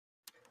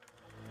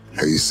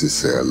I used to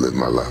say I live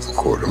my life a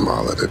quarter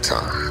mile at a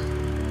time.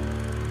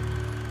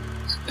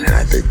 And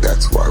I think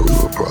that's why we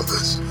were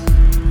brothers.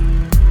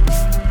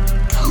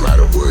 No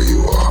matter where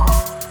you are,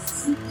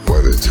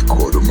 whether it's a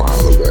quarter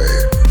mile away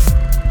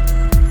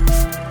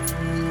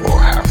or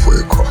halfway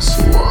across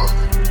the world,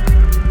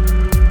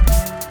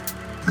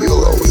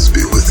 you'll always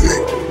be with me.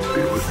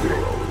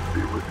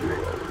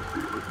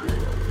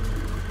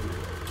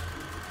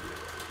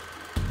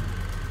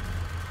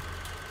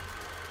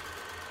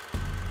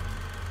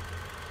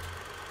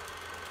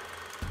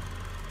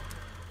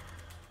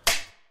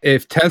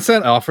 If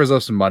Tencent offers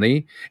us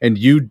money and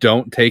you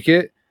don't take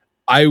it,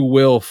 I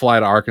will fly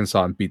to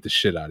Arkansas and beat the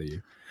shit out of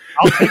you.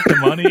 I'll take the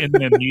money and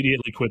then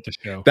immediately quit the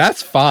show.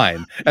 That's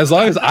fine. As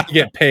long as I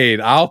get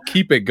paid, I'll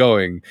keep it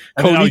going.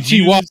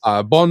 Konnichiwa,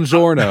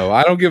 buongiorno.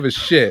 I don't give a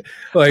shit.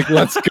 Like,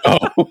 let's go.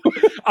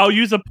 I'll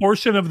use a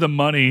portion of the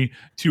money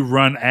to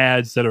run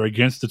ads that are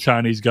against the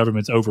Chinese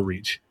government's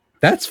overreach.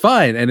 That's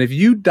fine. And if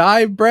you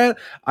die, Brett,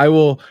 I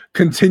will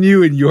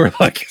continue in your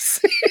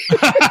legacy.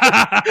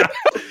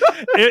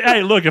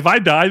 Hey, look, if I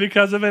die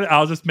because of it,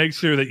 I'll just make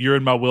sure that you're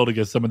in my will to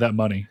get some of that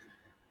money.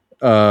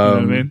 You know what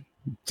I mean?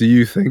 Do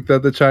you think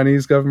that the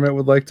Chinese government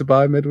would like to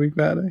buy Midweek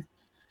Matinee?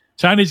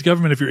 Chinese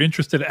government, if you're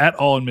interested at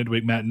all in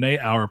Midweek Matinee,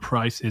 our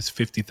price is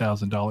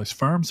 $50,000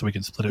 firm, so we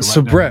can split it right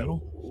so, down Brett, the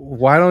middle.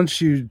 Why don't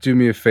you do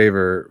me a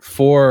favor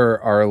for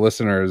our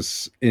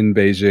listeners in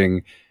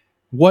Beijing?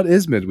 What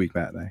is Midweek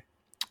Matinee?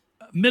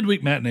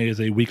 Midweek Matinee is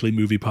a weekly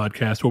movie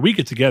podcast where we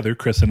get together,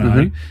 Chris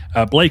and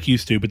I. Blake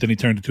used to, but then he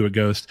turned into a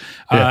ghost.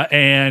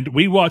 And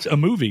we watch a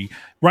movie.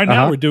 Right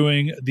now we're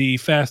doing the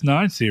Fast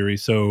 9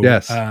 series. So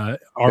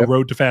our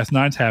Road to Fast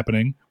 9's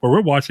happening, where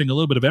we're watching a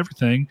little bit of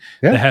everything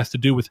that has to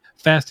do with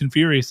Fast and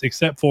Furious,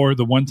 except for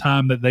the one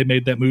time that they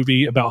made that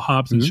movie about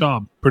Hobbs and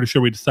Shaw. Pretty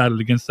sure we decided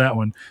against that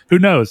one. Who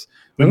knows?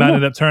 We might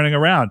end up turning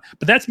around.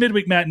 But that's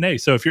Midweek Matinee.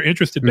 So if you're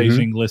interested,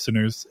 Beijing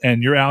listeners,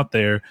 and you're out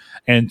there,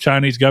 and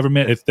Chinese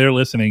government, if they're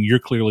listening, you're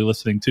clearly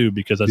listening too,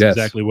 because that's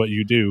exactly what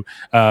you do.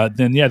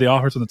 Then, the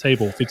offer's on the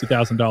table,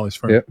 $50,000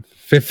 for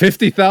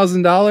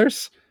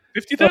 $50,000?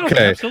 $50,000,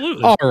 okay.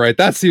 Absolutely. All right,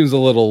 that seems a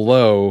little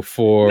low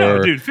for...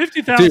 No, dude,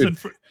 $50,000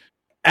 for...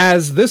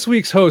 As this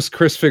week's host,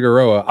 Chris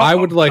Figueroa, I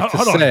would like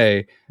to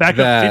say back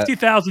that... up,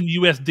 $50,000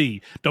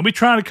 USD. Don't be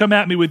trying to come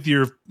at me with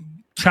your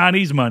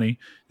Chinese money.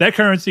 That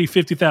currency,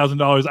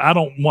 $50,000. I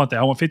don't want that.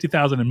 I want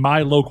 $50,000 in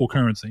my local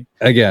currency.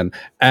 Again,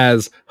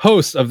 as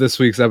host of this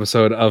week's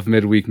episode of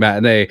Midweek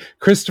Matinee,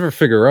 Christopher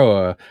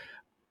Figueroa,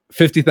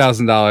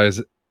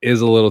 $50,000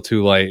 is a little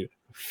too light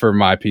for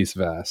my piece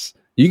of ass.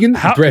 You can.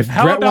 Brett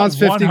wants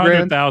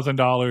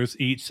 $100,000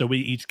 each, so we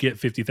each get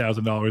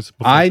 $50,000.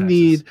 I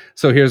need.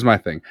 So here's my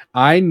thing.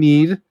 I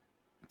need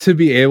to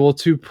be able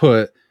to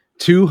put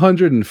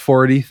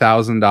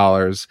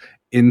 $240,000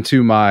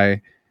 into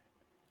my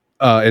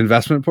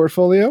investment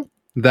portfolio.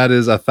 That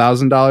is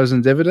 $1,000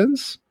 in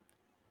dividends.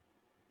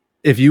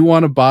 If you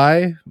want to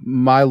buy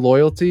my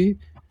loyalty,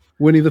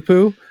 Winnie the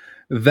Pooh,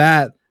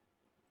 that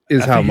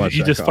is how much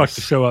you just fucked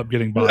the show up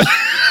getting bought.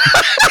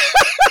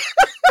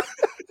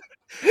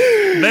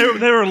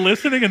 They were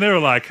listening and they were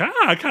like,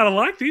 I kind of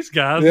like these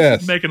guys. Yes.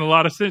 This is making a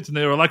lot of sense. And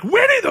they were like,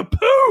 Winnie the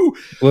Pooh.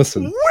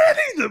 Listen,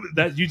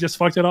 that you just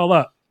fucked it all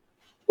up.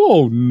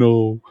 Oh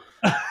no.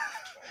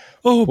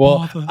 Oh, well,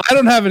 bother. I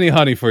don't have any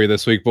honey for you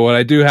this week, but what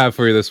I do have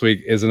for you this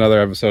week is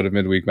another episode of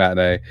Midweek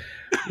Matinee.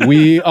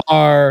 We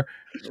are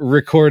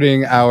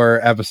recording our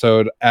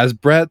episode, as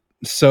Brett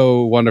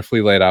so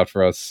wonderfully laid out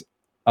for us,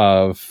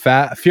 of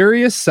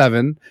Furious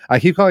 7. I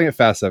keep calling it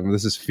Fast 7.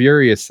 This is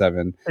Furious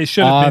 7. They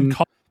should have been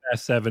called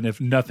Fast 7 if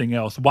nothing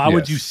else. Why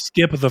would you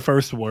skip the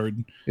first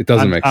word? It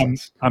doesn't make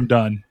sense. I'm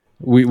done.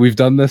 We've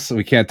done this.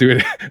 We can't do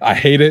it. I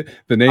hate it.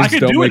 The names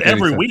don't make any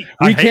sense. Every week.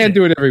 We can't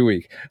do it every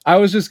week. I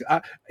was just,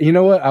 you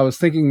know what? I was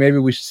thinking maybe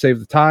we should save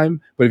the time.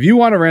 But if you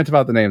want to rant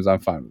about the names, I'm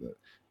fine with it.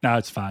 No,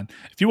 it's fine.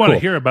 If you want to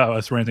hear about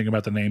us ranting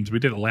about the names, we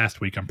did it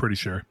last week, I'm pretty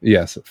sure.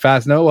 Yes.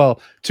 2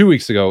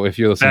 weeks ago, if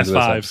you listen to this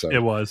episode.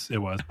 It was.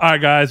 All right,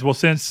 guys. Well,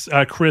 since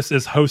Chris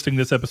is hosting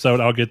this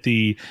episode, I'll get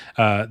the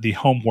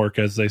homework,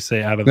 as they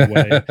say, out of the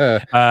way.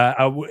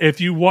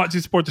 If you want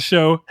to support the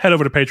show, head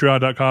over to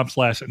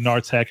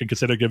patreon.com/NardsHack and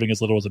consider giving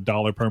as little as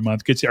 $1 per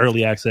month. Gets you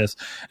early access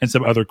and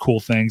some other cool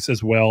things,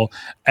 as well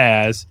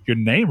as your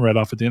name read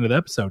off at the end of the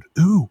episode.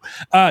 Ooh.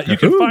 You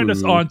can find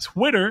us on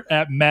Twitter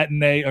at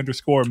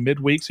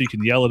matinee_midweek. So you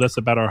can yell at us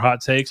about our hot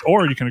takes,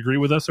 or you can agree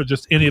with us, or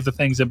just any of the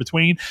things in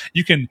between.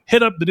 You can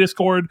hit up the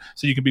Discord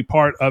so you can be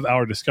part of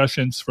our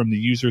discussions from the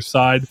user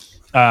side.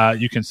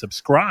 You can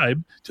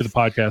subscribe to the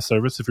podcast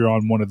service if you're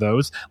on one of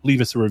those.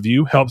 Leave us a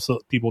review. Helps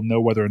people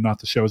know whether or not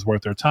the show is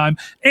worth their time.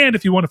 And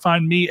if you want to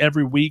find me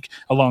every week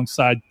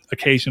alongside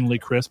occasionally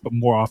Chris, but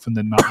more often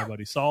than not,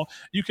 nobody saw,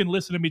 you can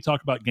listen to me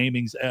talk about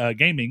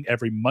gaming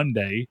every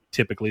Monday.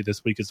 Typically,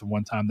 this week is the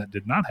one time that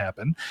did not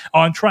happen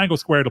on Triangle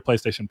Square to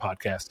PlayStation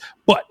Podcast.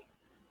 But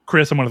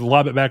Chris, I'm going to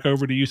lob it back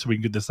over to you so we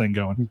can get this thing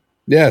going.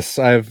 Yes,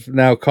 I've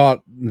now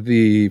caught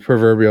the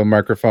proverbial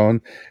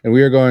microphone, and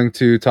we are going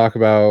to talk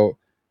about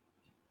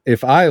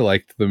if I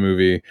liked the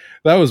movie.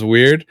 That was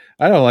weird.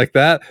 I don't like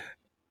that.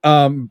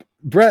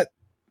 Brett,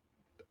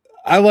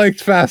 I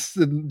liked Fast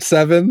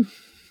 7.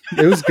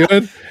 It was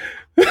good.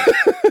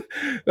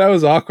 That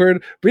was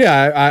awkward, but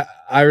yeah,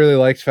 I really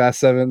liked Fast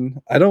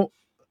 7. I don't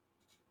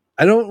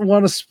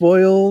want to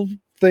spoil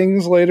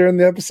things later in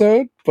the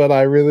episode, but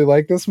I really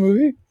like this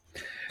movie.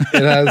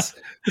 It has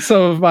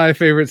some of my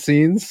favorite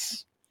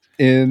scenes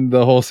in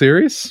the whole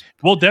series.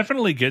 We'll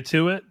definitely get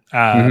to it,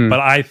 but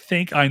I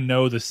think I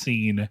know the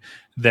scene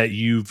that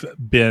you've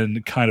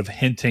been kind of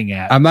hinting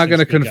at. I'm not going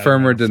to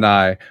confirm or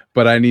deny,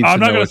 but I need to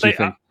know what you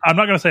think. I'm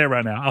not going to say it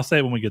right now. I'll say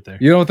it when we get there.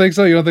 You don't think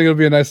so? You don't think it'll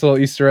be a nice little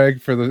Easter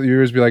egg for the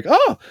viewers to be like,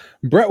 oh,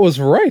 Brett was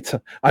right.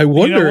 I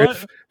wonder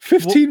if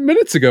 15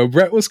 minutes ago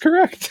Brett was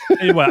correct.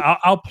 Anyway,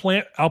 I'll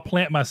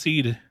plant my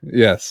seed.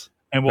 Yes.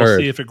 And we'll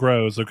see if it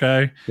grows,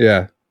 okay?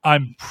 Yeah.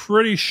 I'm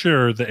pretty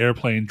sure the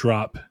airplane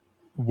drop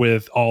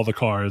with all the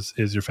cars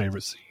is your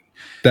favorite scene.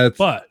 That's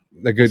a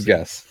good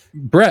guess.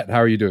 Brett, how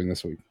are you doing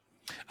this week?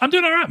 I'm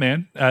doing all right,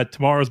 man.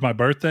 Tomorrow's my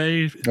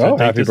birthday. Happy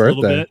birthday. A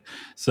little bit,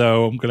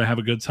 so I'm going to have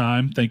a good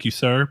time. Thank you,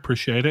 sir.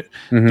 Appreciate it.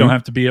 Mm-hmm. Don't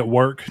have to be at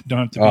work. Don't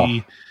have to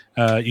be,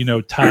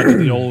 tied to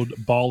the old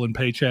ball and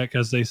paycheck,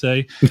 as they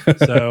say.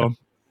 So,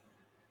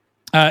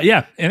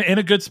 in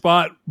a good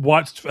spot.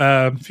 Watched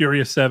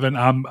Furious 7.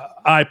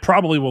 I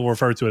probably will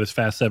refer to it as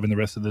Fast 7 the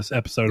rest of this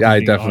episode. Yeah,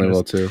 I definitely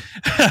will too.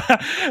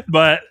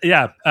 But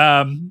yeah,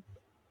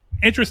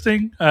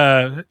 interesting.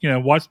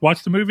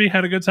 Watched the movie,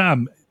 had a good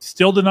time.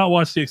 Still did not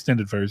watch the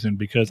extended version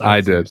because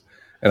I did,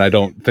 and I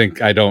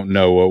don't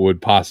know what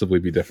would possibly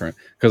be different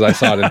because I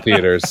saw it in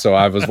theaters. So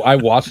I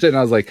watched it and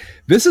I was like,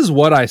 this is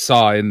what I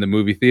saw in the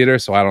movie theater.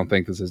 So I don't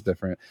think this is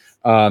different.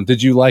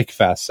 Did you like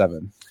Fast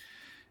 7?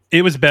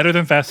 It was better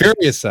than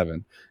Furious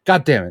 7.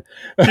 God damn it,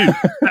 dude!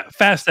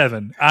 Fast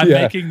 7.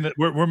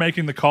 We're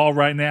making the call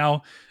right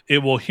now. It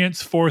will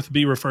henceforth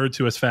be referred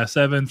to as Fast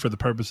 7 for the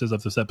purposes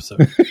of this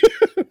episode.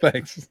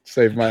 Thanks.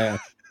 Saved my ass.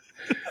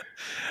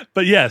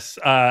 But yes,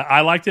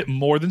 I liked it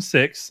more than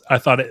 6. I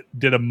thought it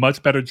did a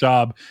much better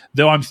job,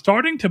 though I'm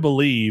starting to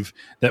believe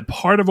that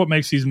part of what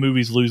makes these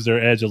movies lose their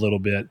edge a little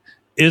bit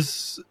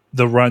is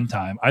the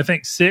runtime. I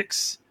think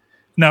 6...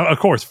 Now, of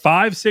course,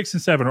 5, 6,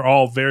 and 7 are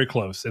all very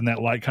close in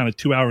that like kind of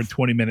 2 hour and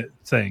 20 minute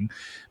thing.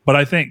 But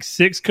I think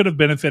 6 could have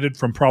benefited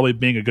from probably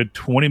being a good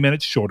 20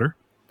 minutes shorter.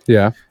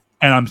 Yeah.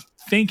 And I'm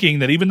thinking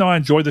that even though I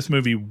enjoyed this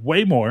movie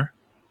way more,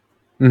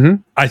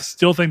 I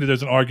still think that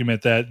there's an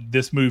argument that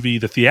this movie,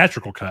 the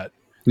theatrical cut,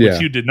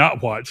 which you did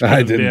not watch,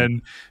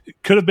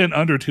 could have been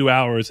under 2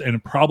 hours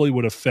and probably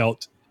would have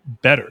felt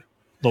better, a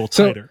little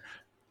tighter.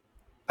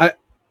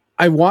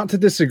 I want to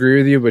disagree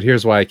with you, but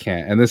here's why I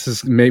can't. And this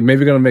is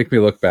maybe going to make me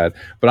look bad.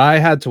 But I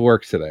had to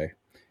work today,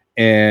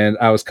 and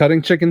I was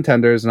cutting chicken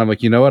tenders, and I'm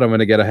like, you know what? I'm going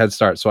to get a head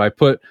start. So I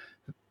put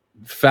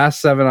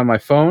Fast 7 on my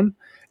phone,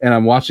 and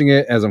I'm watching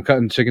it as I'm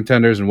cutting chicken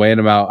tenders and weighing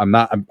them out.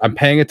 I'm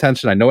paying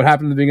attention. I know what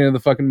happened at the beginning of the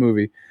fucking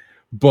movie,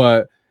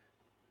 but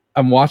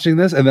I'm watching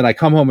this, and then I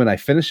come home and I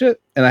finish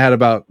it, and I had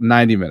about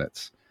 90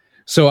 minutes.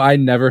 So I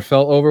never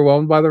felt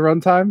overwhelmed by the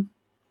runtime.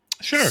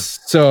 Sure.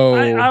 So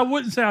I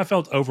wouldn't say I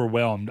felt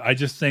overwhelmed. I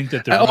just think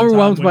that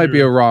overwhelmed might be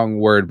a wrong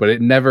word, but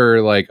it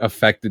never like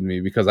affected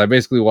me because I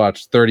basically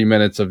watched 30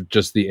 minutes of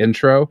just the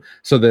intro.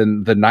 So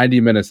then the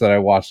 90 minutes that I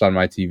watched on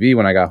my TV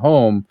when I got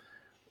home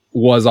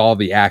was all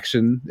the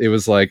action. It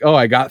was like, oh,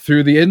 I got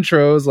through the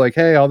intros, like,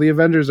 hey, all the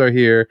Avengers are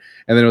here.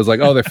 And then it was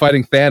like, oh, they're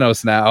fighting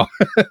Thanos now.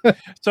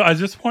 So I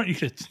just want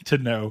you to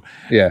know.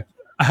 Yeah.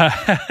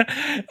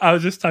 I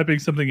was just typing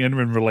something in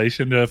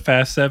relation to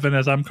Fast 7,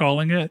 as I'm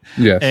calling it.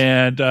 Yes.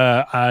 And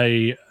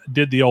I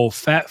did the old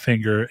fat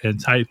finger and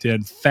typed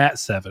in Fat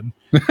 7.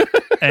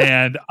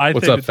 And I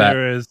think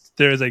that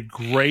there is a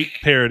great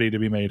parody to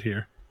be made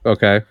here.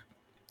 Okay.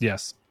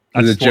 Yes.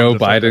 Is it Joe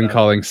Biden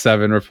calling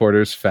 7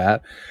 reporters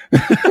fat?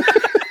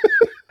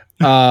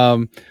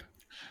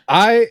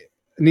 I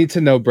need to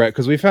know, Brett,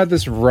 because we've had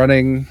this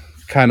running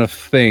kind of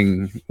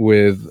thing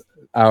with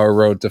our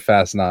road to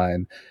Fast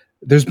 9.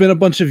 There's been a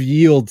bunch of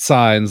yield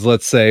signs,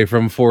 let's say,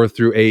 from 4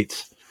 through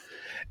 8.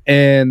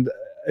 And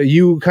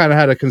you kind of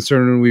had a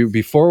concern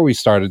before we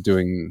started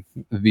doing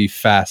the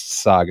Fast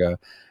saga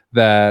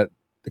that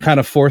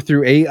kind of 4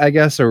 through 8, I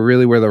guess, or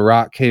really where The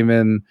Rock came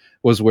in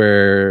was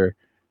where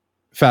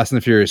Fast and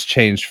the Furious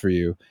changed for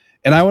you.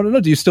 And I want to know,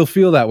 do you still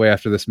feel that way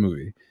after this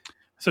movie?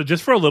 So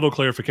just for a little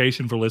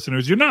clarification for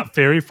listeners, you're not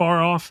very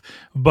far off,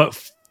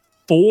 but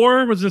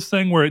 4 was this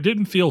thing where it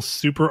didn't feel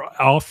super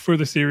off for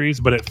the series,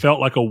 but it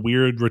felt like a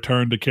weird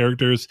return to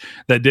characters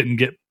that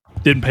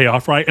didn't pay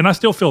off right. And I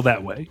still feel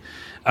that way.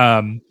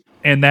 And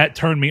that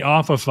turned me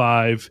off of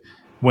 5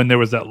 when there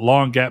was that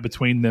long gap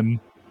between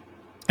them.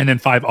 And then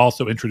 5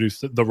 also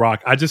introduced The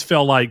Rock. I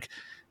felt like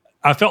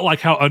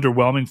how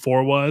underwhelming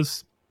 4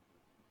 was.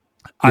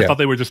 I thought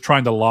they were just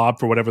trying to lob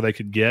for whatever they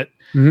could get.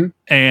 Mm-hmm.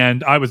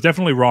 And I was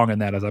definitely wrong in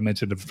that, as I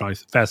mentioned in the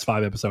Fast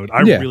 5 episode. I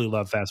really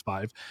love Fast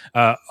 5.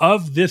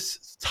 Of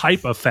this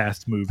type of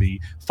Fast movie,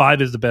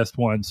 5 is the best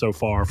one so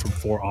far from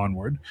 4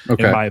 onward,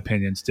 in my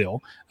opinion,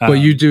 still. But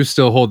you do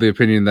still hold the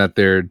opinion that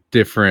they're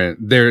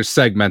different. They're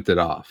segmented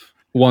off.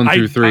 1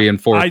 through 3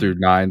 and 4 through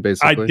 9,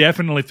 basically. I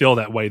definitely feel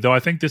that way, though. I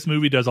think this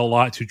movie does a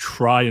lot to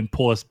try and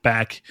pull us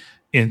back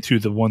into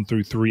the 1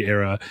 through 3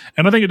 era,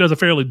 and I think it does a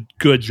fairly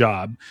good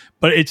job.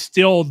 But it's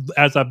still,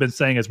 as I've been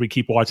saying, as we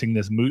keep watching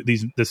this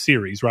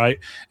series, right,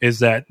 is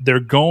that they're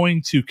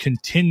going to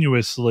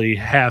continuously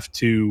have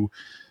to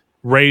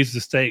raise the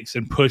stakes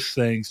and push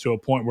things to a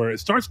point where it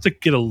starts to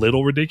get a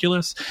little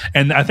ridiculous.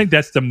 And I think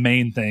that's the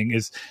main thing.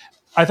 Is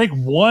I think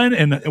one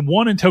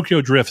and Tokyo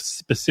Drift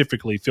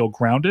specifically feel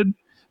grounded,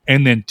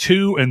 and then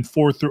 2 and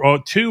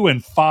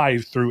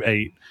 5 through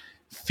 8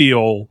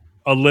 feel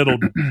a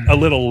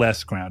little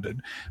less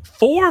grounded.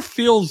 4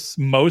 feels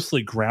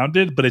mostly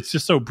grounded, but it's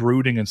just so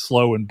brooding and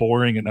slow and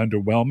boring and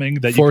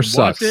underwhelming that 4 you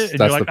can watch sucks. it and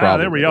That's you're like, the problem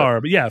there we with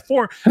are. But yeah,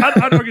 4.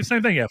 I'd argue the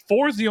same thing. Yeah,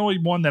 4 is the only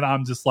one that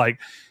I'm just like,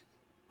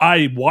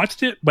 I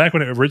watched it back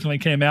when it originally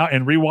came out,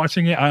 and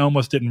rewatching it, I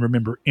almost didn't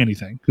remember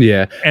anything.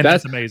 Yeah, and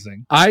that's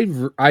amazing.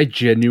 I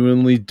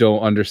genuinely don't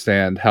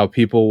understand how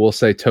people will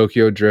say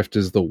Tokyo Drift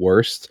is the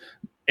worst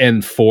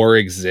and 4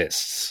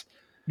 exists.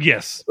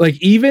 Yes, like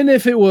even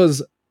if it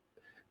was,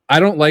 I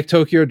don't like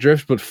Tokyo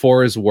Drift, but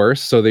 4 is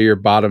worse, so they're your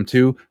bottom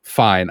 2.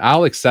 Fine,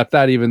 I'll accept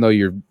that, even though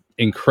you're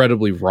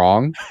incredibly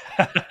wrong.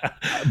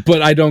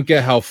 But I don't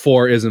get how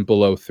 4 isn't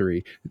below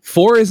 3.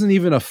 4 isn't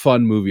even a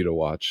fun movie to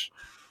watch.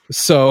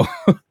 So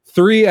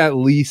 3 at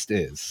least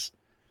is.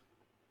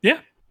 Yeah.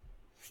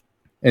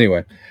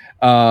 Anyway,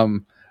 I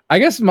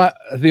guess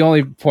the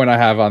only point I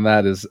have on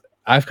that is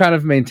I've kind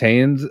of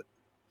maintained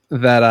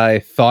that I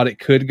thought it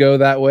could go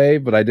that way,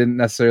 but I didn't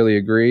necessarily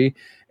agree.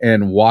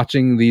 And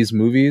watching these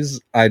movies,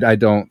 I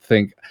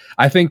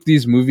think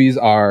these movies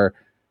are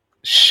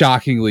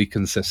shockingly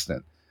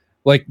consistent.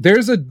 Like they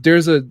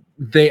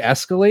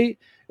escalate.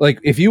 Like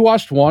if you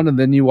watched 1 and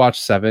then you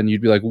watched 7,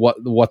 you'd be like,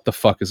 what the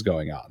fuck is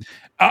going on?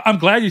 I'm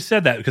glad you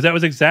said that, because that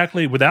was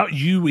exactly, without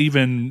you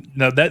even,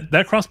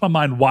 that crossed my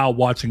mind while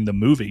watching the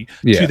movie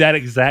to that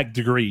exact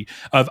degree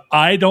of,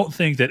 I don't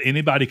think that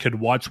anybody could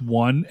watch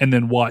 1 and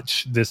then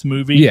watch this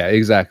movie. Yeah,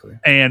 exactly.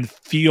 And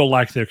feel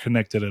like they're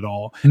connected at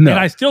all. No. And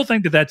I still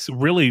think that that's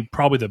really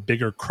probably the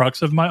bigger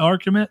crux of my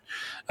argument.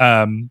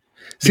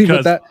 See,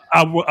 because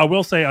I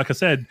will say, like I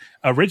said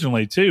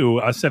originally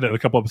too, I said it a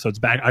couple episodes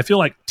back, I feel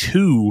like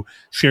 2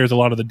 shares a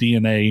lot of the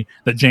DNA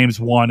that James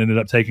Wan ended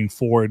up taking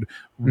forward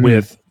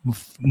with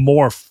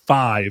more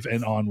 5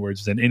 and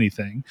onwards than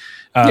anything.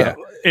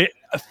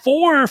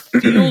 4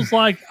 feels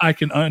like I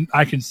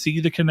can see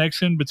the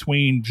connection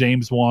between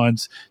James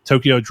Wan's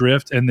Tokyo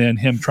Drift and then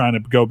him trying to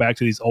go back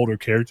to these older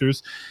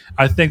characters.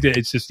 I think that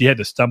it's just, you had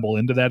to stumble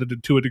into that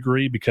to a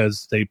degree,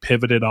 because they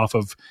pivoted off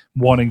of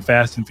wanting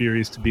Fast and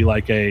Furious to be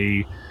like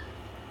a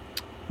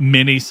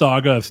mini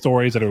saga of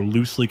stories that are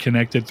loosely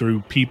connected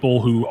through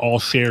people who all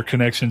share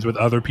connections with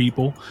other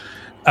people.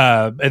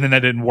 And then that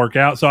didn't work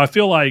out. So I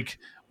feel like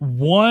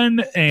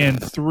 1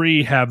 and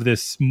 3 have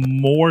this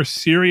more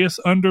serious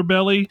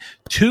underbelly.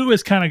 2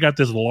 has kind of got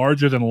this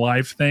larger than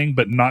life thing,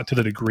 but not to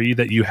the degree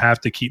that you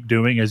have to keep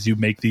doing as you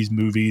make these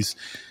movies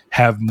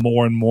have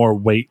more and more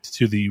weight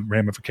to the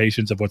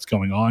ramifications of what's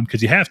going on.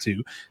 Because you have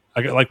to,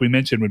 like we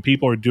mentioned, when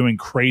people are doing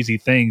crazy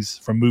things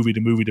from movie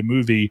to movie to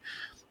movie,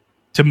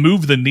 to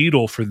move the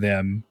needle for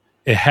them,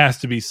 it has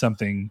to be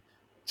something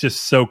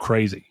just so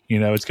crazy.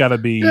 It's got to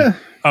be,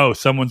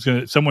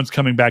 someone's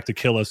coming back to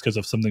kill us because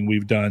of something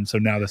we've done, so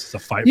now this is a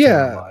fight for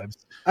our lives.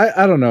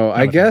 I don't know.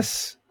 I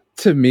guess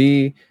to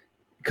me,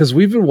 because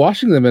we've been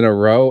watching them in a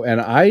row,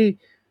 and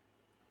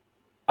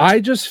I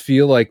just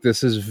feel like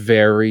this is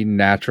very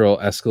natural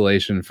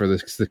escalation for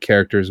the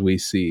characters we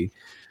see.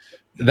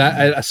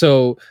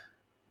 So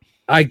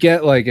I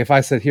get, like, if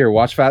I said, here,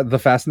 watch the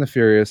Fast and the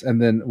Furious,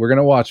 and then we're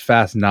gonna watch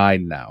Fast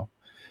 9 now,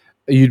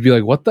 you'd be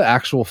like, what the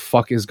actual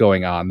fuck is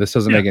going on? This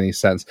doesn't make any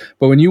sense.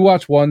 But when you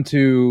watch 1,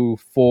 2,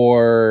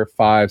 4,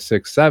 5,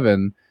 6,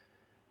 7,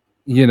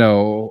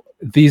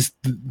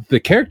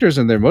 the characters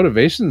and their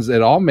motivations,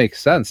 it all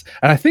makes sense.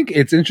 And I think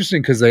it's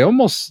interesting because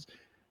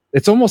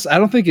it's almost, I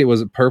don't think it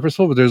was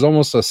purposeful, but there's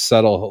almost a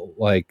subtle,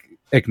 like,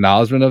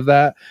 acknowledgement of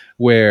that,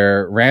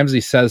 where Ramsey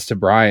says to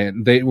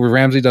Brian, where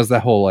Ramsey does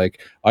that whole,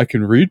 like, I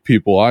can read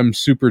people, I'm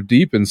super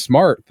deep and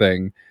smart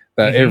thing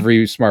that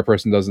every smart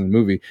person does in the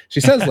movie. She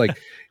says, like,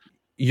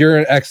 you're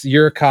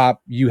a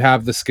cop, you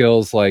have the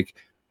skills, like,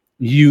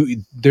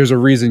 there's a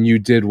reason you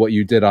did what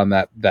you did on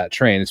that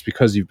train. It's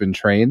because you've been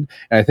trained.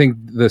 And I think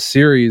the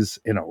series,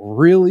 in a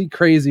really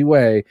crazy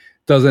way,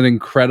 does an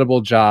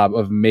incredible job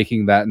of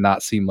making that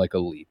not seem like a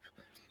leap.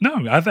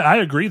 No, I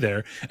agree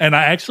there. And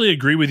I actually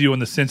agree with you in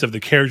the sense of the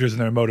characters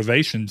and their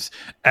motivations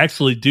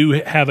actually do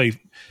have a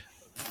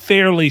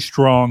fairly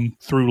strong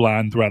through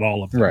line throughout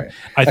all of them. Right.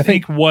 I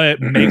think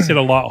what makes it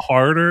a lot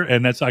harder,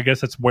 and I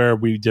guess that's where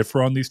we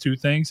differ on these two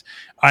things.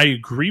 I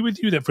agree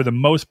with you that for the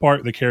most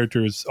part, the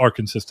characters are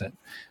consistent.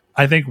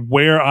 I think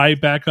where I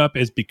back up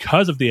is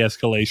because of the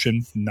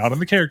escalation, not on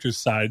the characters'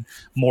 side,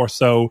 more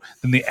so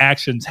than the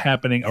actions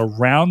happening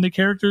around the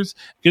characters,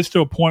 gets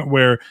to a point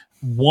where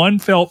 1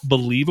 felt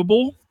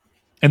believable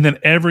And then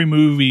every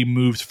movie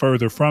moves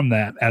further from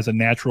that as a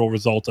natural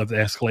result of the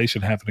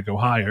escalation having to go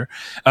higher.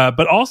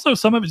 But also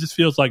some of it just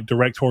feels like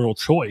directorial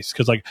choice.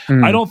 Because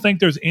I don't think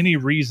there's any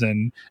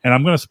reason, and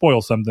I'm going to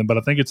spoil something, but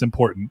I think it's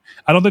important.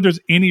 I don't think there's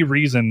any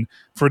reason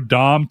for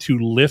Dom to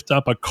lift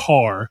up a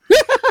car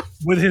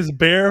with his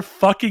bare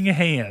fucking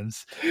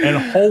hands and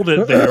hold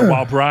it there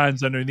while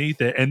Brian's underneath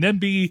it, and then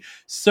be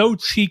so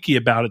cheeky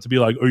about it to be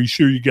like, "Are you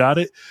sure you got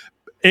it?"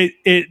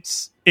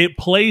 It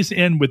plays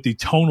in with the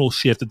tonal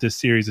shift that this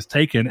series has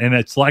taken, and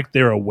it's like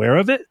they're aware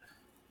of it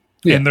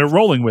and they're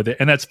rolling with it,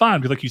 and that's fine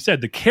because, like you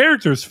said, the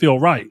characters feel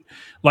right.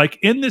 Like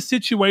in this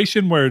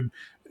situation where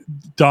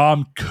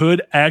Dom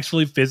could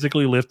actually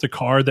physically lift a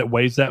car that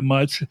weighs that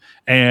much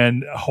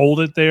and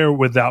hold it there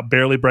without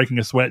barely breaking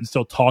a sweat and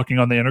still talking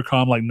on the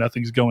intercom like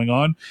nothing's going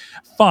on,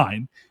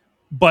 fine.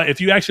 But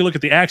if you actually look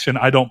at the action,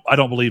 I don't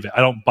believe it.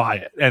 I don't buy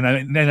it,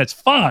 and it's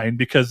fine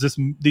because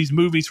these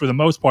movies, for the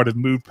most part, have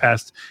moved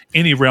past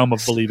any realm of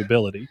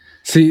believability.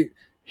 See,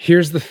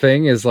 here's the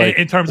thing: is like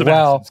in terms of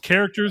actions,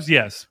 characters,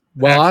 yes.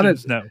 Well,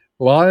 actions, no.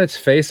 Well, on its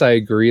face, I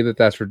agree that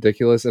that's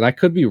ridiculous, and I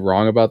could be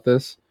wrong about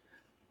this.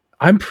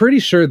 I'm pretty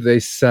sure they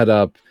set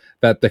up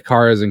that the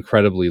car is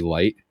incredibly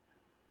light.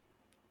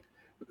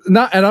 And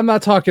I'm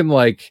not talking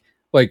like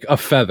a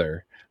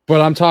feather, but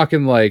I'm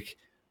talking like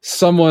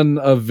someone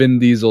of Vin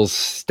Diesel's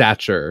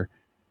stature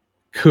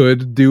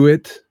could do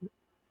it.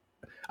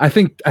 I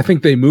think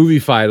they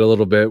movify it a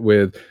little bit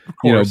with,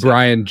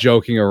 Brian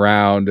joking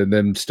around and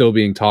then still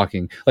being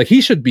talking. Like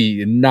he should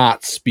be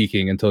not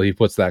speaking until he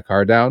puts that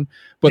car down.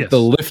 But the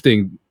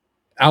lifting,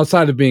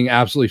 outside of being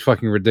absolutely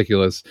fucking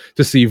ridiculous,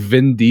 to see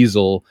Vin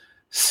Diesel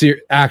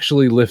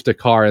actually lift a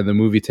car and the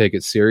movie take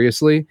it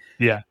seriously.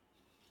 Yeah.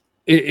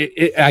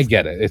 I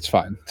get it. It's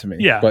fine to me.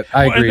 Yeah, but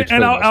I agree.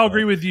 And I'll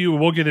agree with you.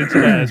 We'll get into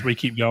that as we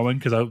keep going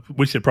because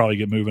we should probably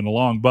get moving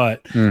along.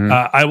 But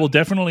I will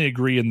definitely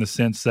agree in the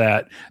sense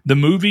that the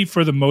movie,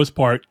 for the most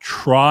part,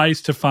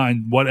 tries to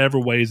find whatever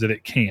ways that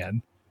it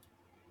can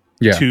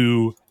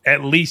to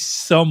at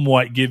least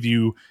somewhat give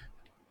you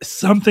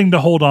something to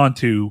hold on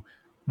to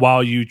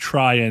while you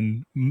try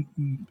and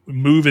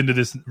move into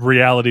this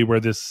reality where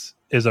this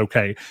is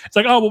okay. It's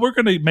like, oh, well, we're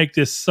going to make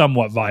this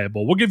somewhat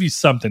viable. We'll give you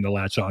something to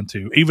latch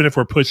onto, even if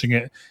we're pushing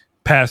it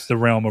past the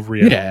realm of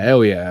reality. Yeah,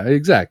 oh yeah,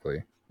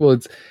 exactly. Well,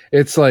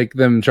 it's like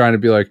them trying to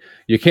be like,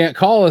 you can't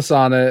call us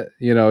on it.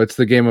 It's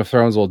the Game of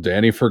Thrones. Well,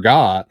 Danny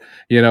forgot.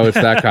 It's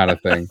that kind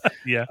of thing.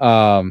 Yeah.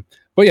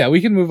 But yeah,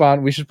 we can move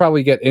on. We should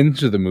probably get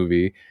into the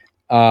movie.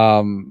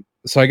 So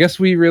I guess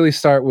we really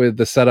start with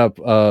the setup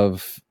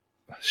of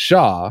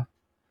Shaw.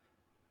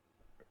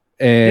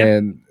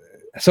 And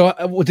so,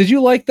 did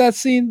you like that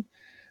scene?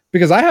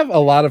 Because I have a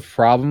lot of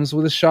problems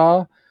with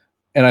Shaw,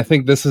 and I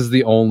think this is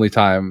the only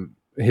time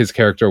his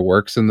character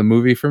works in the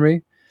movie for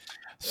me.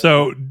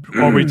 So,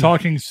 are we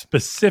talking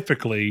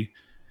specifically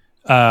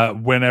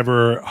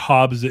whenever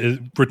Hobbs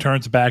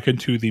returns back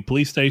into the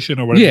police station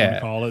or whatever you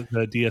call it,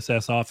 the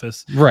DSS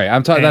office? Right.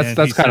 I'm talking.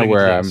 That's kind of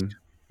where I'm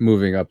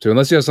moving up to.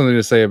 Unless you have something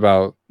to say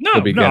about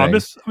the beginning. No. I'm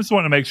just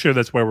wanting to make sure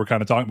that's where we're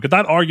kind of talking, because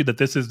I'd argue that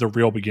this is the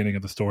real beginning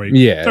of the story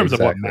in terms of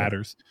what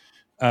matters.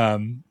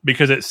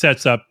 Because it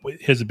sets up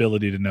his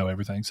ability to know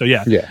everything. So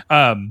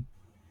I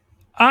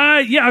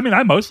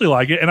mostly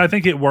like it, and I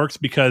think it works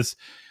because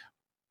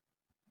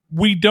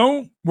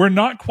we're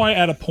not quite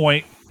at a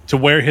point to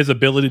where his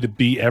ability to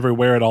be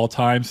everywhere at all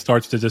times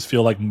starts to just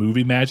feel like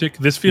movie magic.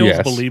 This feels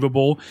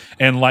believable,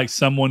 and like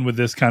someone with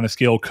this kind of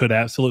skill could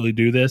absolutely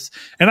do this.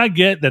 And I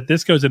get that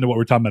this goes into what we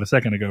were talking about a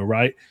second ago,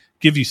 right?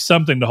 Give you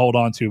something to hold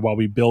on to while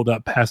we build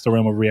up past the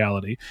realm of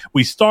reality.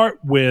 We start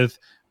with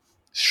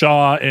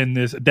Shaw in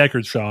this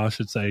Deckard Shaw, I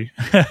should say.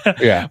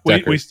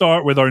 We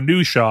start with our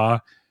new Shaw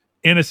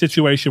in a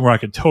situation where I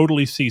could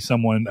totally see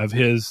someone of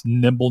his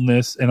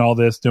nimbleness and all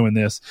this doing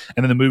this,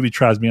 and then the movie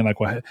tries me in like,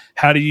 well,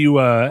 how do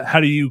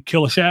you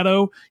kill a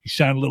shadow? You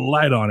shine a little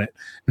light on it.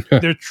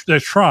 They're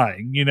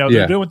trying,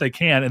 they're doing what they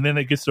can, and then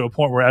it gets to a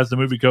point where as the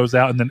movie goes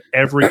out, and then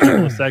every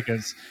couple of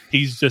seconds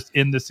he's just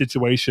in this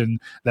situation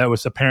that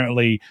was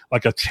apparently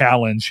like a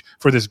challenge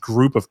for this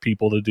group of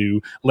people to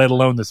do, let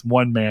alone this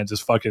one man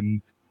just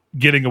fucking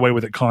getting away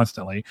with it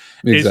constantly.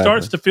 Exactly. It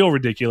starts to feel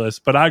ridiculous,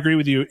 but I agree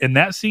with you. In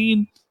that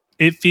scene,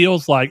 it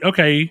feels like,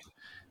 okay,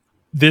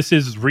 this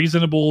is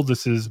reasonable.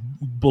 This is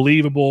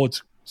believable.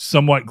 It's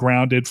somewhat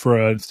grounded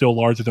for a still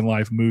larger than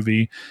life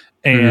movie.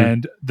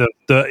 And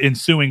the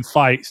ensuing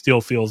fight still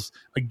feels,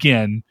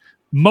 again,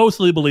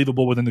 mostly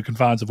believable within the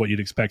confines of what you'd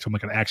expect from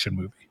like an action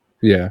movie.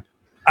 Yeah.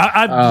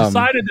 I've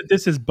decided that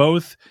this is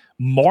both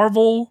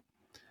Marvel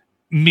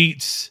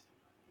meets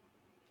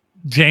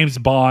James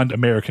Bond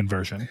American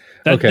version.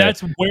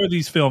 That's where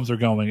these films are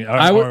going.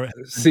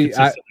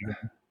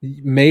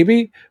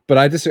 Maybe, but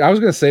I was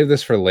going to save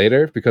this for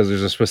later because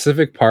there's a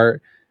specific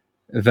part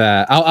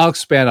that I'll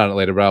expand on it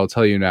later, but I'll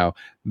tell you now.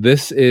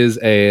 This is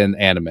an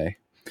anime,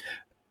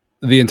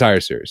 the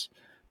entire series.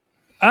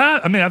 I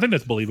think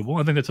that's believable.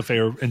 I think that's a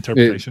fair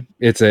interpretation.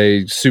 It's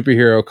a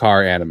superhero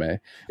car anime,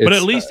 but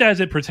at least as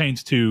it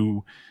pertains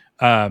to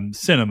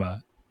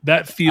cinema,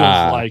 That feels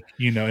like,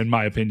 in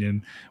my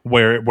opinion,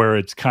 where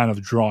it's kind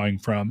of drawing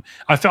from.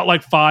 I felt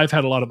like 5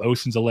 had a lot of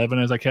Ocean's 11,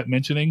 as I kept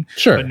mentioning.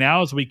 Sure. But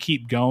now as we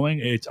keep going,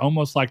 it's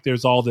almost like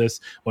there's all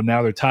this, well,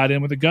 now they're tied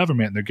in with the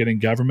government and they're getting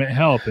government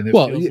help. And it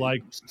feels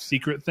like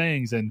secret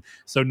things. And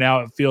so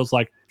now it feels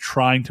like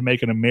trying to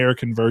make an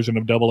American version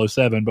of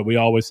 007, but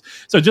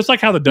so just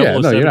like how the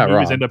 007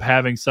 movies end up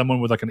having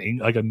someone with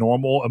like a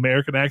normal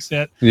American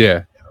accent.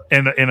 Yeah.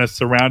 And a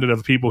surrounded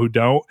of people who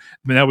don't.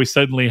 But now we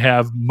suddenly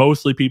have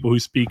mostly people who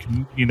speak,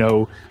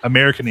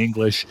 American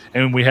English,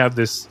 and we have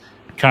this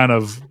kind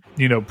of,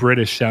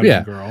 British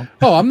sounding girl.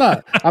 Oh, I'm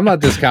not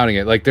discounting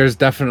it. Like, there's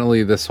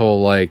definitely this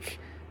whole like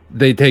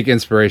they take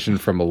inspiration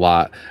from a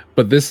lot,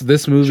 but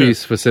this movie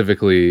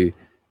specifically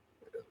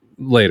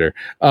later.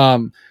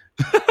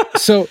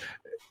 So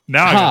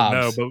now I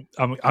don't know,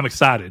 but I'm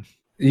excited.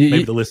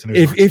 Maybe the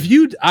listeners.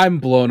 I'm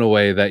blown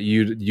away that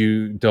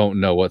you don't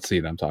know what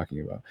scene I'm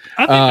talking about.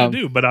 I think I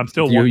do, but I'm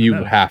still you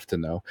have to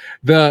know.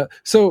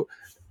 So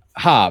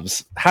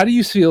Hobbs, how do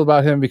you feel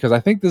about him? Because I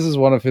think this is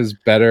one of his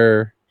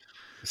better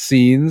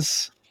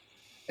scenes,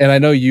 and I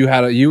know you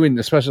and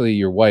especially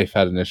your wife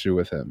had an issue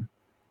with him.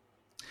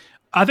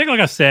 I think,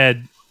 like I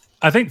said,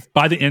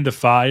 by the end of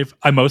 5,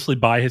 I mostly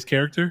buy his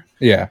character.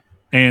 Yeah.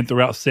 And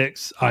throughout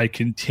 6, I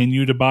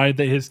continue to buy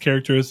that his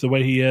character is the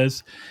way he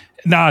is.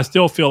 Now, I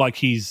still feel like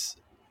he's,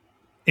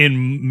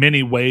 in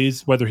many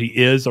ways, whether he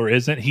is or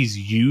isn't, he's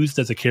used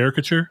as a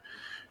caricature.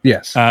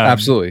 Yes,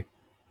 absolutely.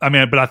 I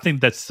mean, but I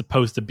think that's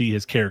supposed to be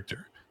his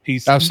character.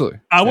 He's absolutely.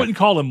 I wouldn't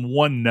call him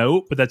one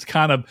note, but that's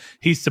kind of,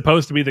 he's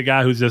supposed to be the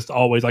guy who's just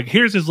always like,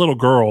 here's his little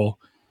girl,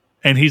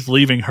 and he's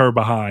leaving her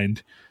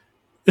behind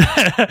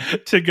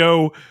to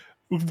go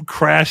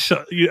crash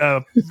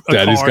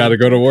Daddy's got to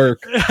go to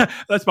work.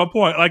 That's my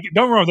point. Like,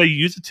 don't get me wrong, they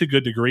use it to a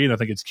good degree, and I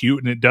think it's cute,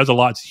 and it does a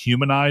lot to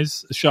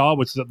humanize Shaw,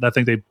 which I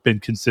think they've been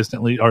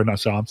consistently, or not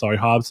Shaw, I'm sorry,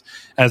 Hobbs,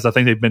 as I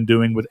think they've been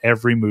doing with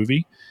every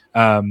movie.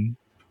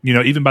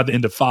 Even by the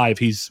end of 5,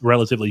 he's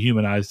relatively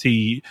humanized.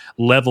 He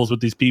levels with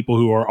these people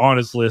who are on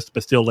his list,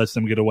 but still lets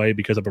them get away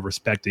because of a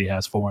respect he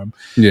has for him.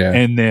 Yeah.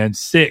 And then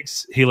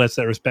 6, he lets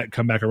that respect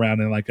come back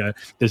around and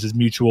this is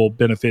mutual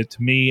benefit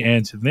to me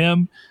and to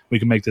them. We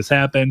can make this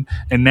happen.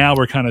 And now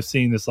we're kind of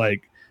seeing this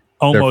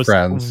almost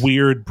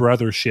weird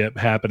brothership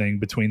happening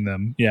between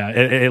them. Yeah.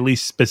 At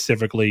least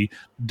specifically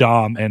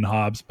Dom and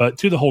Hobbs, but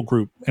to the whole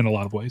group in a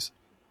lot of ways.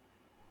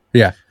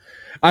 Yeah.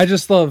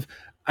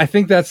 I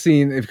think that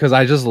scene, because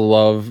I just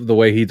love the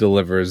way he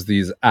delivers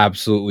these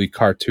absolutely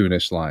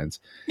cartoonish lines.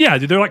 Yeah,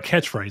 dude, they're like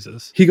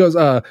catchphrases. He goes,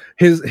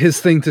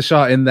 his thing to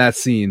Shaw in that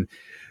scene,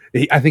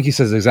 I think he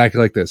says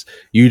exactly like this: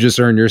 "You just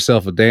earned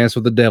yourself a dance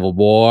with the devil,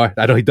 boy."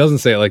 I know he doesn't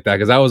say it like that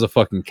because I was a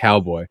fucking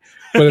cowboy.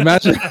 But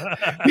imagine,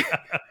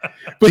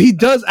 but he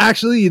does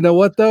actually. You know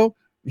what though?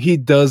 He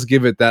does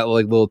give it that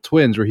little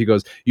twinge where he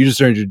goes, "You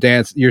just earned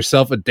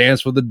yourself a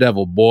dance with the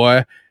devil,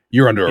 boy.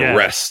 You're under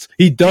arrest."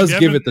 He does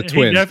give it the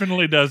twinge. He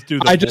definitely does do.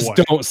 I just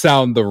don't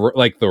sound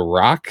like the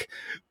Rock.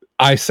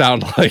 I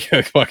sound like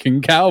a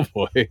fucking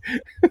cowboy.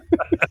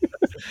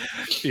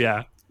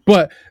 Yeah.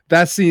 But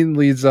that scene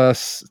leads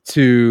us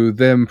to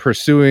them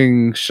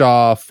pursuing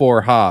Shaw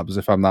for Hobbs,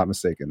 if I'm not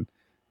mistaken.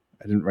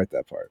 I didn't write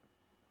that part.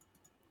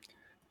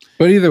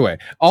 But either way,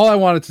 all I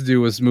wanted to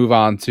do was move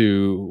on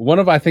to one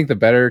of, I think, the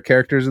better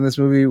characters in this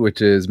movie,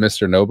 which is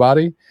Mr.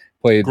 Nobody,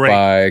 played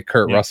by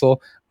Kurt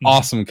Russell.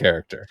 Awesome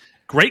character.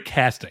 Great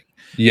casting.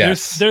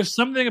 Yes. There's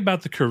something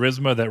about the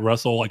charisma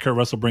that Kurt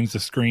Russell brings to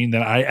screen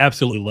that I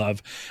absolutely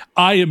love.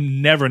 I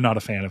am never not a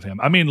fan of him.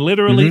 I mean,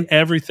 literally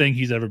everything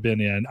he's ever been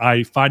in,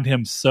 I find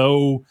him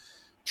so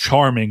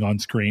charming on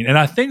screen. And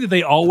I think that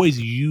they always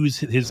use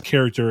his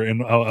character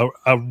in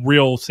a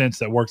real sense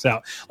that works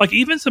out. Like,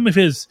 even some of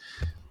his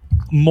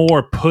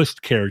more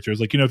pushed characters,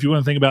 like, if you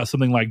want to think about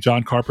something like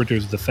John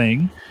Carpenter's The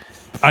Thing,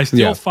 I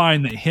still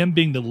find that him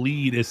being the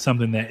lead is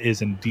something that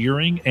is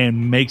endearing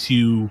and makes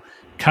you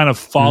kind of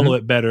follow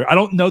it better. I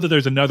don't know that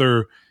there's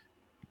another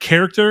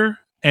character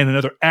and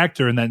another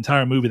actor in that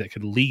entire movie that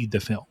could lead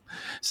the film.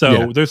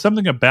 So there's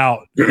something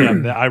about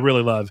him that I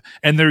really love.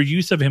 And their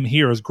use of him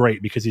here is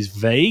great because he's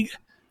vague.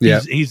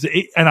 He's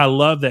and I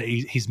love that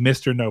he's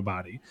Mr.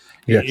 Nobody.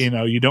 Yes.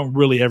 You don't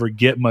really ever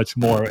get much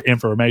more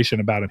information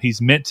about him. He's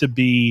meant to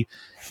be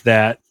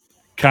that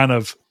kind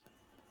of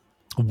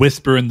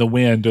whisper in the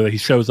wind, or he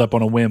shows up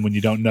on a whim when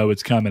you don't know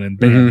it's coming, and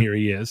bam, here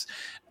he is.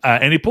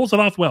 And he pulls it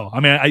off well. I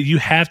mean, you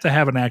have to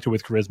have an actor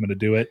with charisma to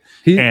do it.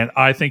 And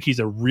I think he's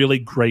a really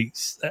great...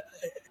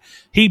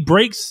 he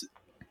breaks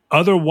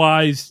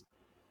otherwise,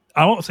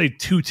 I won't say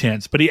too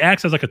tense, but he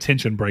acts as like a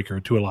tension breaker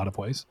to a lot of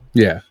ways.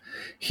 Yeah.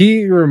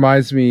 He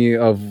reminds me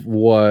of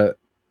what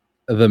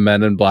the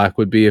Men in Black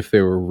would be if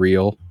they were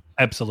real.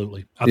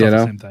 Absolutely. I thought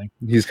the same thing.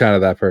 He's kind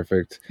of that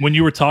perfect. When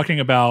you were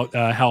talking about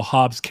how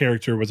Hobbs'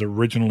 character was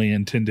originally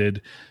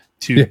intended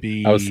to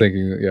be... I was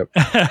thinking,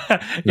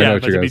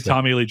 but to be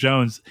Tommy Lee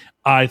Jones,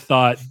 I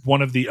thought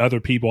one of the other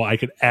people I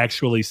could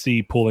actually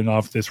see pulling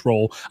off this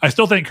role. I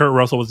still think Kurt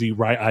Russell was the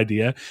right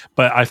idea,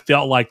 but I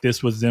felt like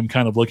this was them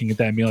kind of looking at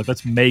that and being like,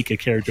 let's make a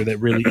character that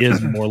really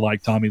is more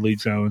like Tommy Lee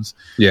Jones.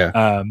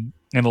 Yeah.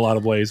 in a lot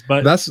of ways.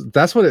 But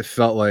that's what it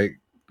felt like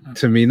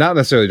to me, not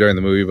necessarily during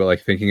the movie, but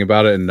like thinking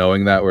about it and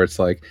knowing that, where it's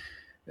like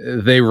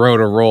they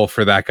wrote a role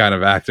for that kind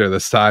of actor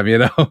this time, you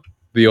know,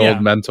 the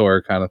old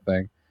mentor kind of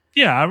thing.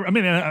 Yeah, I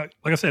mean, like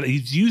I said,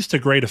 he's used to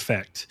great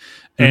effect,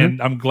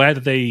 and I'm glad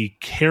that they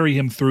carry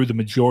him through the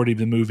majority of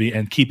the movie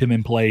and keep him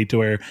in play to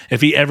where if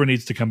he ever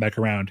needs to come back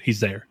around, he's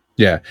there.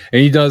 Yeah,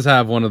 and he does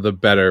have one of the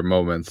better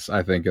moments,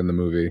 I think, in the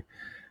movie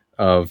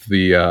of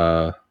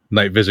the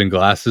night vision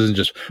glasses and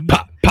just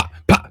pop, pop,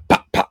 pop,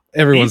 pop, pop.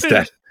 Everyone's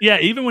dead. Yeah,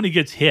 even when he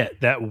gets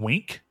hit, that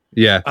wink.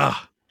 Yeah.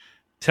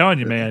 Telling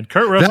you, man,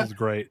 Kurt Russell's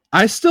great.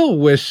 I still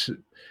wish...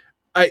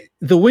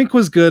 the wink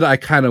was good. I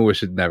kind of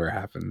wish it never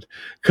happened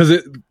because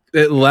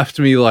it left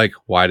me like,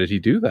 why did he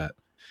do that?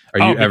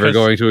 Are you ever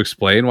going to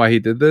explain why he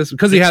did this?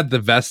 Because he had the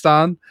vest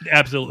on?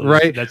 Absolutely.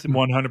 Right? That's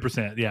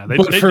 100%. Yeah, they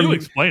do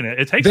explain it.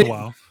 It takes a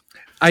while.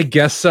 I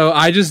guess so.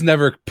 I just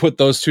never put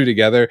those two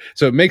together.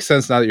 So it makes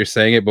sense now that you're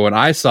saying it. But when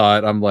I saw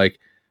it, I'm like,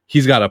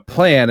 he's got a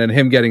plan and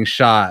him getting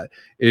shot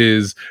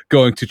is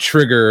going to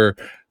trigger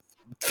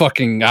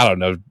fucking, I don't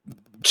know,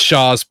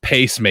 Shaw's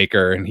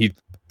pacemaker and he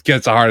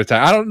gets a heart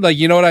attack. I don't like,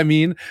 you know what I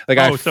mean? Like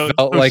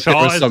felt like Shaw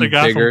there was some the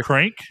guy bigger from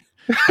Crank.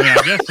 Yeah,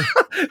 I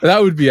guess.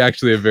 That would be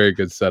actually a very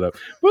good setup.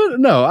 But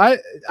no,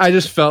 I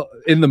just felt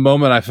in the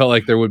moment, I felt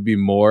like there would be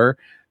more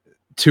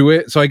to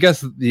it. So I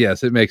guess,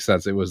 yes, it makes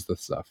sense. It was the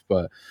stuff.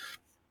 But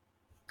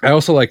I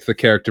also like the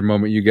character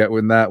moment you get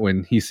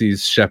when he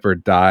sees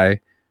Shepard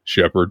die.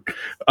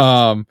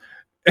 When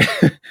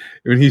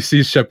he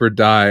sees Shepard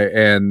die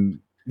and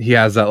he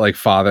has that like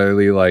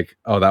fatherly, like,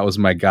 oh, that was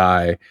my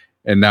guy.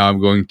 And now I'm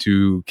going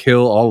to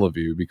kill all of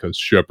you because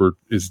Shepard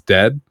is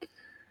dead.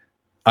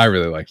 I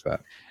really liked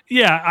that.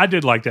 Yeah, I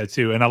did like that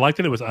too, and I liked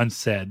that it was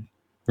unsaid.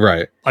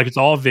 Right, like it's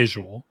all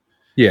visual.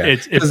 Yeah,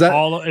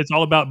 it's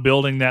all about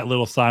building that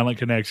little silent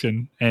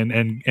connection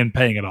and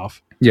paying it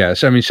off. Yeah,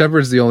 I mean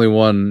Shepard's the only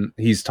one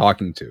he's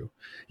talking to.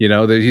 You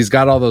know, he's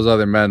got all those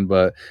other men,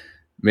 but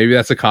maybe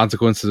that's a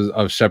consequence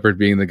of Shepard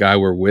being the guy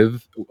we're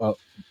with,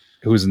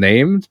 who's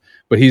named.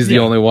 But he's the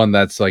only one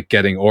that's like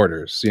getting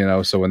orders. You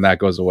know, so when that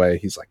goes away,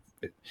 he's like,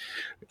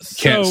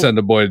 can't send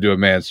a boy to do a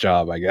man's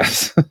job, I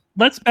guess.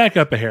 Let's back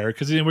up a hair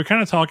because we're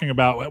kind of talking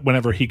about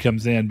whenever he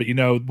comes in, but you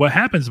know what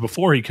happens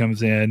before he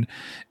comes in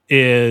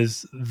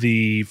is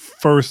the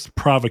first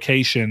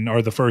provocation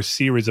or the first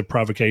series of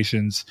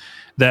provocations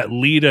that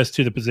lead us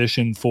to the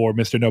position for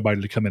Mr.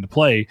 Nobody to come into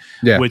play,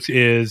 which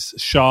is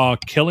Shaw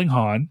killing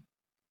Han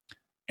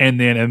and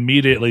then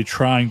immediately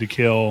trying to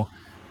kill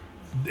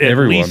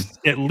everyone,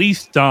 at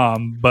least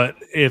Dom, but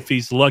if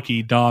he's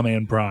lucky, Dom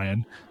and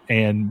Brian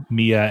and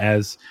Mia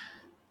as.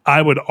 I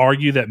would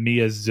argue that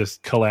Mia's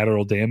just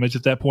collateral damage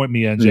at that point,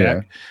 Mia and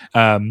Jack.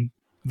 Yeah.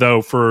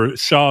 Though for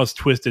Shaw's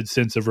twisted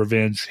sense of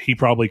revenge, he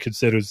probably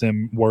considers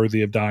them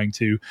worthy of dying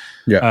too.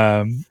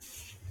 Yeah.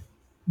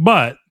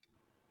 But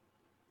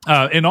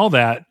in all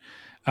that,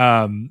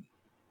 there's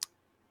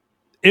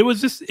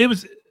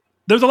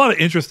a lot of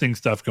interesting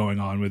stuff going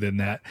on within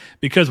that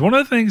because one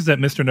of the things that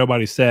Mr.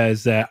 Nobody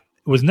says that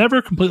was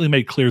never completely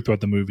made clear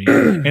throughout the movie.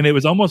 And it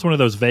was almost one of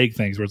those vague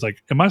things where it's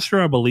like, am I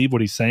sure I believe what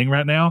he's saying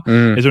right now?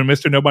 Is when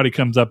Mr. Nobody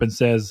comes up and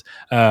says,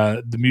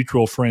 the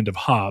mutual friend of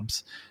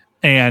Hobbs.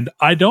 And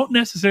I don't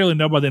necessarily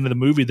know by the end of the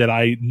movie that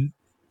I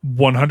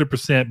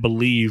 100%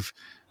 believe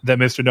that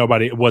Mr.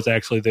 Nobody was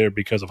actually there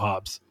because of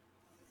Hobbs.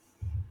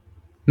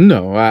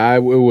 No,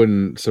 it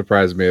wouldn't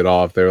surprise me at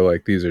all if they were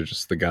like, these are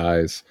just the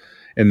guys.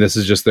 And this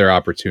is just their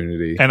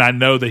opportunity. And I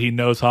know that he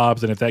knows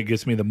Hobbs, and if that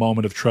gives me the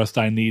moment of trust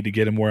I need to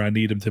get him where I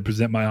need him to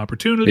present my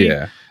opportunity,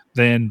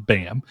 then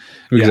bam.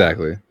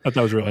 Exactly. I thought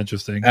that was real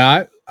interesting.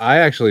 I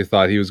actually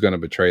thought he was going to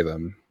betray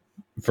them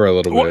for a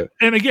little bit.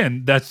 And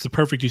again, that's the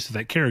perfect use of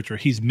that character.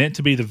 He's meant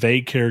to be the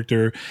vague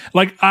character.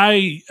 Like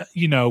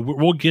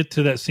we'll get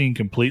to that scene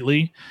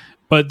completely,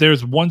 but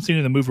there's one scene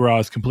in the movie where I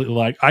was completely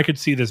like, I could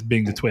see this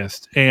being the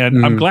twist.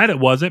 And I'm glad it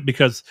wasn't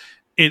because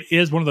it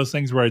is one of those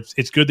things where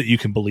it's good that you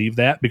can believe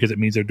that because it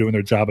means they're doing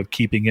their job of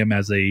keeping him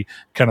as a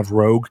kind of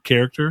rogue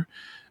character.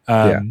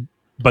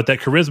 But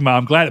that charisma,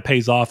 I'm glad it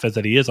pays off as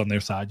that he is on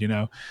their side, you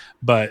know.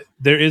 But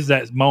there is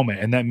that moment,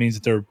 and that means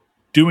that they're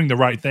doing the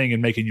right thing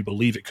and making you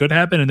believe it could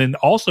happen, and then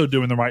also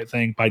doing the right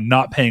thing by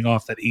not paying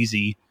off that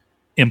easy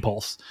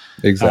impulse.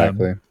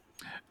 Exactly.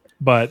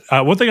 But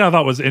one thing I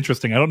thought was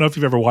interesting, I don't know if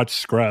you've ever watched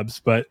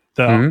Scrubs, but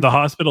the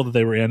hospital that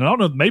they were in, I don't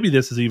know, maybe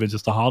this is even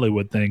just a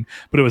Hollywood thing,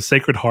 but it was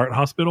Sacred Heart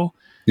Hospital.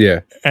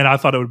 Yeah. And I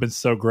thought it would have been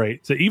so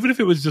great. So even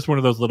if it was just one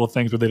of those little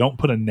things where they don't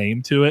put a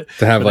name to it.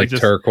 To have like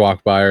Turk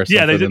walk by or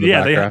something.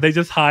 They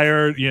just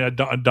hire,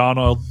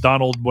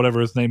 Donald, whatever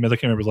his name is. I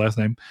can't remember his last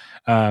name.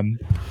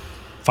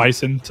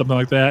 Fison, something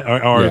like that.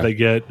 Or they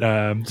get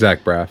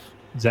Zach Braff.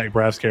 Zach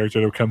Braff's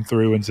character to come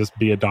through and just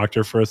be a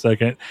doctor for a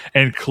second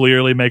and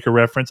clearly make a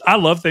reference. I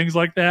love things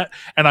like that.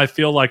 And I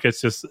feel like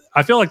this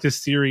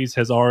series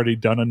has already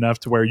done enough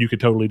to where you could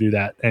totally do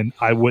that. And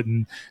I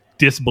wouldn't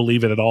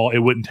disbelieve it at all. It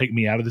wouldn't take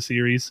me out of the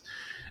series.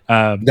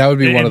 That would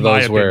be one of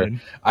those where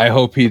opinion. I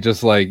hope he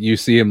just like you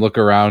see him look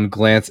around,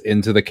 glance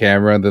into the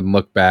camera, and then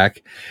look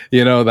back.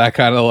 You know, that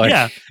kind of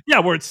like yeah,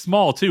 where it's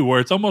small too,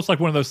 where it's almost like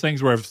one of those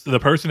things where if the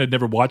person had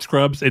never watched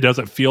Scrubs, it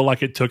doesn't feel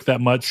like it took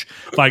that much.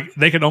 Like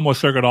they could almost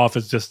circle it off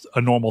as just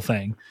a normal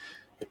thing.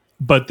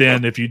 But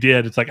then if you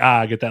did, it's like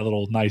I get that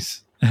little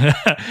nice.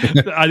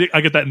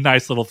 I get that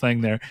nice little thing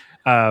there.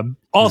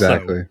 Also,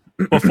 exactly.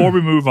 Before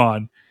we move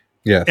on,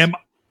 yes.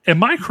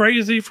 Am I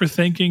crazy for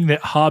thinking that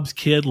Hobbs'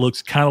 kid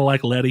looks kind of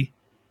like Letty?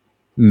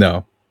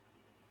 No.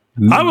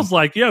 I was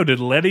like, yo,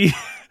 did Letty...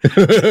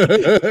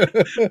 I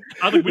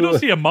was like, we don't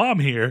see a mom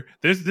here.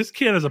 This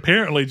kid is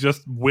apparently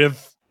just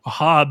with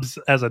Hobbs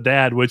as a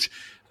dad, which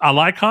I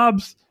like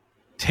Hobbs.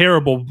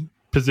 Terrible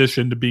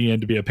position to be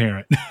in to be a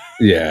parent.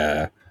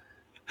 Yeah.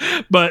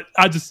 But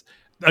I just...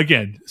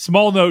 Again,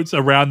 small notes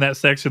around that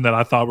section that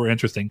I thought were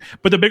interesting.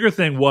 But the bigger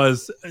thing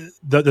was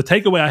the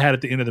takeaway I had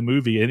at the end of the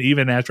movie, and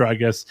even after, I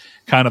guess,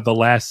 kind of the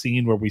last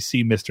scene where we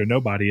see Mr.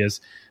 Nobody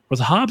was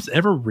Hobbs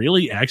ever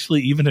really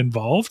actually even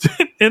involved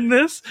in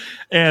this?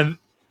 And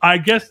I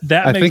guess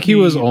that I think he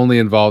was only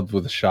involved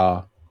with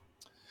Shaw.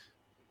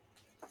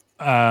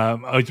 You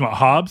talking about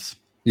Hobbs?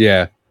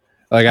 Yeah.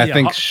 Like, I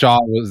think Shaw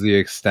was the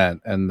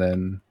extent, and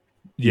then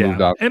moved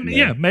on. And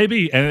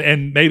maybe.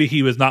 And maybe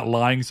he was not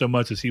lying so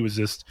much as he was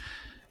just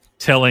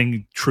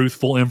telling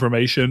truthful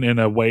information in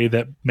a way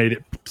that made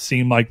it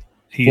seem like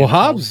he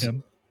Hobbs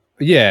him.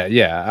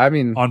 Yeah. I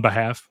mean, on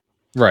behalf.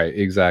 Right,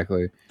 exact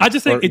I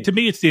just think to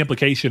me, it's the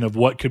implication of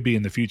what could be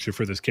in the future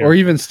for this character. Or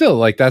even still,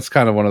 like that's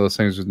kind of one of those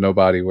things with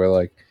Nobody where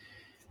like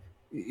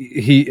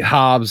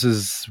Hobbs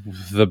is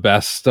the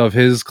best of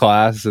his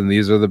class and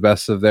these are the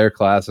best of their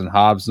class and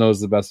Hobbs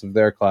knows the best of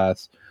their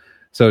class.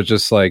 So it's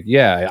just like,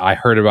 yeah, I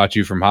heard about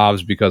you from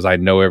Hobbs because I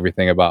know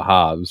everything about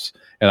Hobbs.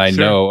 And I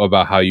know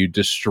about how you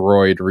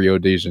destroyed Rio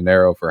de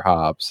Janeiro for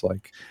Hobbs.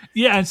 Like,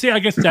 yeah, and see, I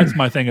guess that's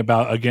my thing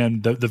about,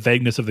 again, the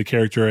vagueness of the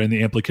character and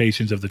the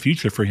implications of the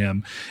future for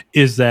him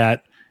is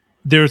that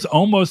there's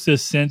almost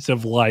this sense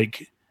of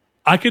like,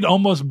 I could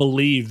almost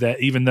believe that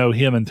even though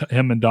him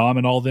and Dom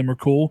and all of them are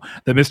cool,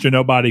 that Mr.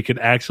 Nobody could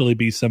actually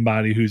be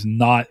somebody who's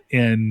not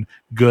in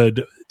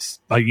good,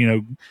 like, you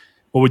know,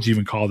 what would you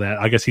even call that?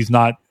 I guess he's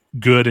not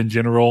good in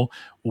general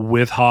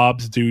with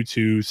Hobbs due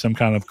to some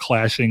kind of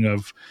clashing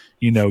of,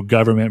 you know,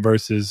 government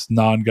versus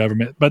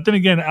non-government. But then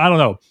again, I don't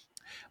know.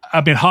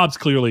 I mean, Hobbs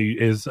clearly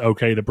is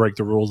okay to break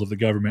the rules of the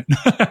government.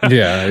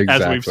 Yeah, exactly.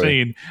 As we've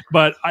seen.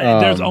 But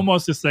there's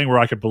almost this thing where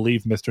I could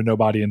believe Mr.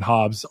 Nobody and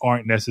Hobbs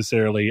aren't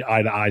necessarily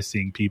eye-to-eye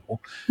seeing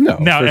people. No,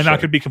 now, and sure. I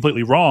could be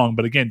completely wrong,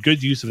 but again,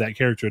 good use of that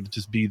character to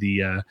just be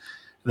the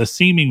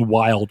seeming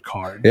wild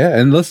card. Yeah,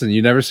 and listen,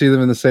 you never see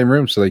them in the same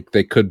room, so like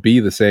they could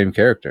be the same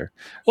character.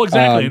 Well,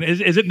 exactly. And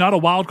is it not a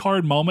wild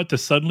card moment to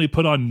suddenly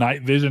put on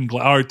night vision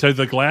or to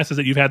the glasses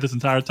that you've had this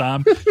entire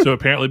time to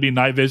apparently be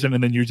night vision,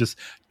 and then you just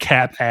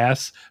cap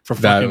ass for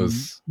fucking...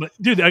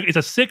 Dude, it's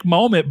a sick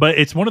moment, but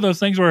it's one of those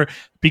things where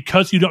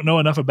because you don't know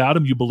enough about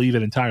him, you believe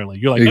it entirely.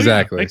 You're like,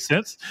 exactly. Oh, yeah, makes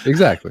sense.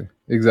 Exactly.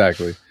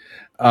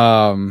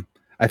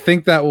 I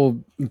think that will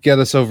get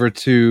us over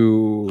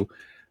to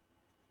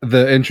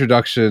the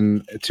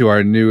introduction to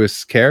our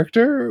newest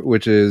character,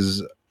 which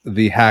is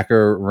the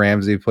hacker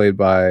Ramsey, played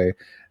by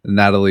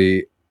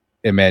Natalie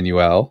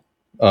Emmanuel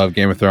of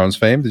Game of Thrones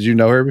fame. Did you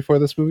know her before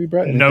this movie,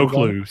 Brett? No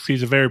clue.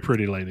 She's a very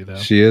pretty lady, though.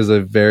 She is a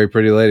very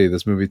pretty lady.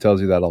 This movie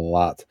tells you that a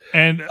lot.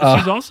 And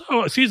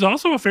she's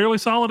also a fairly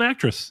solid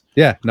actress.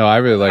 Yeah, no, I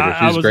really like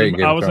her. She's great in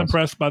Game of Thrones. I was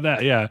impressed by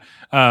that, yeah.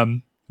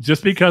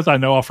 Just because I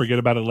know I'll forget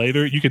about it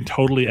later, you can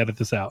totally edit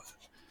this out.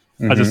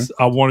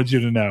 Mm-hmm. I wanted you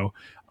to know.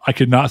 I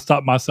could not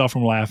stop myself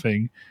from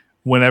laughing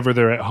whenever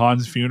they're at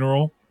Han's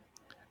funeral.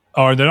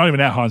 Or they're not even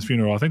at Han's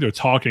funeral. I think they're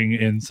talking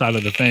inside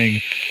of the thing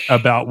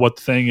about what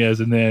the thing is.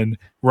 And then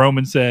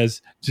Roman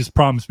says, just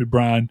promise me,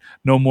 Brian,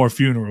 no more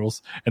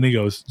funerals. And he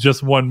goes,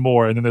 just one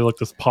more. And then they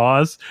just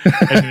pause.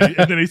 And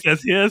then he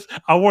says his.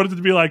 I wanted it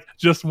to be like,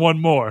 just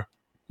one more.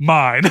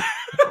 Mine.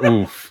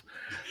 Oof.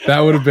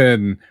 That would have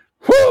been,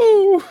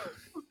 whoo!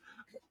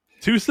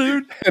 Too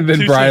soon? And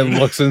then Brian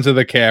looks into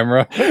the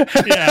camera.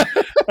 Yeah.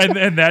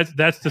 And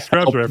that's the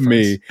Scrubs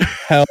reference.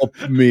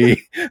 Help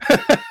me.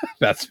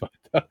 That's fucked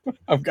up.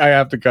 I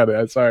have to cut it.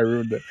 I'm sorry I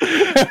ruined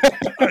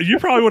it. You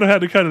probably would have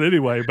had to cut it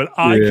anyway, but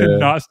I could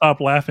not stop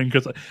laughing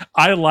because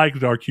I like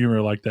dark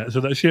humor like that. So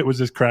that shit was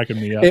just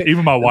cracking me up.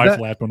 Even my wife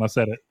laughed when I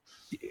said it.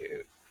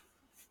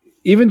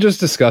 Even just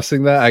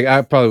discussing that,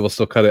 I probably will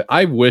still cut it.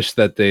 I wish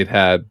that they'd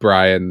had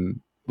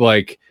Brian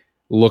like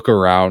look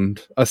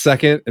around a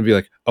second and be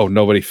like, oh,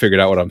 nobody figured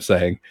out what I'm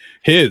saying.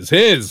 His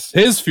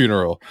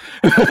funeral.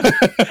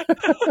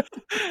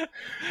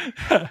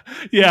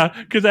 Yeah,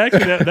 because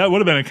actually that would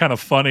have been a kind of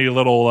funny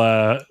little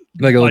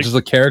just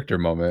a character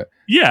moment.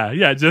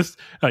 Yeah, just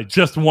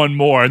one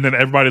more, and then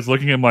everybody's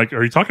looking at him like,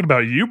 "Are you talking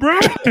about you, bro?"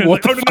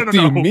 What the fuck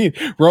do you mean?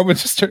 Roman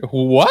just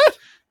what?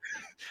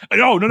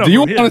 Oh no! Do you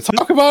want to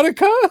talk about it,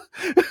 Ka?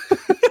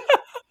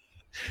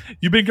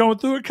 You been going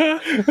through it, Ka?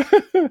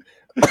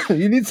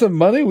 You need some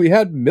money? We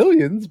had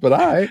millions,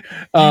 but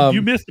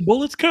you missed the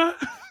bullets cut.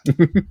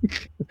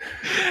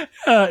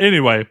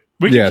 Anyway,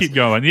 we can keep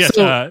going. Yes,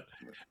 so,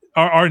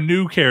 our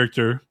new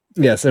character.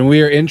 Yes, and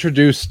we are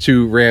introduced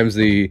to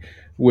Ramsey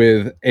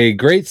with a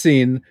great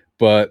scene,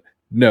 but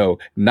no,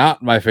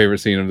 not my favorite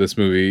scene of this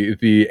movie,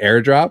 the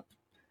airdrop.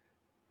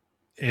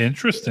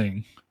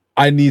 Interesting.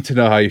 I need to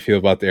know how you feel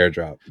about the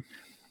airdrop.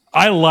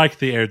 I like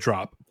the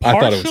airdrop.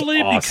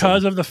 Partially awesome.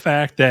 Because of the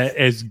fact that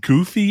as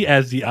goofy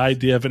as the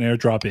idea of an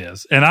airdrop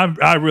is, and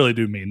I really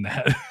do mean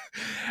that.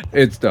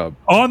 It's dumb.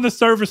 On the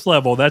surface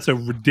level, that's a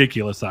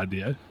ridiculous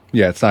idea.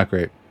 Yeah, it's not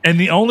great. And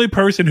the only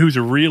person who's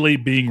really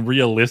being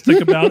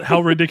realistic about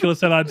how ridiculous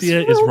that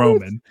idea is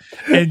Roman.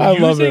 And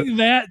using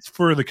that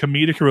for the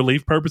comedic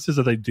relief purposes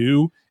that they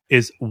do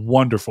is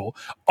wonderful.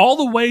 All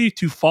the way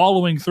to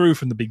following through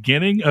from the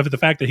beginning of the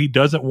fact that he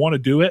doesn't want to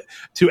do it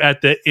to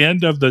at the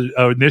end of the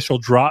initial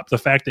drop, the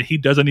fact that he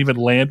doesn't even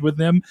land with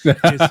them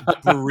is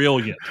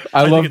brilliant.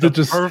 I love the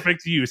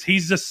perfect use.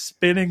 He's just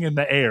spinning in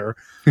the air.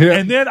 Yeah.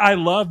 And then I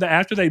love that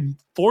after they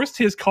forced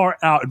his car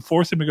out and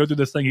forced him to go through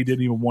this thing he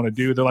didn't even want to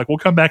do, they're like, we'll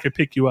come back and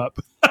pick you up.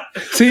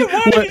 See,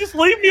 why did you just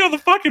leave me on the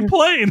fucking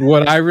plane?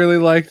 What I really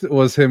liked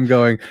was him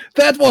going,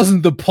 that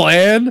wasn't the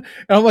plan. And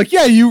I'm like,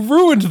 yeah, you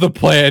ruined the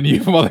plan, you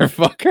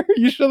motherfucker.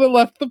 You should have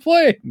left the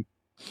plane.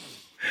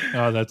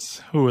 Oh, that's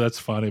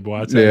funny,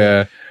 boy.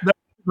 Yeah. That's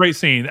a great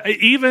scene.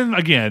 Even,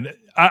 again,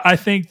 I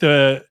think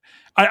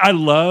I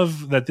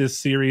love that this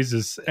series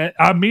is,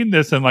 I mean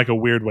this in like a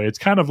weird way. It's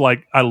kind of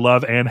like I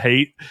love and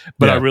hate,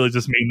 but I really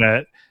just mean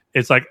that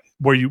it's like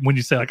when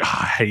you say like, oh,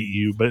 I hate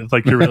you, but it's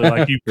like you're really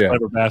like, you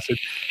clever bastard.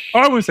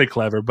 Or I wouldn't say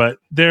clever, but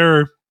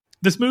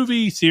this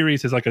movie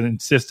series has like an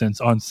insistence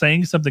on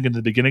saying something in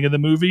the beginning of the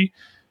movie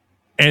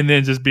and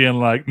then just being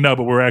like, no,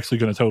 but we're actually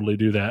going to totally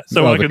do that.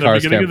 So like in the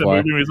beginning of the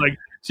movie, he's like,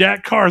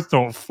 Jack, cars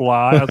don't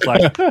fly. I was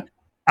like,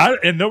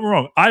 and don't get me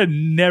wrong, I had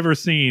never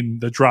seen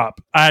the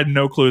drop. I had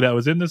no clue that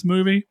was in this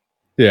movie.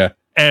 Yeah.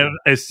 And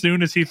as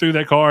soon as he threw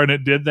that car and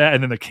it did that,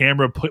 and then the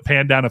camera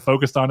panned down and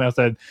focused on it, I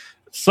said,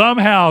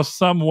 somehow,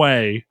 some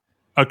way,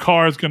 a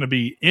car is going to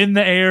be in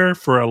the air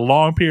for a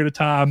long period of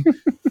time,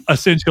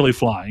 essentially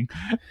flying.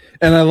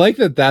 And I like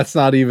that that's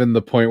not even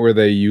the point where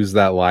they use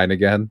that line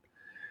again.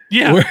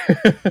 Yeah.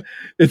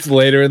 It's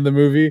later in the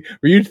movie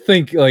where you'd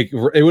think like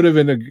it would have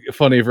been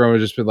funny if everyone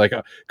just been like,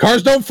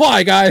 cars don't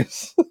fly,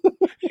 guys.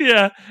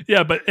 Yeah.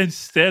 But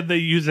instead they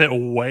use it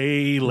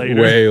way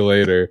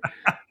later.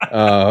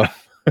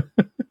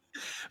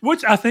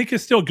 Which I think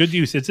is still good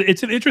use.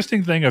 It's an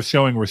interesting thing of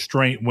showing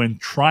restraint when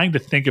trying to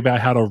think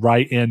about how to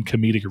write in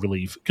comedic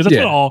relief. Because that's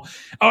what all...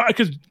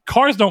 Because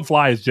cars don't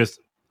fly is just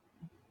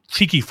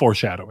cheeky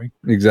foreshadowing.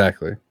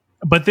 Exactly.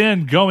 But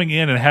then going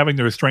in and having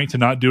the restraint to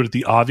not do it at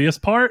the obvious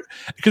part,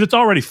 because it's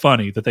already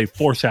funny that they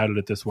foreshadowed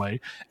it this way.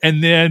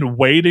 And then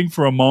waiting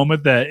for a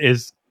moment that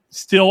is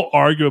still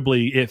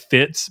arguably it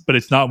fits, but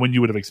it's not when you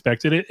would have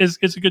expected it,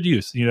 it's a good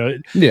use. You know,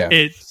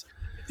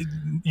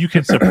 you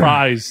can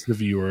surprise the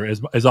viewer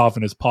as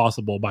often as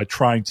possible by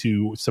trying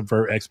to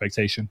subvert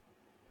expectation.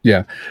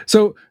 Yeah.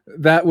 So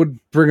that would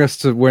bring us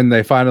to when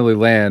they finally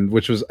land,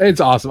 it's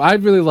awesome. I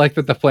really like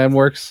that the plan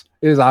works.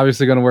 It is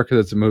obviously going to work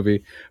because it's a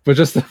movie, but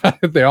just the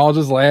fact that they all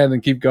just land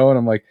and keep going,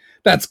 I'm like,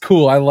 that's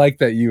cool. I like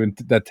that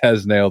that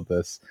Tez nailed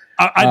this.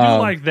 I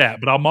do like that,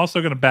 but I'm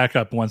also going to back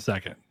up 1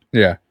 second.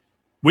 Yeah.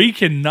 We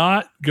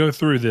cannot go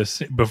through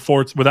this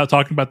without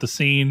talking about the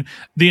scene,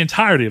 the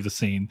entirety of the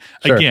scene.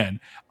 Sure. Again,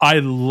 I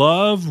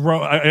love...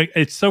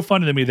 it's so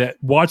funny to me that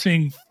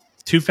watching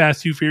Too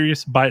Fast, Too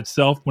Furious by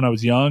itself when I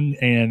was young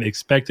and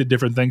expected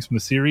different things from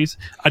the series,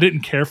 I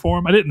didn't care for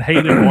him. I didn't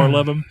hate him or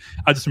love him.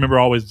 I just remember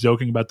always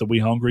joking about the We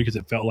Hungry because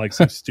it felt like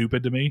so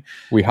stupid to me.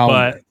 We Hungry.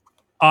 But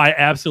I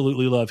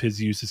absolutely love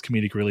his use as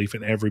comedic relief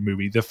in every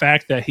movie. The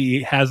fact that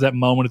he has that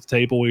moment at the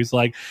table where he's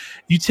like,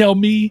 you tell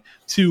me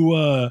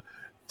to...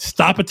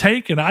 stop a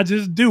tank and I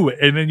just do it.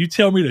 And then you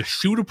tell me to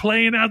shoot a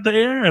plane out the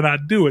air and I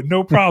do it.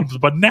 No problems.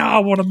 But now I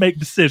want to make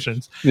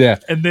decisions. Yeah.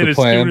 And then as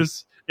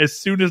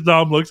soon as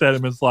Dom looks at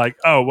him, it's like,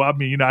 oh, well, I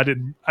mean, I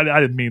didn't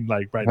mean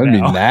like right now. I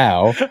mean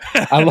now.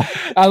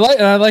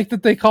 I like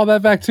that they call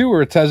that back too,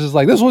 where Tez is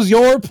like, this was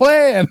your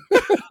plan.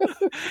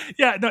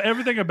 Yeah, no,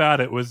 everything about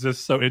it was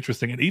just so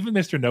interesting. And even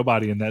Mr.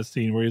 Nobody in that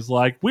scene where he's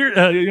like,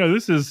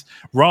 this is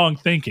wrong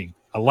thinking.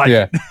 I like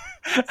it.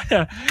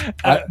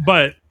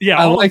 But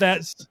yeah, all of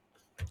that's...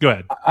 Go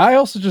ahead. I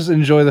also just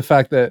enjoy the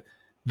fact that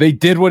they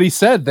did what he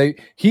said.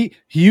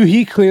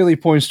 He clearly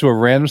points to a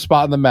random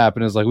spot on the map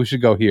and is like, we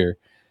should go here.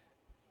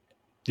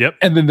 Yep.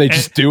 And then they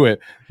just do it.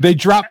 They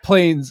drop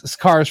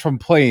cars from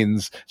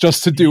planes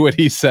just to do what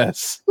he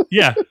says.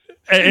 Yeah.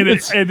 And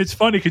it's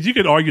funny because you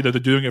could argue that they're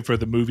doing it for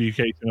the movie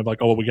occasion of like,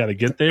 oh, well, we got to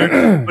get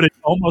there. But it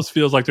almost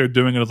feels like they're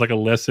doing it as like a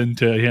lesson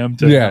to him.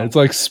 It's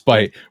like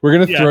spite. We're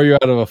going to throw you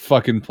out of a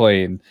fucking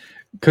plane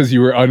because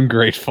you were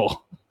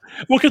ungrateful.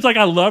 Well, because like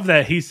I love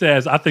that he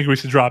says, "I think we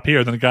should drop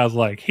here." Then the guy's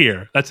like,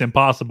 "Here, that's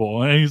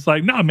impossible," and he's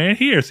like, "No, man,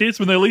 here. See, it's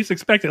when they least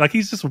expect it." Like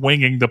he's just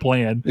winging the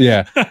plan.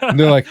 Yeah, and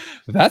they're like,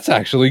 "That's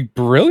actually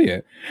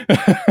brilliant."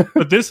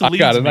 But this I leads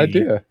got an me.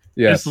 idea.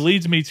 Yes. This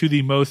leads me to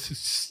the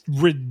most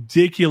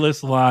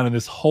ridiculous line in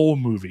this whole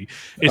movie.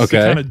 It's the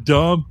Okay. kind of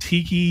dumb,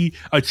 cheeky,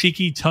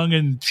 tongue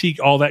in cheek,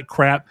 all that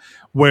crap.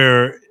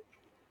 Where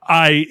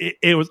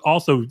it was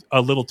also a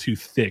little too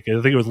thick. I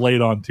think it was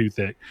laid on too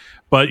thick.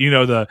 But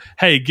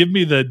hey, give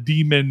me the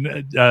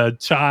demon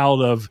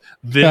child of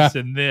this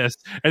and this,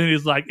 and then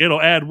he's like,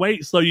 it'll add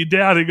weight, slow you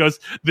down. He goes,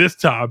 this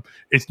time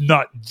it's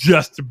not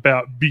just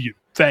about being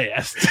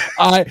fast.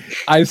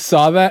 I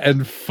saw that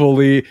and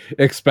fully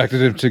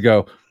expected him to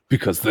go,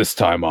 because this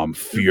time I'm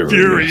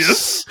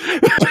furious.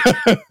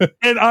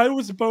 And I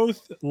was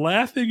both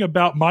laughing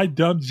about my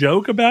dumb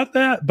joke about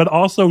that, but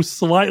also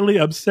slightly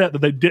upset that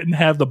they didn't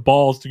have the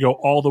balls to go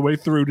all the way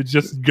through to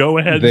just go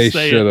ahead and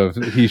say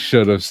it. He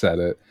should have said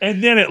it.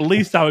 And then at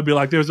least I would be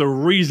like, there's a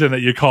reason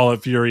that you call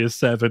it Furious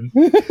 7.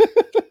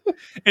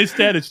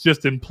 Instead, it's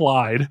just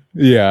implied.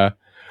 Yeah.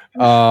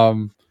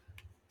 So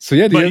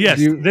yeah,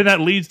 then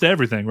that leads to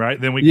everything,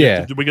 right? Then we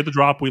get the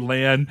drop, we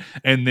land,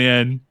 and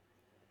then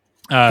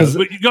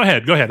go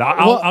ahead.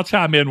 I'll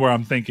chime in where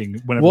I'm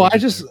thinking. Well,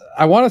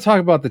 I want to talk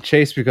about the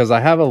chase because I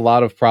have a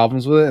lot of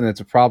problems with it, and it's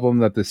a problem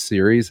that this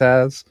series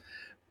has.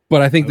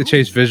 But I think the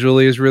chase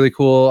visually is really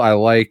cool. I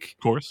like,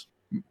 of course,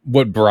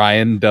 what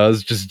Brian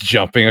does, just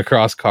jumping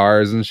across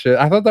cars and shit.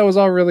 I thought that was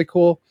all really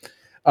cool.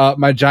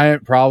 My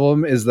giant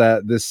problem is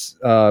that this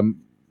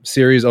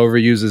series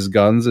overuses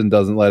guns and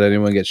doesn't let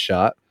anyone get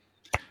shot.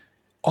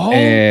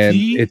 And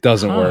it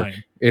doesn't work.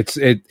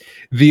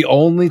 The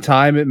only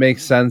time it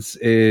makes sense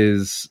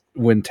is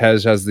when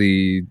Tej has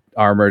the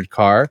armored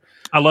car.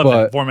 I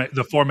love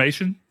the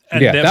formation.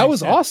 And that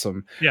was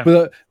awesome. Yeah.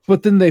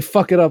 But then they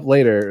fuck it up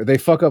later. They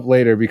fuck up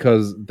later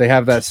because they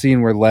have that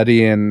scene where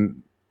Letty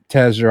and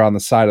Tej are on the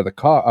side of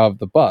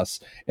the bus,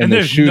 and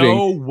they're shooting.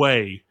 No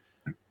way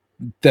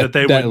that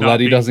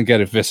Letty doesn't get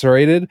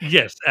eviscerated.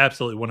 Yes,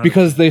 absolutely. 100%.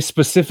 Because they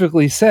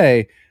specifically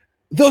say,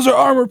 those are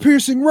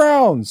armor-piercing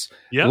rounds.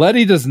 Yep.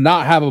 Letty does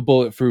not have a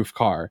bulletproof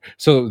car,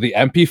 so the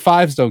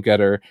MP5s don't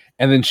get her,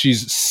 and then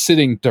she's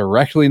sitting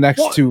directly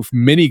next to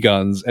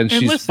miniguns, and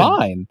she's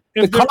fine.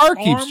 The car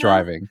keeps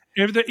driving.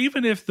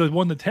 Even if the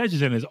one that Tej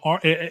is in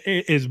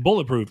is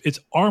bulletproof, it's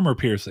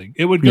armor-piercing.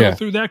 It would go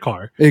through that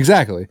car.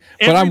 Exactly.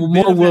 But I'm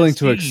more willing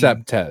to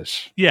accept Tej.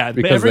 Yeah,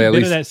 because every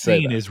bit of that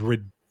scene is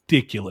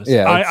ridiculous.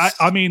 Yeah,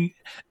 I mean,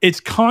 it's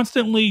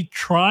constantly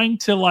trying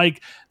to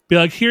be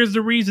like, here's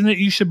the reason that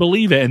you should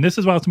believe it. And this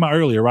is what I was talking about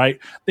earlier, right?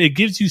 It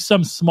gives you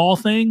some small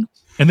thing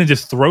and then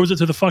just throws it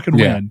to the fucking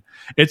wind.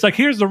 It's like,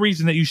 here's the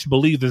reason that you should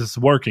believe this is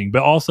working,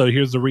 but also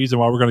here's the reason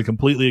why we're going to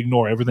completely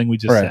ignore everything we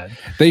just said.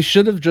 They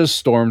should have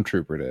just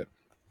stormtroopered it.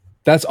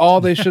 That's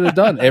all they should have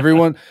done.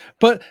 Everyone.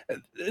 But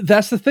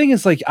that's the thing,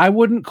 is I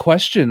wouldn't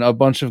question a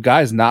bunch of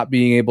guys not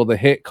being able to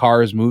hit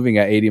cars moving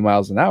at 80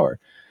 miles an hour.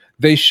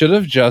 They should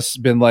have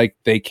just been like,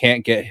 they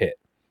can't get hit.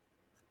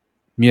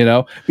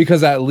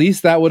 Because at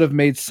least that would have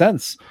made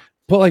sense.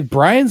 But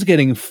Brian's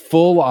getting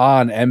full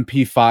on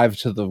MP5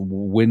 to the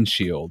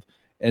windshield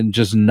and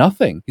just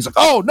nothing. He's like,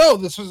 oh no,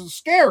 this was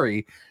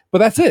scary. But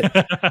that's it.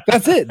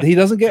 That's it. He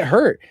doesn't get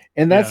hurt.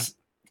 And that's,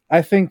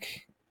 I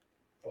think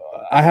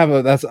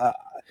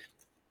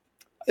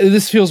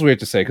this feels weird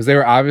to say because they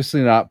were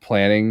obviously not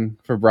planning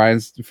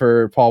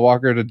for Paul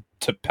Walker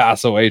to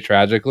pass away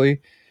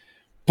tragically.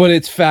 But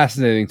it's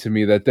fascinating to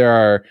me that there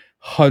are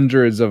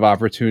hundreds of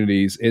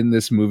opportunities in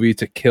this movie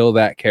to kill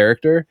that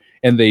character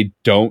and they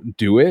don't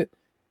do it,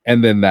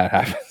 and then that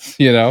happens,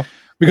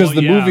 because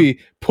the movie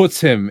puts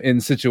him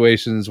in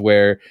situations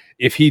where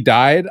if he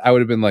died, I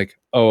would have been like,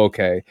 oh,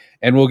 okay.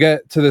 And we'll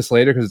get to this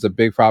later because it's a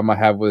big problem I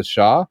have with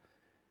Shaw.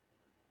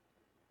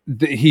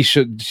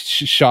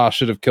 Shaw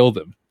should have killed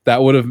him.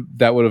 That would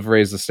have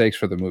raised the stakes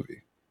for the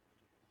movie.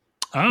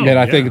 Oh, and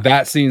I think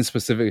that scene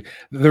specific.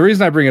 The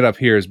reason I bring it up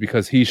here is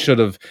because he should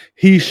have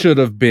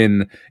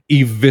been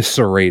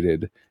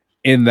eviscerated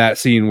in that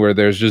scene where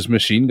there's just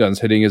machine guns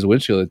hitting his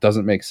windshield. It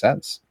doesn't make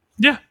sense.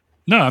 Yeah,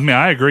 no, I mean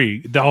I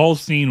agree. The whole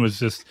scene was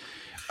just,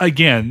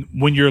 again,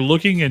 when you're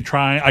looking and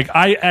trying.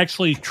 I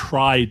actually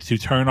tried to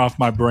turn off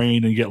my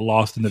brain and get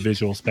lost in the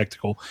visual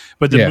spectacle,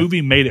 but the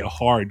movie made it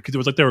hard because it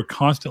was like they were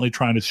constantly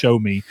trying to show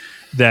me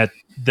that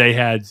they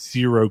had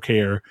zero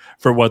care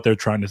for what they're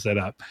trying to set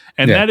up.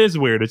 And that is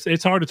weird.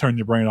 It's hard to turn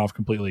your brain off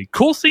completely.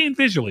 Cool scene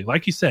visually,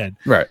 like you said.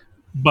 Right.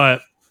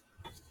 But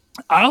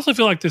I also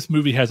feel like this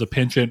movie has a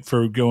penchant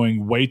for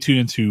going way too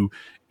into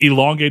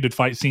elongated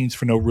fight scenes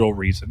for no real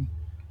reason.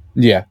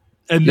 Yeah.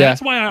 And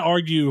that's why I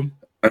argue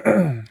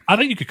I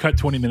think you could cut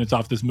 20 minutes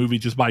off this movie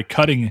just by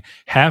cutting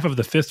half of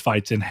the fist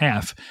fights in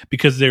half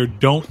because they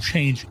don't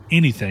change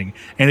anything.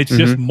 And it's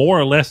just more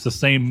or less the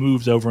same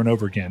moves over and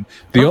over again.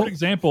 Perfect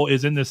example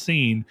is in this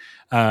scene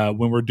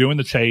when we're doing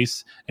the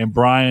chase and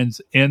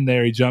Brian's in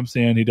there. He jumps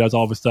in, he does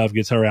all the stuff,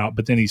 gets her out,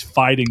 but then he's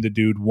fighting the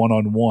dude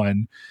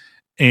one-on-one.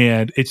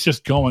 And it's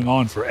just going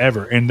on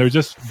forever. And they're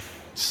just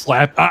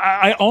slap.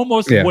 I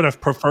almost would have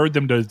preferred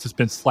them to just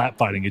been slap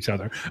fighting each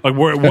other, like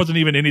where it wasn't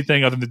even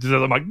anything other than just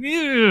I'm like,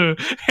 yeah,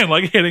 and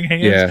like hitting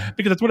hands,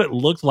 because that's what it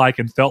looked like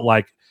and felt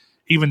like.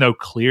 Even though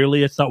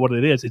clearly it's not what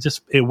it is,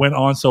 it went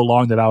on so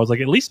long that I was like,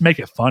 at least make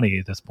it funny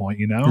at this point,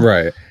 you know?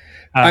 Right.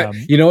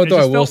 You know what though?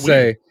 I will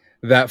say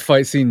that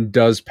fight scene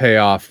does pay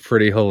off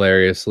pretty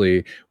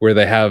hilariously, where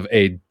they have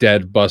a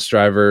dead bus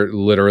driver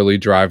literally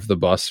drive the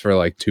bus for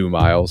like 2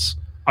 miles.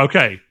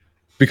 Okay.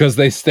 Because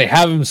they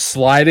have him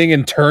sliding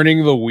and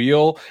turning the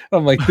wheel.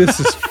 I'm like, this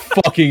is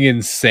fucking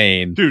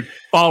insane. Dude,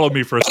 follow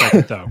me for a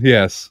second though.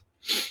 Yes.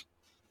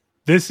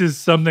 This is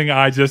something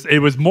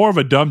it was more of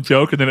a dumb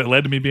joke, and then it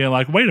led to me being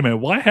like, wait a minute,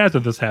 why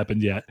hasn't this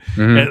happened yet?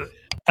 Mm-hmm.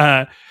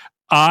 And,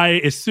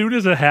 as soon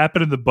as it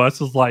happened and the bus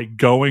is like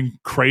going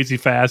crazy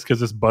fast because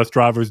this bus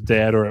driver's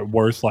dead or at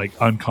worst like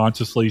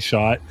unconsciously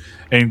shot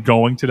and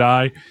going to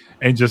die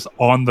and just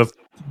on the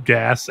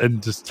gas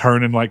and just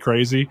turning like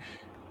crazy.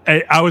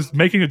 I was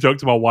making a joke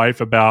to my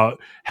wife about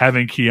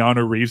having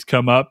Keanu Reeves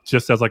come up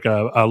just as like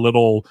a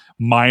little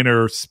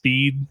minor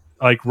speed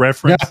like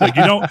reference. Like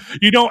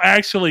you don't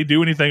actually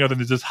do anything other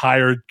than just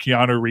hire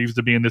Keanu Reeves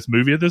to be in this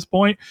movie at this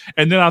point.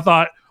 And then I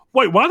thought,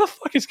 wait, why the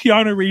fuck is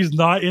Keanu Reeves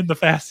not in the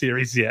Fast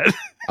series yet?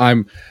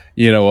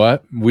 You know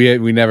what?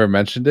 We never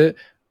mentioned it,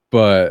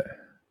 but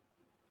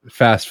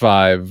Fast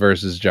 5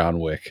 versus John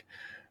Wick.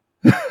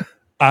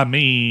 I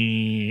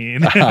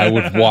mean, I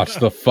would watch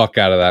the fuck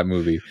out of that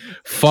movie.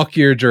 Fuck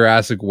your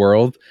Jurassic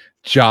World.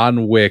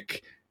 John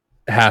Wick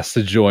has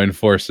to join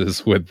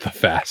forces with the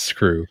Fast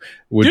crew.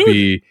 Would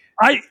be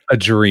a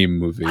dream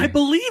movie. I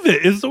believe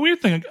it. It's the weird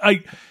thing.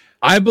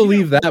 I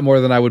believe that more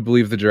than I would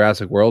believe the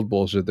Jurassic World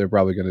bullshit they're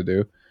probably going to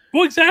do.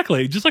 Well,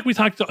 exactly. Just like we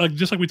talked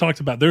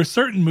about, there are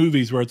certain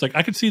movies where it's like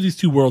I could see these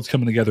two worlds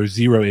coming together,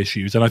 zero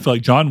issues, and I feel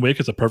like John Wick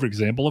is a perfect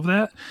example of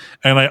that.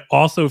 And I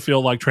also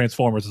feel like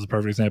Transformers is a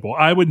perfect example.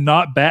 I would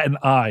not bat an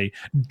eye,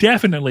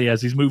 definitely,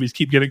 as these movies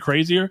keep getting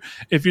crazier.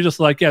 If you're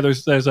just like, yeah,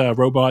 there's a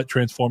robot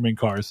transforming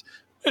cars.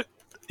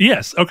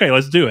 Yes, okay,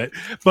 let's do it.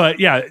 But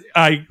yeah,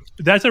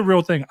 that's a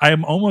real thing. I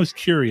am almost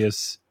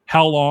curious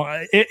how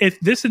long if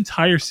this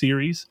entire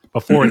series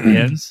before it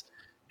ends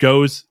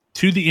goes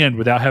to the end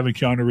without having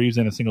Keanu Reeves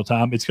in a single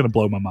time. It's going to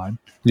blow my mind.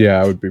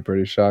 Yeah, I would be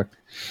pretty shocked.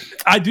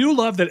 I do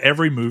love that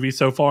every movie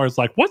so far is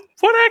like, what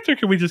actor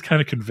can we just kind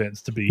of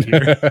convince to be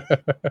here?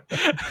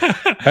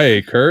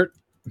 Hey, Kurt,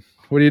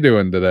 what are you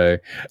doing today?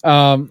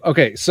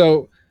 Okay,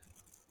 so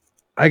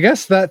I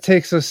guess that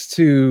takes us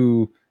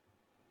to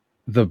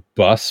the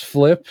bus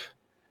flip,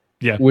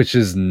 which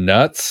is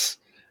nuts.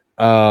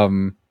 How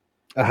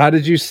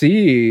did you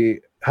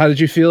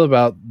feel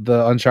about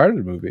the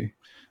Uncharted movie?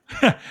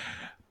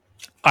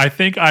 I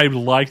think I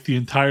like the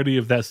entirety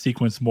of that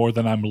sequence more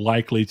than I'm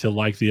likely to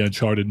like the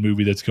Uncharted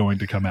movie that's going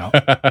to come out.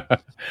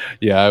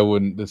 Yeah, I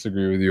wouldn't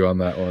disagree with you on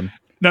that one.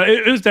 No,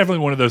 it was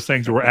definitely one of those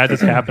things where as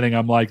it's happening,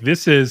 I'm like,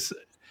 this is...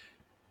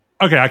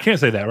 Okay, I can't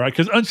say that, right?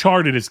 Because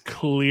Uncharted is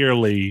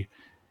clearly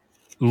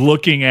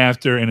looking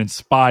after and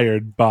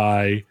inspired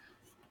by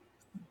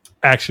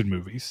action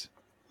movies.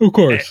 Of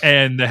course.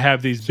 And to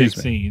have these big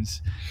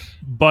scenes.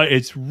 But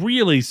it's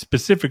really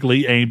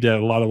specifically aimed at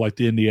a lot of like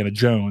the Indiana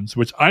Jones,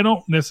 which I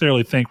don't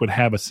necessarily think would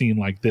have a scene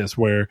like this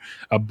where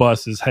a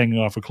bus is hanging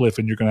off a cliff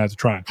and you're going to have to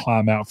try and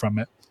climb out from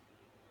it.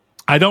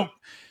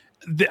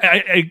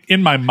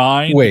 In my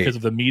mind, because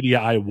of the media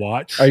I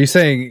watch. Are you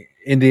saying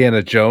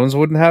Indiana Jones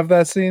wouldn't have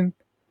that scene?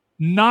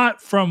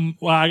 Not from,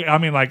 well, I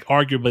mean, like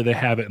arguably they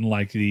have it in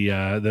like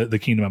the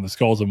Kingdom of the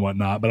Skulls and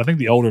whatnot, but I think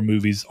the older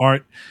movies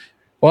aren't.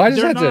 Well, I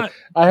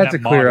had to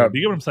clear up. Do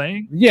you get what I'm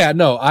saying? Yeah,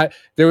 no,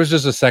 there was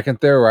just a second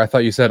there where I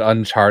thought you said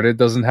Uncharted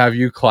doesn't have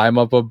you climb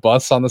up a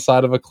bus on the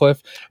side of a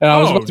cliff, and I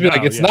was about to be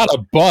like, it's not a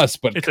bus,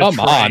 but it's come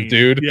on,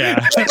 dude.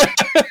 Yeah,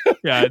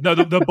 yeah. No,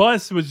 the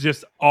bus was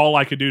just all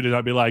I could do to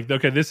not be like,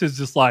 okay, this is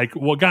just like,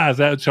 well, guys,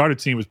 that Uncharted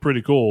scene was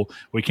pretty cool.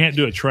 We can't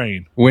do a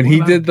train. When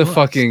he did the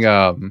fucking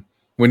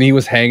when he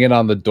was hanging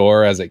on the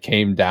door as it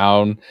came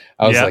down,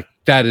 I was like,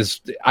 that is,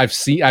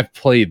 I've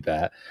played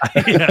that.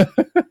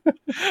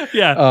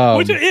 Yeah.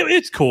 Which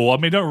it's cool. I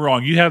mean, don't get me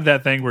wrong. You have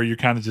that thing where you're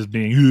kind of just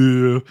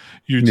being,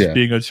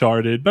 being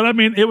Uncharted, but I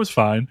mean, it was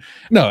fine.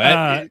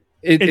 No,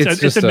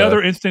 it's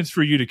another instance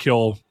for you to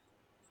kill.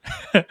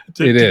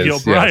 to kill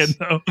Brian,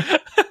 though.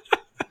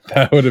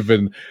 That would have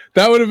been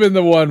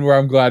the one where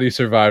I'm glad he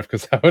survived,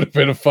 because that would have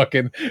been a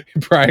fucking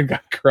Brian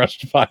got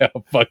crushed by a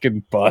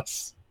fucking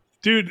bus.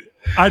 Dude,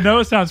 I know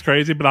it sounds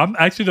crazy, but I'm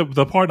actually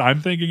the part I'm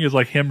thinking is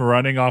like him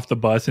running off the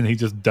bus and he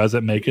just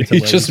doesn't make it. He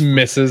just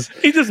misses.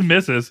 He just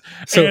misses.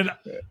 So, and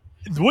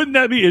wouldn't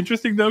that be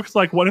interesting though? Because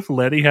like, what if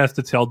Letty has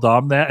to tell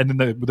Dom that, and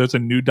then there's a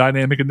new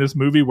dynamic in this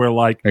movie where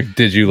like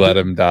did you let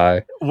him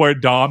die? Where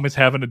Dom is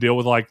having to deal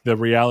with like the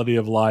reality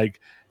of like,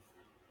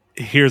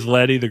 here's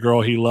Letty, the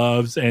girl he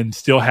loves, and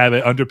still have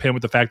it underpinned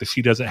with the fact that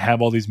she doesn't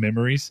have all these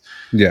memories.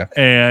 Yeah,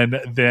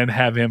 and then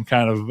have him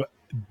kind of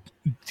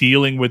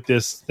dealing with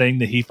this thing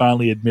that he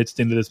finally admits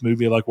into this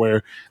movie, like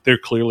where they're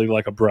clearly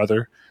like a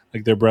brother,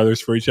 like they're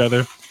brothers for each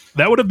other.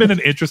 That would have been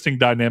an interesting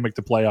dynamic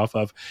to play off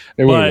of.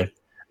 But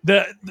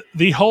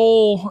the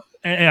whole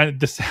and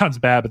this sounds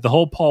bad, but the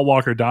whole Paul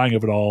Walker dying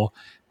of it all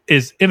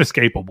is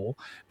inescapable,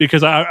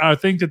 because I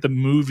think that the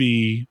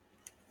movie,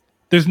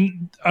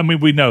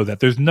 we know that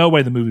there's no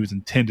way the movie was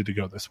intended to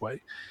go this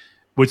way,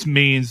 which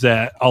means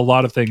that a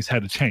lot of things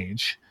had to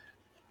change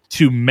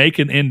to make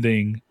an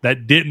ending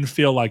that didn't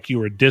feel like you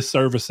were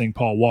disservicing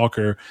Paul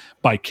Walker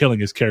by killing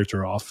his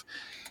character off.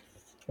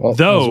 Well,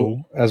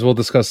 though, as we'll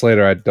discuss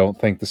later, I don't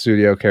think the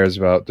studio cares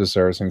about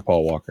disservicing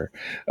Paul Walker.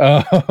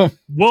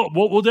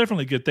 We'll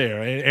definitely get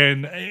there,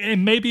 and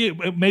maybe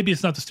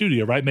it's not the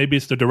studio, right? Maybe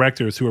it's the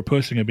directors who are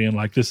pushing and being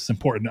like, "This is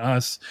important to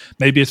us."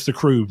 Maybe it's the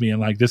crew being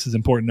like, "This is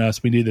important to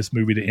us. We need this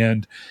movie to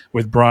end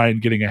with Brian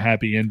getting a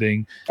happy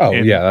ending." Oh,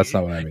 and, yeah, that's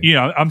not what I mean.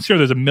 I'm sure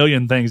there's a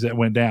million things that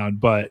went down,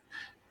 but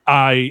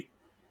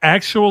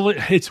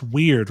it's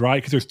weird, right?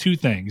 Because there's two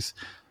things.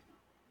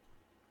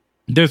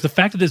 There's the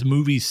fact that this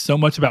movie's so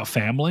much about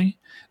family,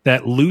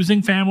 that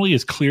losing family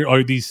is clear,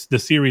 or the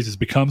series has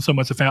become so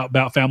much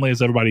about family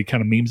as everybody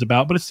kind of memes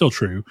about, but it's still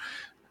true.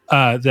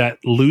 That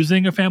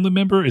losing a family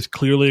member is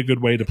clearly a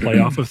good way to play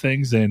off of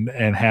things and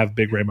have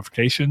big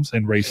ramifications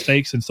and raise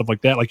stakes and stuff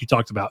like that. Like you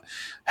talked about,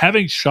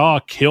 having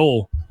Shaw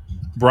kill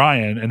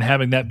Brian and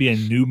having that be a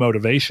new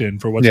motivation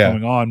for what's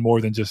going on,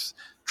 more than just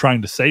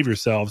trying to save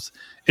yourselves,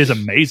 is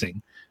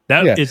amazing.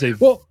 That is a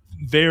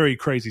very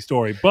crazy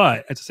story,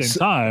 but at the same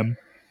time,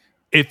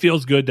 it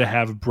feels good to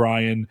have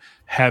Brian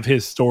have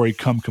his story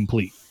come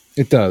complete.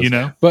 It does.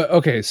 But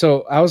okay,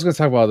 so I was going to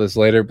talk about this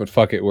later, but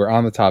fuck it, we're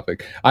on the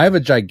topic. I have a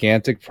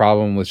gigantic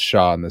problem with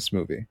Shaw in this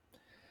movie.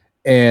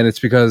 And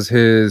it's because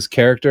his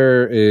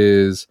character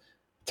is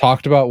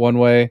talked about one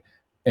way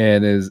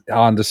and is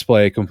on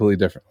display completely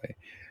differently.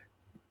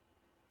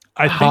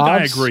 I think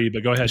I agree,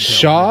 but go ahead.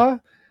 Shaw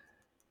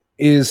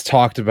is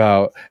talked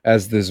about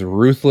as this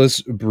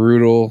ruthless,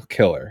 brutal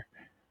killer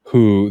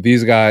who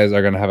these guys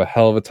are going to have a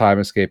hell of a time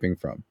escaping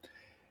from.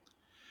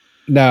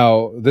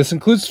 Now, this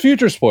includes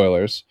future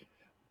spoilers,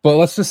 but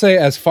let's just say,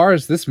 as far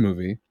as this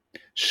movie,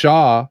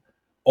 Shaw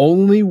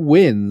only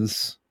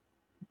wins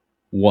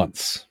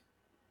once,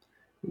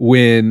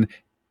 when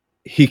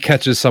he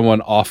catches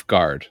someone off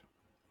guard.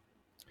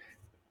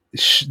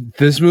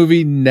 This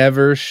movie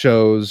never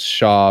shows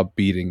Shaw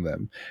beating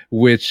them,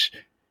 which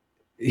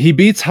he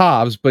beats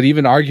Hobbs, but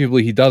even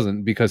arguably he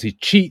doesn't, because he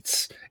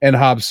cheats and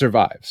Hobbs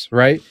survives,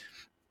 right?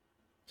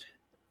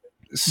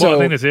 So, I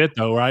think that's it,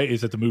 though, right?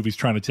 Is that the movie's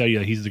trying to tell you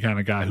that he's the kind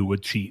of guy who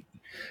would cheat.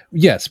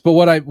 Yes, but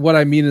what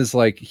I mean is,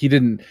 like,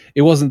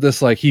 it wasn't this,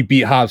 like, he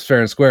beat Hobbs fair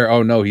and square.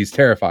 Oh no, he's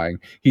terrifying.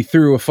 He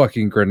threw a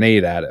fucking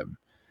grenade at him.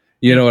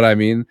 You know what I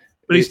mean?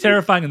 But he's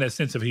terrifying in that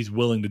sense of he's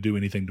willing to do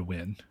anything to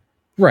win.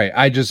 Right.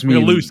 I just mean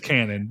a loose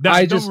cannon.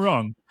 Don't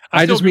wrong.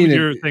 I just mean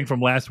your thing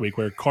from last week,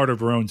 where Carter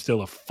Verone's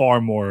still a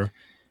far more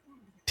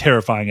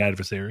terrifying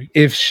adversary.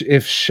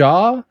 If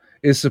Shaw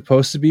is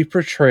supposed to be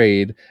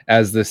portrayed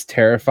as this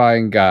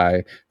terrifying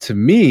guy, to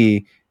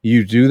me,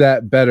 you do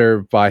that better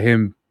by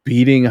him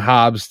beating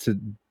Hobbs to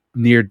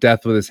near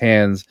death with his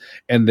hands,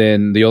 and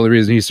then the only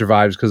reason he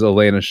survives because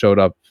Elena showed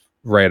up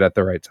right at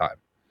the right time.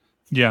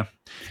 Yeah,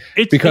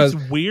 it's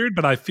weird,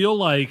 but I feel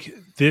like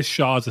this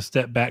Shaw is a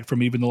step back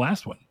from even the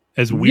last one.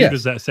 As weird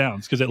as that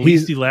sounds, because at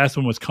least the last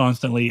one was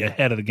constantly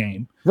ahead of the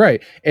game.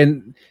 Right.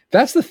 And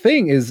that's the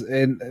thing is,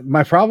 and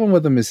my problem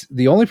with him is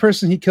the only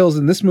person he kills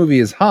in this movie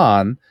is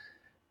Han,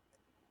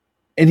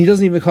 and he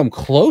doesn't even come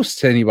close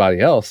to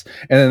anybody else.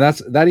 And then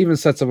that even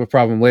sets up a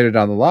problem later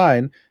down the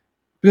line,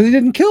 because he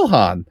didn't kill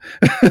Han.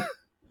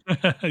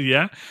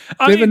 Yeah.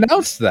 They've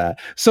announced that.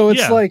 So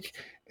it's like,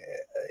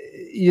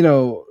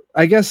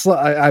 I guess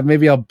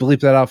maybe I'll bleep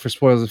that out for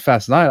spoilers of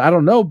Fast 9. I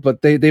don't know,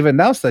 but they've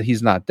announced that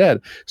he's not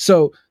dead.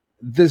 So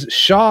this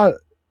Shaw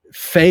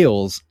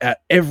fails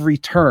at every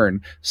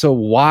turn. So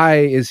why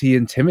is he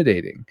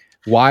intimidating?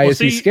 Why is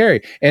he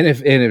scary? And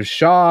if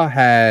Shaw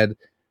had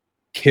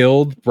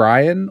killed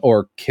Brian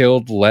or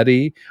killed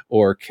Letty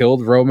or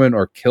killed Roman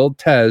or killed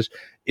Tej,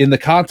 in the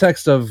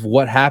context of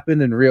what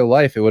happened in real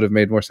life, it would have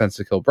made more sense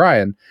to kill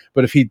Brian.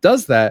 But if he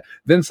does that,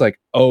 then it's like,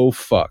 oh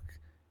fuck,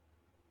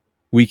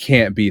 we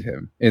can't beat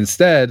him.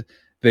 Instead,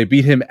 they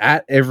beat him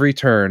at every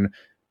turn,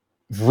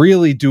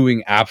 really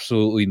doing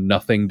absolutely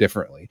nothing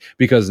differently,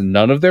 because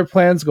none of their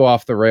plans go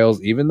off the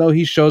rails, even though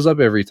he shows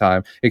up every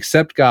time,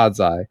 except God's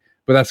Eye.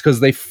 But that's because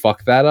they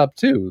fuck that up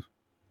too,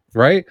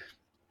 right?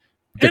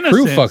 The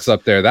crew fucks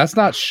up there. That's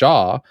not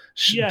Shaw.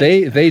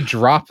 They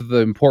drop the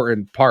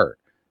important part.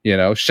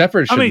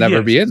 Shepard should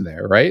never be in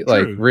there, right?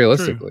 True, like,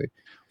 realistically. True.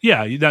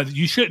 Yeah,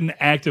 you shouldn't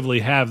actively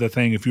have the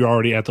thing if you're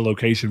already at the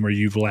location where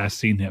you've last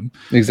seen him.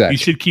 Exactly. You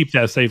should keep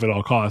that safe at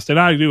all costs. And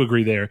I do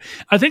agree there.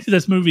 I think that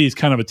this movie is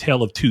kind of a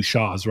tale of two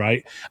Shaws,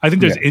 right? I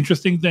think there's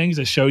interesting things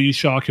that show you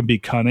Shaw can be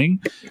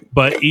cunning,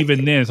 but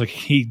even then, it's like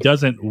he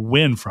doesn't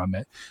win from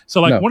it.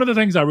 So, one of the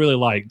things I really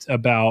liked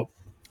about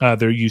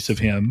their use of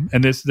him,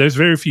 and there's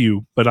very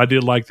few, but I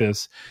did like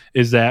this,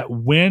 is that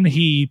when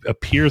he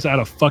appears out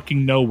of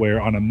fucking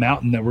nowhere on a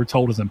mountain that we're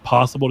told is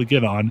impossible to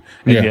get on,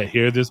 and yet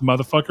here this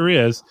motherfucker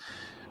is,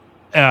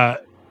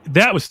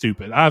 that was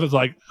stupid. I was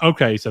like,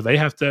 okay, so they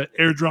have to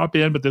airdrop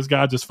in, but this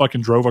guy just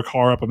fucking drove a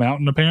car up a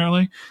mountain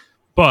apparently.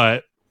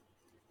 But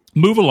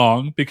move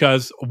along,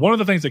 because one of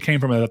the things that came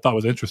from it that I thought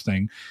was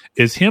interesting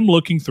is him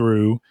looking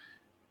through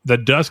the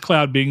dust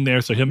cloud being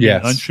there, so him being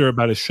unsure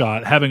about his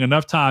shot, having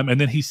enough time, and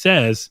then he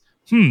says,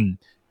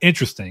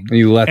 interesting. And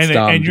he lets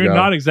Dom and you're go.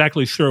 not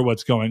exactly sure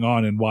what's going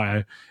on and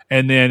why.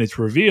 And then it's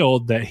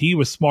revealed that he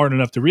was smart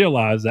enough to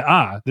realize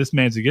that, this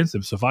man's against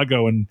him. So if I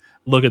go and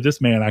look at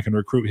this man, I can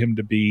recruit him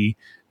to be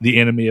the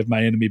enemy of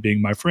my enemy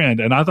being my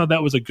friend. And I thought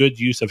that was a good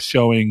use of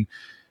showing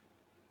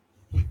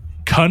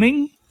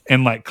cunning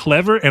and like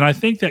clever. And I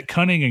think that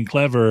cunning and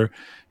clever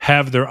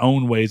have their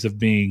own ways of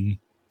being,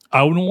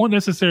 I wouldn't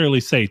necessarily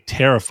say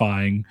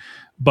terrifying,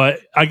 but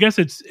I guess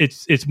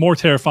it's more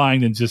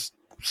terrifying than just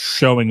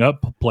showing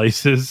up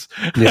places.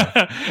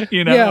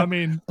 I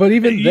mean, but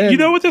even then, you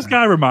know what this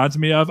guy reminds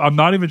me of? I'm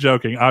not even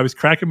joking. I was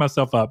cracking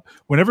myself up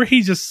whenever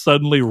he just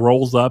suddenly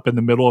rolls up in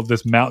the middle of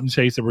this mountain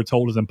chase that we're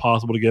told is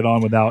impossible to get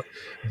on without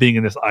being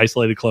in this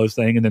isolated closed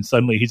thing, and then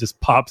suddenly he just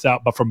pops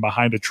out from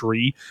behind a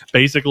tree,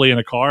 basically in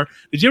a car.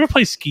 Did you ever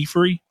play Ski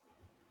Free?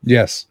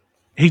 Yes.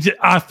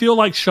 I feel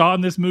like Shaw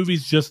in this movie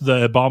is just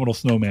the abominable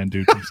snowman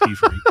dude from Ski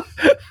Free.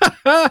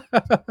 I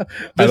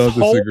don't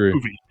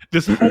disagree.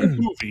 This whole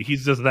movie,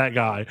 he's just that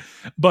guy.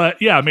 But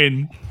yeah, I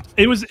mean,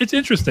 it's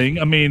interesting.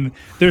 I mean,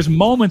 there's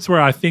moments where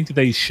I think that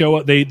they show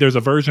up. There's a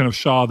version of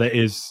Shaw that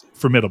is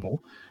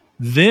formidable.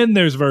 Then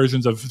there's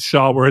versions of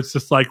Shaw where it's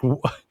just like,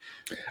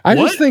 I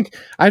just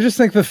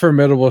think the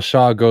formidable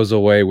Shaw goes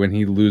away when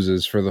he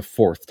loses for the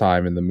fourth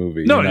time in the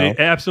movie. No, it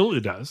absolutely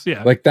does.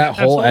 Yeah, like that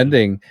whole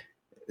ending.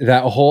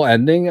 That whole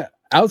ending,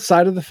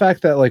 outside of the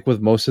fact that like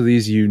with most of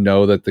these, you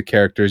know that the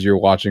characters you're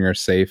watching are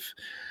safe.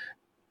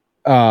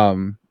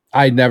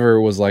 I never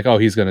was like, oh,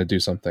 he's gonna do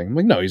something. I'm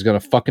like, no, he's gonna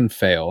fucking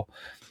fail.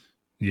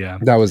 Yeah,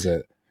 that was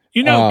it.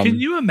 You know, can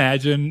you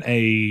imagine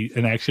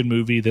an action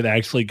movie that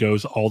actually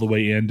goes all the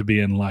way into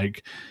being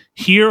like,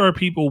 here are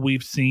people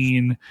we've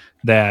seen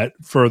that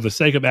for the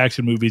sake of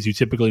action movies, you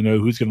typically know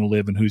who's going to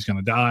live and who's going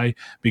to die,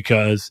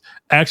 because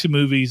action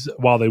movies,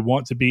 while they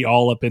want to be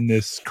all up in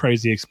this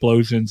crazy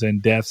explosions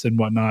and deaths and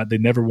whatnot, they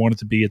never want it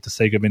to be at the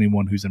sake of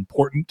anyone who's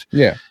important.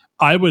 Yeah.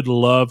 I would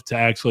love to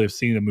actually have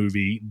seen a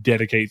movie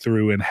dedicate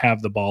through and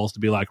have the balls to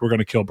be like, we're going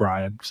to kill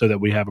Brian so that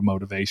we have a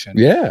motivation.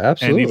 Yeah,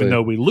 absolutely. And even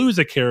though we lose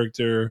a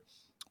character,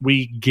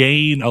 we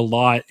gain a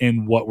lot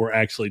in what we're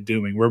actually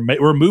doing.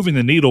 We're moving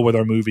the needle with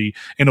our movie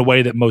in a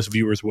way that most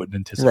viewers wouldn't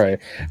anticipate. Right.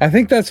 I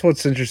think that's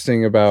what's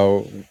interesting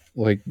about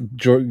like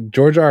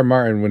George R. R.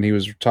 Martin, when he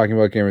was talking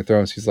about Game of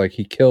Thrones, he's like,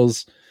 he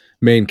kills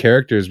main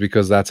characters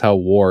because that's how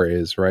war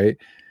is, right?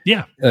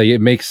 Yeah. Like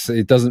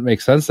it doesn't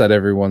make sense that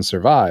everyone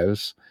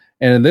survives.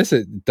 And in this,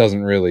 it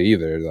doesn't really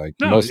either. Like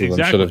most of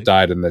them should have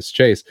died in this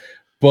chase.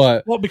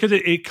 But because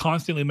it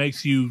constantly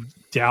makes you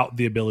doubt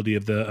the ability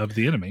of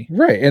the enemy,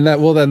 right? And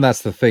then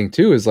that's the thing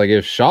too, is like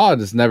if Shaw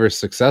is never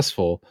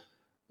successful,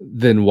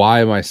 then why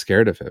am I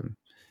scared of him?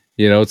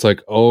 You know, it's like,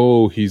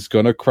 oh, he's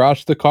gonna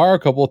crash the car a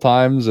couple of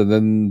times, and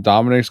then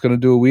Dominic's gonna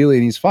do a wheelie,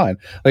 and he's fine.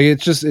 Like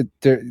it's just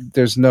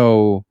there's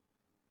no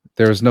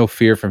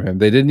fear from him.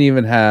 They didn't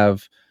even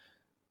have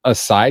a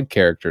side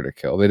character to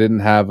kill. They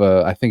didn't have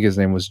I think his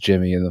name was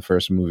Jimmy in the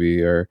first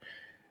movie, or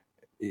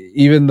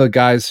even the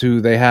guys who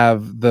they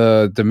have,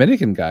 the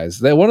Dominican guys,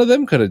 that one of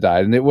them could have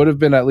died, and it would have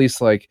been at least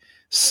like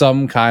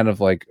some kind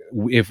of like,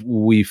 if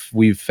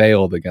we've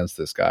failed against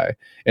this guy,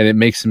 and it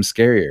makes him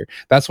scarier.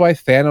 That's why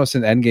Thanos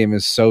in Endgame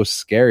is so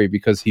scary,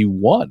 because he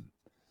won.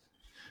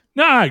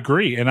 No, I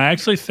agree. And I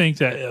actually think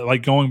that,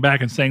 like, going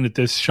back and saying that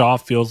this Shaw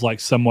feels like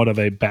somewhat of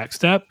a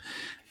backstep,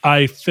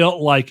 I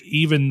felt like,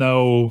 even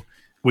though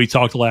we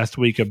talked last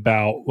week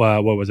about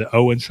what was it,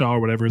 Owen Shaw or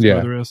whatever his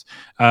brother is,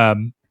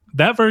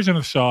 that version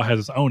of Shaw has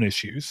its own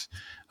issues,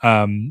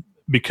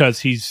 because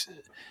he's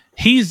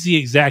the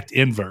exact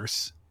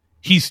inverse.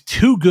 He's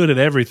too good at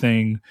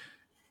everything,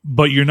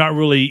 but you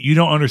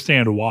don't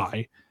understand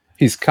why.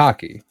 He's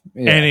cocky.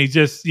 Yeah. And he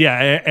just,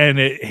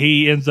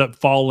 he ends up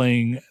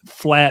falling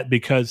flat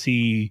because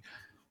he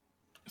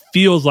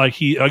feels like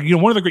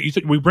one of the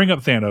great, we bring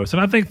up Thanos,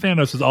 and I think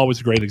Thanos is always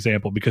a great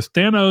example, because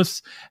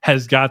Thanos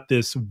has got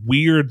this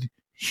weird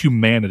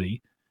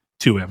humanity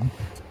to him.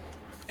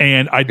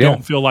 And I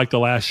don't feel like the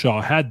last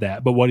Shaw had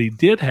that. But what he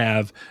did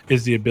have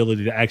is the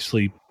ability to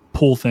actually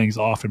pull things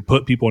off and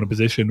put people in a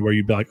position where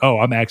you'd be like, oh,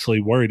 I'm actually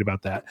worried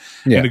about that.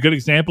 Yeah. And a good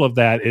example of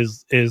that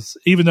is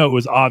even though it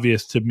was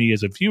obvious to me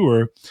as a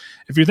viewer,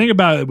 if you think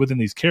about it within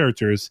these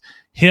characters,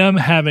 him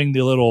having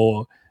the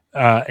little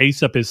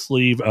ace up his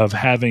sleeve of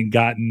having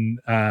gotten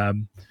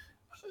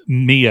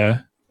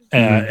Mia,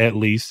 at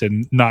least,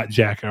 and not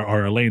Jack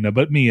or Elena,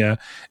 but Mia,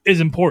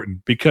 is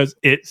important, because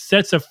it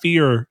sets a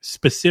fear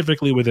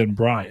specifically within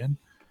Brian.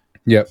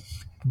 Yep.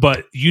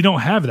 But you don't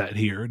have that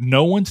here.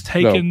 No one's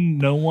taken.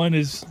 No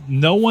one's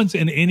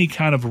in any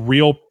kind of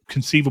real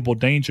conceivable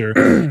danger.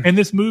 And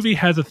this movie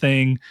has a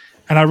thing,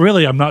 and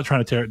I'm not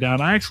trying to tear it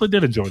down. I actually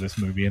did enjoy this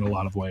movie in a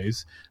lot of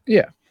ways.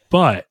 Yeah.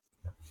 But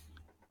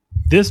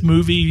this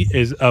movie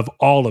is, of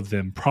all of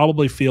them,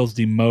 probably feels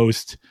the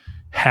most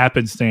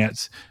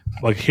happenstance.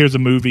 Like, here's a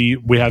movie,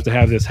 we have to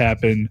have this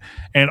happen,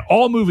 and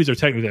all movies are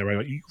technically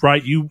that,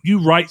 right?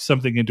 You write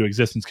something into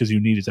existence because you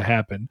need it to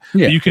happen.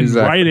 Yeah, but you can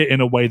exactly. write it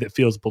in a way that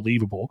feels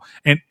believable,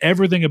 and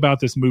everything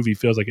about this movie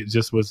feels like it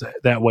just was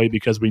that way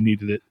because we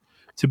needed it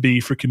to be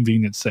for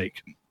convenience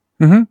sake.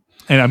 Mm-hmm.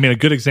 And I mean, a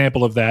good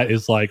example of that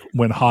is like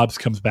when Hobbs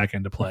comes back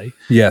into play.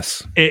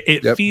 Yes.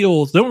 It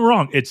feels, don't get me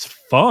wrong, it's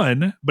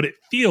fun, but it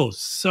feels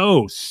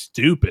so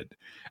stupid.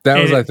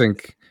 That was, I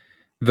think,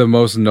 the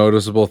most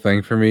noticeable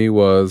thing for me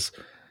was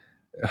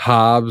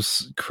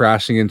Hobbs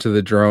crashing into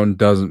the drone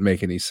doesn't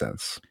make any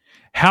sense.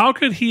 How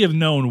could he have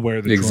known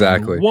where the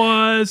drone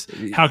was?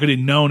 How could he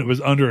have known it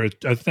was under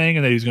a thing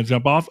and that he was going to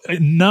jump off?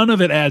 None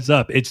of it adds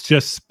up. It's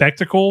just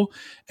spectacle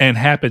and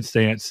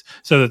happenstance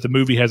so that the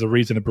movie has a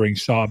reason to bring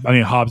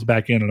Hobbs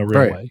back in a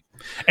real way.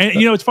 And,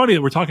 it's funny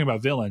that we're talking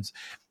about villains.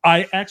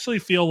 I actually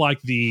feel like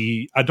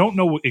I don't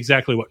know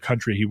exactly what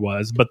country he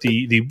was, but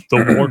the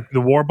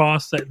war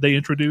boss that they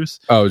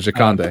introduced. Oh,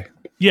 Jakande.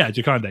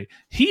 Jakande.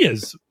 He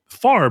is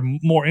far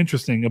more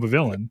interesting of a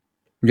villain.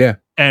 Yeah.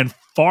 And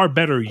far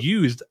better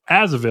used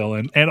as a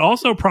villain, and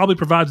also probably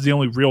provides the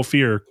only real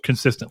fear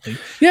consistently.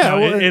 Yeah.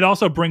 It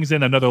also brings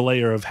in another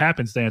layer of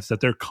happenstance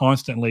that they're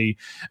constantly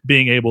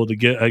being able to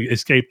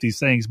escape these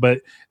things.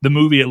 But the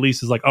movie at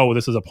least is like, oh,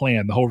 this is a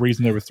plan. The whole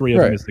reason there were three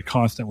of them is to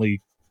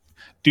constantly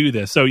do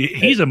this. So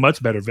he's a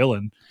much better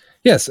villain.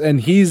 Yes. And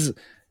he's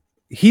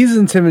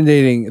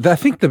intimidating. I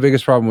think the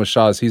biggest problem with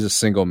Shaw is he's a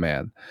single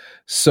man.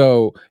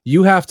 So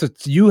you have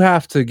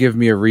to give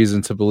me a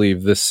reason to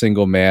believe this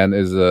single man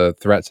is a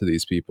threat to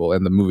these people,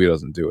 and the movie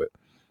doesn't do it.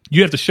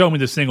 You have to show me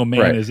the single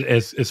man is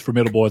as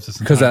formidable as this.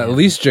 Because at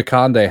least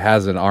Jakande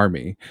has an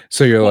army.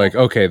 So you're like,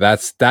 okay,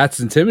 that's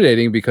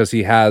intimidating because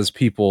he has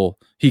people.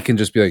 He can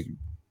just be like,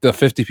 the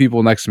 50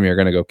 people next to me are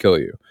going to go kill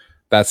you.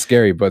 That's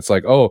scary, but it's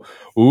like,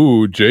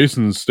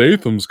 Jason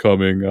Statham's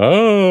coming.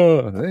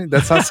 Oh,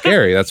 that's not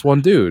scary. That's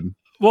one dude.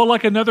 Well,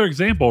 like another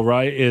example,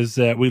 right, is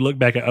that we look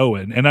back at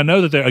Owen, and I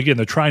know that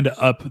they're trying to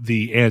up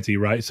the ante,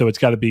 right? So it's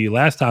got to be,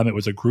 last time it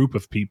was a group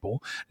of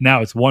people.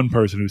 Now it's one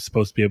person who's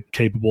supposed to be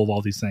capable of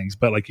all these things.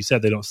 But like you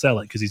said, they don't sell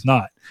it because he's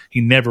not.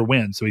 He never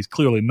wins, so he's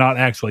clearly not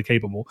actually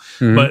capable.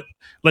 Mm-hmm. But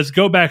let's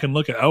go back and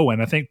look at Owen.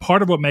 I think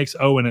part of what makes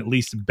Owen at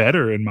least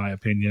better, in my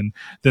opinion,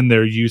 than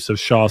their use of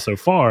Shaw so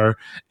far,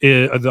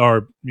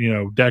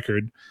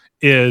 Deckard,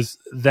 is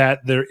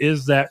that there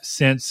is that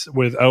sense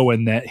with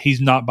Owen that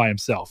he's not by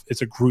himself.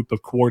 It's a group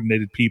of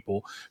coordinated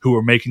people who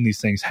are making these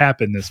things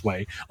happen this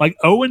way. Like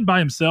Owen by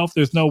himself,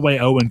 there's no way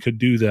Owen could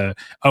do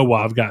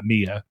I've got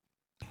Mia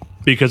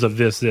because of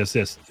this.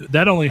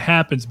 That only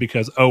happens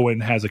because Owen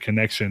has a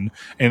connection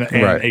and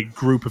a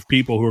group of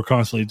people who are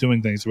constantly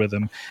doing things with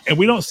him. And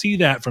we don't see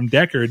that from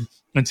Deckard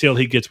until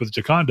he gets with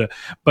Jakande,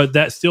 but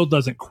that still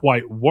doesn't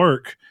quite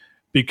work.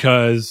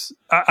 Because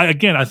I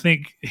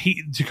think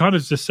Jakande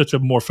is just such a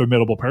more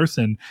formidable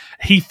person.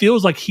 He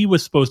feels like he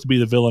was supposed to be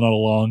the villain all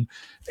along,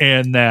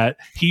 and that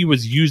he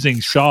was using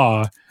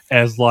Shaw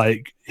as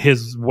like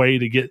his way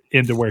to get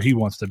into where he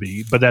wants to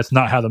be. But that's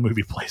not how the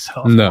movie plays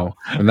out. No,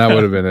 and that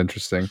would have been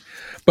interesting.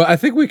 But I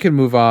think we can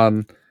move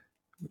on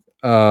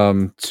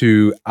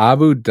to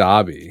Abu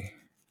Dhabi,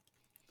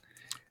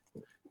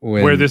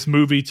 where this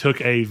movie took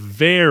a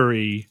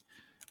very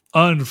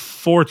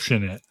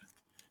unfortunate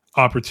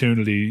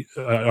opportunity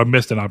or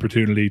missed an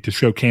opportunity to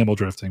show camel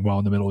drifting while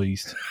in the Middle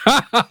East.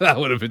 That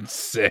would have been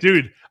sick,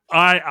 dude.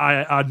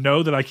 I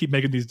know that I keep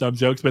making these dumb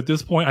jokes, but at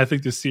this point I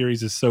think this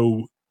series is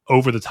so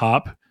over the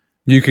top.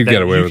 You could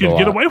get away with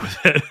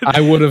it.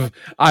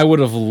 I would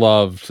have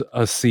loved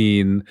a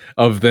scene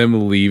of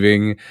them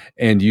leaving,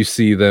 and you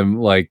see them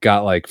like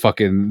got like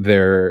fucking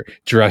their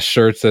dress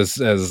shirts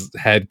as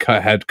head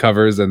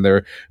covers, and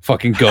they're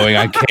fucking going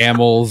on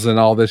camels and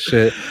all this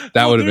shit.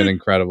 That would have been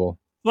incredible.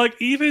 Like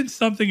even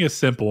something as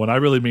simple, and I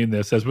really mean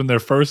this, as when they're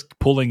first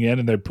pulling in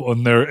and they're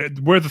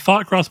where the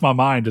thought crossed my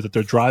mind is that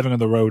they're driving on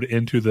the road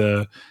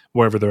into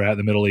wherever they're at in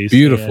the Middle East.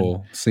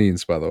 Beautiful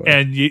scenes, by the way.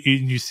 And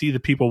you see the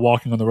people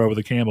walking on the road with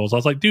the camels. I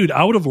was like, dude,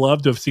 I would have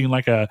loved to have seen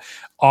like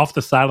off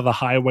the side of the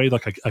highway,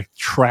 like a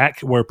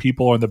track where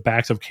people are on the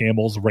backs of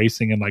camels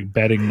racing and like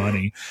betting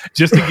money,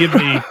 just to give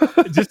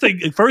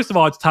me, first of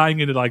all, it's tying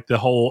into like the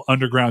whole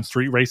underground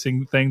street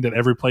racing thing that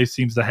every place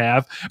seems to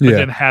have, but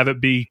then have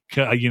it be,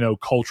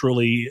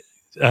 culturally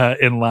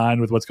in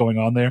line with what's going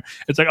on there.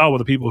 It's like,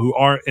 the people who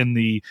aren't in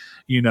the,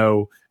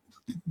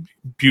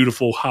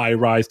 beautiful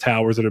high-rise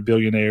towers that are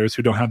billionaires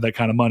who don't have that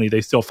kind of money,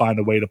 they still find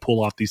a way to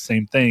pull off these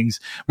same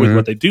things with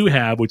what they do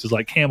have, which is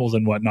like camels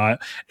and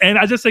whatnot. And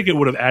I just think it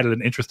would have added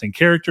an interesting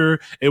character.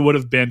 It would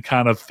have been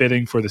kind of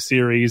fitting for the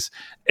series.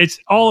 It's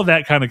all of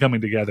that kind of coming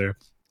together.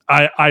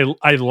 I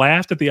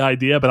laughed at the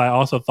idea, but I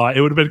also thought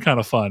it would have been kind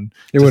of fun.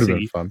 It would have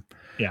been fun.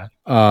 Yeah.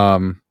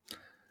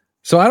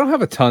 So I don't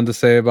have a ton to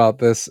say about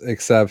this,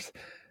 except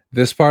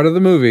this part of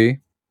the movie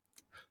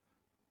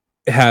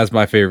has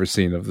my favorite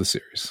scene of the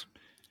series.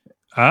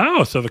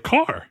 Oh, so the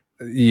car.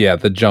 Yeah,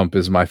 the jump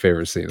is my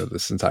favorite scene of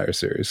this entire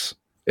series.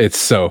 It's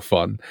so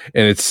fun,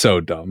 and it's so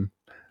dumb.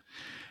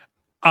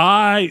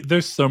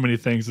 There's so many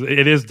things.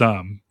 It is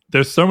dumb.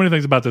 There's so many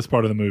things about this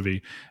part of the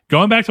movie.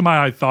 Going back to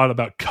my thought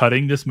about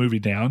cutting this movie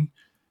down,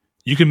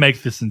 you can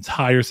make this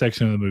entire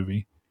section of the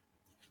movie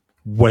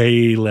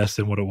way less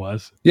than what it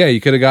was. Yeah,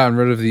 you could have gotten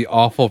rid of the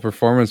awful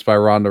performance by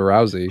Ronda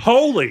Rousey.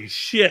 Holy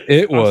shit.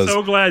 I'm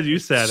so glad you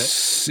said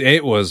it.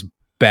 It was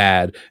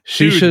bad.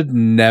 She should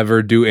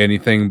never do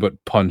anything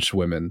but punch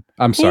women.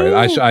 I'm sorry.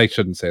 I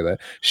shouldn't say that.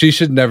 She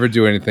should never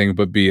do anything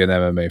but be an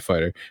MMA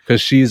fighter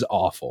because she's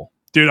awful.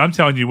 Dude, I'm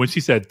telling you, when she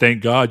said,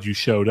 "Thank God you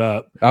showed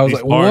up," I was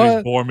like,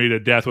 "What?" Bore me to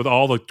death with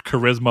all the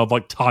charisma of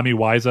like Tommy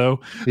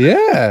Wiseau.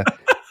 Yeah,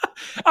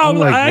 I'm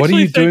like, what are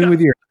you doing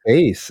with your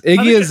face?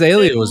 Iggy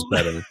Azalea was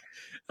better.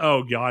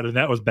 Oh God, and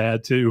that was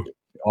bad too.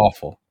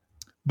 Awful.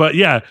 But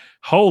yeah,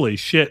 holy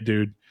shit,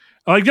 dude.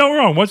 Like, don't get me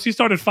wrong. Once she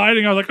started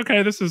fighting, I was like,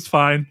 okay, this is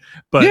fine.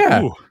 But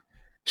yeah.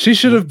 She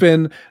should have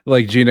been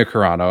like Gina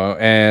Carano,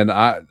 and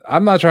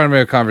I'm not trying to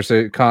make a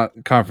conversation.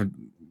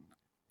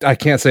 I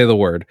can't say the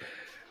word.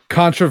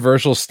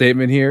 Controversial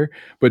statement here,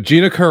 but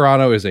Gina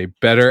Carano is a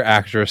better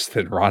actress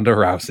than Ronda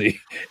Rousey,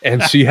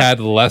 and she had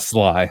less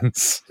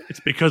lines. It's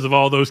because of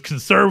all those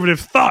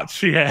conservative thoughts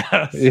she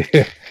has.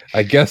 Yeah,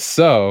 I guess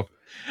so.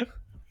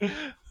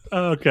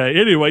 Okay.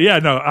 Anyway, yeah,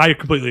 no, I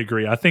completely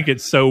agree. I think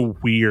it's so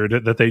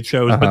weird that they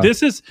chose, but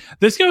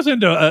this goes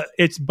into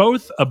it's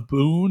both a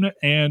boon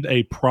and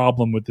a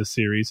problem with the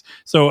series.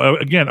 So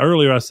again,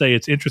 earlier I say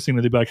it's interesting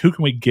that they'd be like, who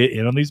can we get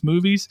in on these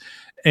movies?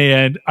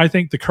 And I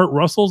think the Kurt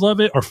Russells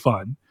of it are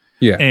fun.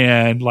 Yeah.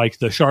 And like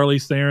the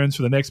Charlize Therons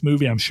for the next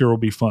movie, I'm sure will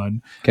be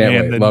fun. Can't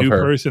and wait. the Love new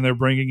her. person they're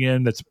bringing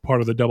in that's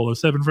part of the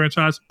 007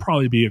 franchise,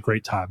 probably be a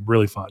great time.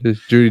 Really fun. It's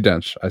Judi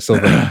Dench. I still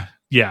think.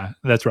 Yeah,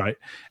 that's right.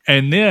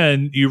 And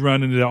then you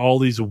run into all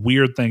these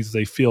weird things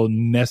they feel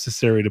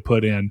necessary to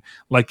put in,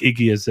 like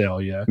Iggy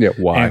Azalea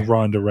why? And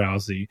Ronda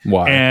Rousey.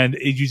 Why? And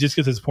you just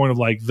get to this point of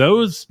like,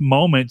 those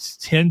moments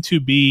tend to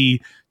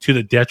be to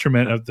the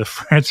detriment of the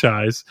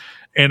franchise.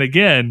 And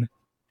again,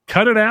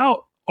 cut it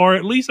out. Or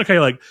at least, okay,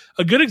 like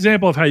a good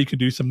example of how you can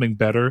do something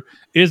better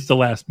is the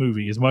last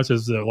movie. As much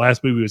as the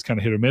last movie was kind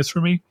of hit or miss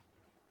for me,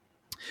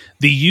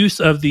 the use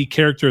of the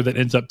character that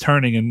ends up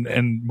turning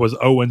and was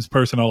Owen's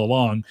person all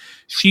along,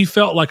 she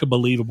felt like a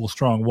believable,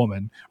 strong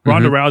woman.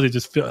 Ronda Rousey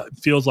just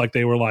feels like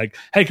they were like,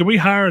 hey, can we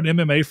hire an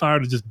MMA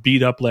fighter to just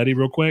beat up Letty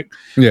real quick?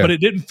 Yeah. But it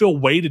didn't feel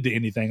weighted to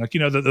anything. Like, you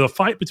know, the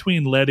fight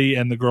between Letty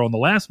and the girl in the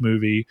last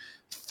movie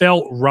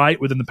felt right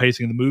within the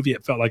pacing of the movie.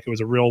 It felt like it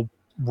was a real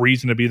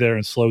reason to be there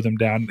and slow them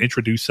down and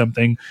introduce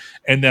something.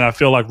 And then I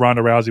feel like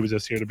Ronda Rousey was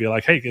just here to be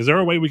like, hey, is there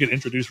a way we could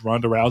introduce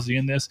Ronda Rousey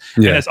in this?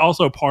 Yeah. And it's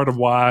also part of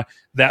why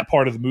that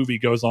part of the movie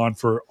goes on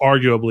for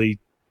arguably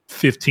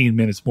 15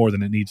 minutes more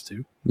than it needs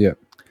to. Yeah.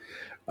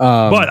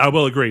 But I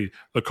will agree,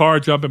 the car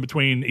jumping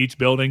between each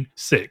building,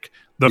 sick.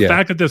 The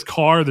fact that this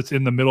car that's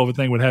in the middle of a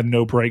thing would have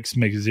no brakes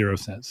makes zero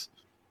sense.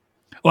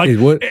 Like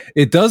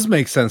it does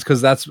make sense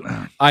because that's,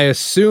 I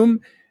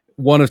assume,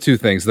 one of two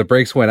things: the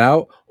brakes went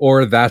out,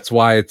 or that's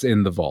why it's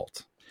in the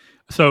vault.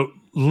 So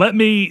let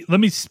me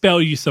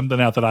spell you something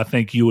out that I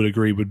think you would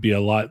agree would be a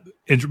lot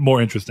more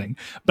interesting.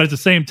 But at the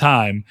same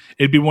time,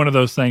 it'd be one of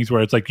those things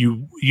where it's like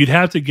you'd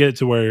have to get it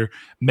to where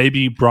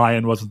maybe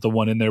Brian wasn't the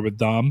one in there with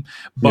Dom,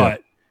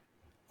 but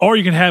or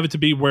you can have it to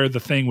be where the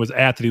thing was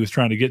at that he was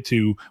trying to get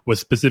to was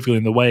specifically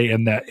in the way,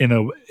 and that in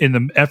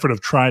the effort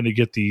of trying to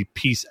get the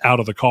piece out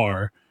of the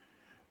car,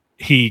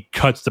 he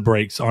cuts the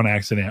brakes on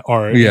accident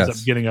or ends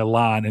up getting a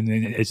line, and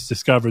then it's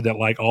discovered that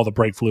like all the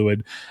brake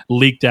fluid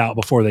leaked out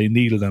before they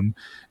needed them.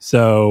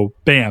 So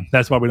bam,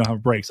 that's why we don't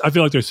have brakes. I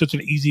feel like there's such an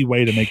easy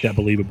way to make that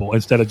believable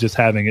instead of just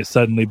having it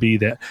suddenly be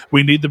that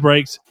we need the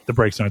brakes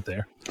aren't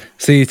there.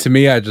 See, to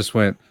me, I just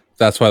went,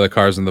 that's why the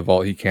car's in the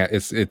vault. He can't,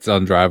 it's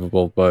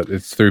undrivable, but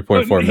it's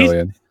 3.4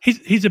 million.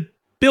 He's a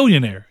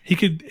billionaire. He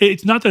could.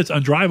 It's not that it's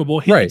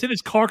undrivable. It's in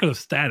his car because of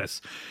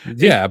status.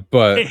 Yeah,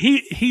 but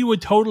he would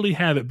totally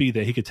have it be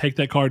that he could take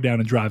that car down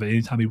and drive it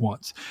anytime he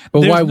wants.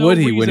 But why would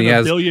he when he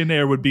has a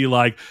billionaire would be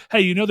like,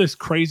 hey, you know this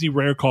crazy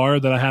rare car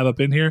that I have up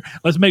in here?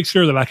 Let's make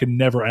sure that I can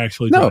never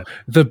actually drive it.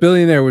 The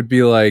billionaire would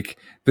be like,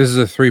 this is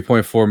a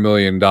 $3.4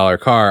 million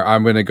car.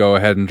 I'm going to go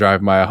ahead and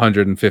drive my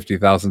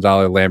 $150,000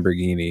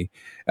 Lamborghini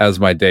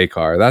as my day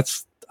car.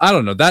 That's, I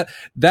don't know, that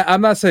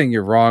I'm not saying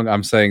you're wrong.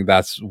 I'm saying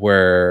that's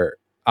where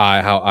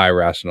how I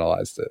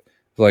rationalized it.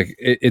 Like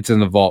it's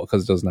in the vault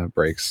because it doesn't have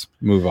brakes.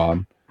 Move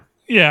on.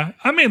 Yeah,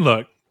 I mean,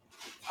 look,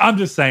 I'm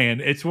just saying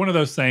it's one of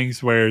those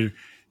things where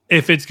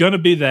if it's going to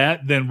be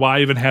that, then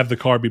why even have the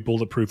car be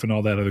bulletproof and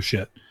all that other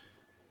shit?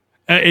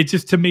 It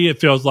just, to me, it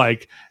feels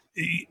like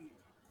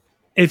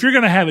if you're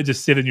going to have it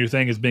just sit in your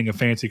thing as being a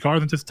fancy car,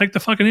 then just take the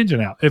fucking engine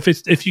out.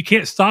 If you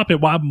can't stop it,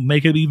 why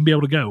make it even be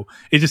able to go?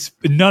 It just,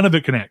 none of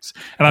it connects.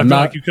 And I feel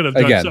like you could have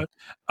done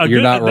that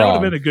would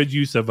have been a good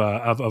use of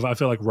I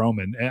feel like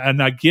Roman.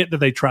 And I get that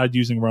they tried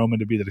using Roman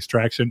to be the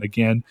distraction.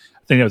 Again,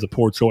 I think that was a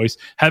poor choice.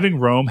 Having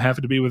Rome have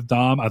to be with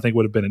Dom, I think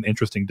would have been an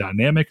interesting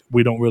dynamic.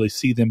 We don't really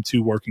see them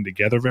two working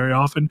together very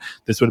often.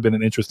 This would have been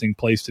an interesting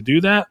place to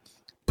do that.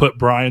 Put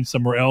Brian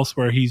somewhere else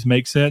where he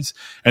makes sense,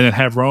 and then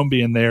have Rome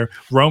be in there.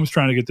 Rome's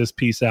trying to get this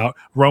piece out.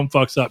 Rome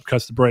fucks up,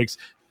 cuts the brakes.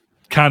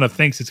 kind of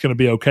thinks it's going to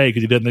be okay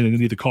because he doesn't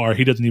need the car.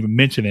 He doesn't even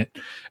mention it,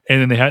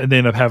 and then they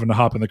end up having to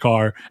hop in the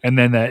car, and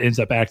then that ends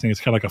up acting as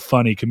kind of like a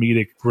funny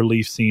comedic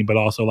relief scene, but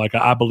also like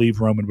I believe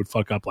Roman would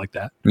fuck up like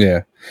that.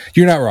 Yeah,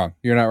 you're not wrong.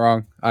 You're not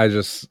wrong.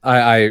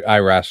 I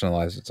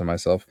rationalized it to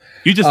myself.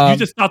 You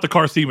just thought the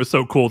car scene was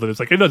so cool that it's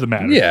like it doesn't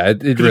matter. Yeah,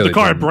 it really. If the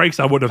car didn't. breaks,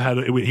 I would have had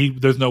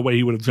it. There's no way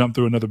he would have jumped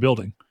through another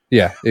building.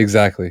 Yeah,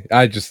 exactly.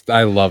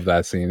 I love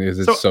that scene.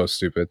 It's so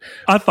stupid.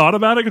 I thought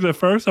about it because at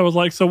first I was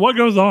like, so what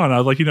goes on? I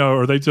was like,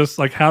 are they just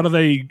like, how do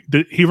they,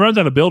 he runs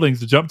out of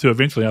buildings to jump to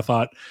eventually. I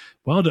thought,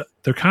 well,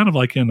 they're kind of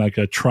like in like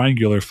a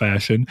triangular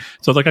fashion.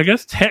 So like, I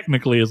guess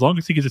technically, as long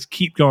as he could just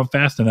keep going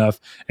fast enough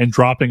and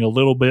dropping a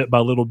little bit by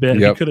little bit,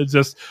 he could have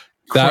just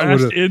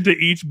crashed into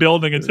each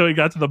building until he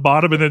got to the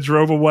bottom and then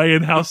drove away.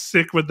 And how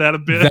sick would that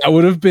have been? That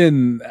would have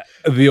been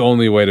the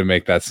only way to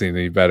make that scene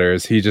any better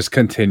is he just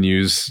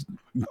continues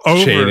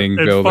chaining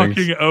buildings.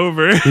 Fucking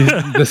over.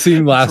 The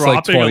scene lasts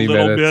like 20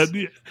 minutes.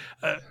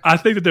 I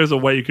think that there's a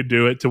way you could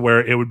do it to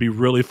where it would be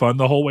really fun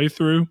the whole way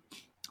through.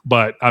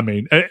 But I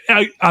mean,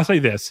 I say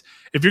this: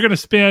 if you're going to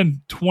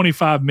spend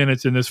 25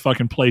 minutes in this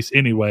fucking place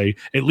anyway,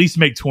 at least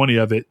make 20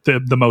 of it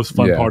the most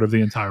fun part of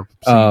the entire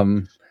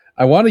scene.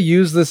 I want to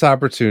use this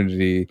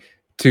opportunity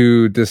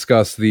to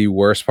discuss the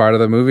worst part of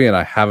the movie, and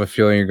I have a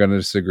feeling you're going to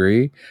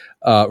disagree.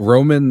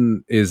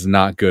 Roman is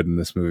not good in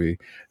this movie.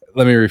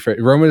 Let me rephrase.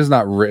 Roman is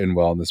not written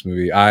well in this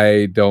movie.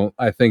 I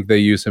think they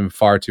use him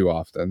far too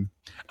often.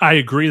 I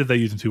agree that they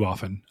use him too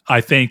often.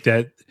 I think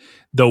that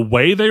the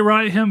way they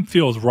write him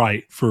feels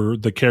right for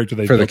the character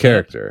they for the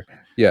character.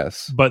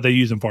 Yes, but they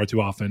use him far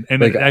too often,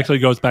 and it actually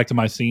goes back to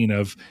my scene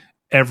of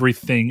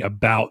everything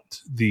about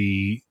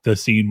the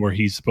scene where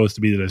he's supposed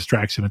to be the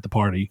distraction at the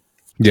party.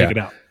 Check it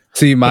out.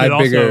 See,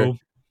 go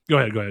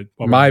ahead.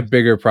 My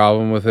bigger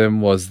problem with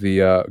him was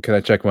the can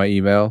I check my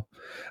email?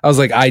 I was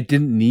like, I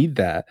didn't need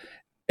that.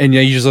 And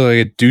you just look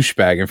like a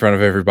douchebag in front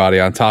of everybody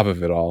on top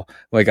of it all.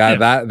 Like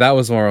that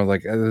was more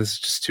like, this is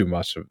just too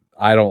much.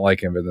 I don't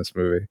like him in this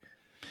movie.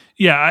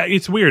 Yeah,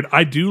 it's weird.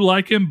 I do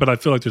like him, but I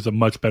feel like there's a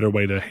much better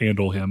way to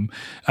handle him.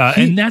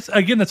 And that's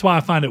why I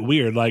find it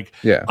weird. Like,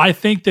 I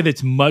think that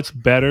it's much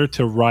better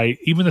to write,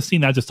 even the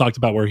scene I just talked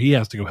about where he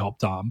has to go help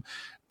Tom.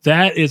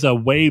 That is a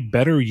way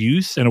better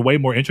use and a way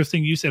more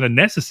interesting use and a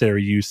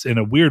necessary use in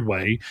a weird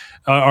way,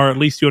 or at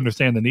least you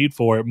understand the need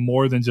for it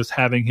more than just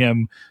having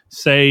him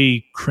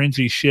say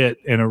cringy shit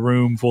in a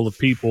room full of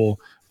people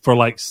for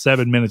like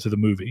 7 minutes of the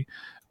movie.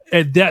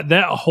 And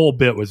that whole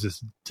bit was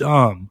just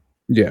dumb.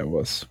 Yeah, it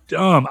was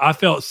dumb. I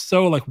felt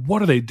so like,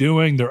 what are they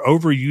doing? They're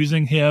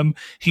overusing him.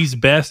 He's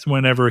best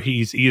whenever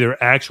he's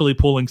either actually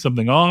pulling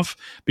something off,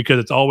 because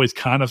it's always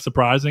kind of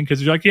surprising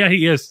because you're like, yeah,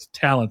 he is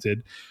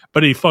talented,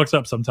 but he fucks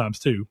up sometimes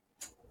too.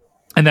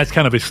 And that's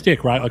kind of his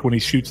shtick, right? Like when he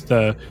shoots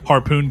the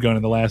harpoon gun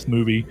in the last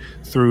movie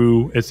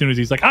through, as soon as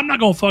he's like, I'm not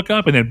going to fuck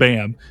up, and then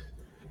bam.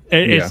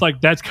 It's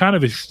like that's kind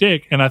of his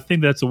shtick, and I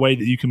think that's a way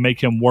that you can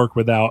make him work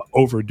without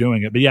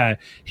overdoing it. But yeah,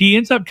 he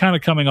ends up kind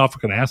of coming off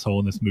like an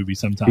asshole in this movie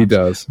sometimes. He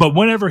does. But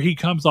whenever he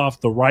comes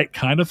off the right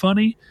kind of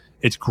funny,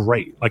 it's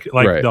great. Like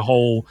the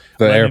whole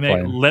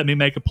let me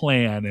make a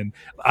plan, and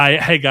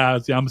hey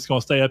guys, I'm just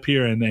gonna stay up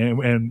here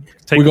and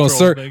take. We're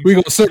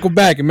gonna circle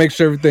back and make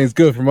sure everything's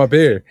good from up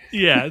here.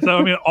 Yeah. So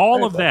I mean,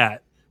 all of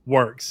that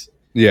works.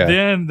 Yeah.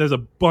 Then there's a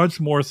bunch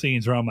more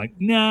scenes where I'm like,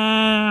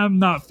 nah, I'm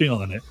not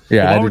feeling it.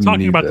 Yeah. While we're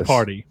talking about the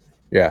party.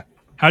 Yeah.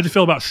 How'd you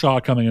feel about Shaw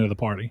coming into the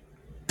party?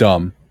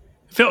 Dumb.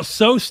 It felt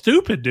so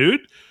stupid, dude.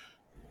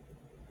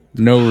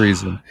 No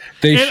reason.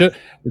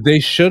 They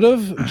should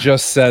have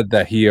just said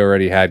that he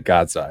already had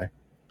God's eye.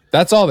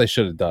 That's all they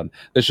should have done.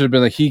 They should have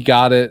been like, he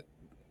got it.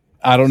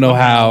 I don't know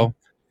how,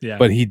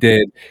 but he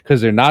did, because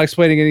they're not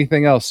explaining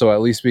anything else. So at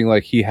least being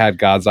like, he had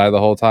God's eye the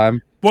whole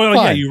time. Well,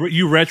 yeah,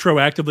 you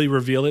retroactively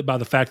reveal it by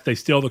the fact that they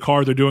steal the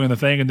car, they're doing the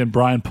thing, and then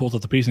Brian pulls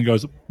out the piece and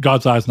goes,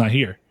 God's eye's not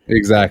here.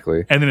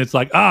 Exactly. And then it's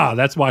like,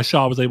 that's why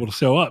Shaw was able to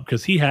show up,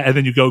 because he had, and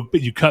then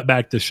you cut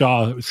back to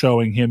Shaw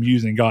showing him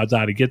using God's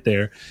eye to get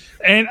there.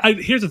 And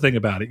here's the thing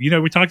about it.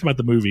 We talked about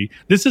the movie.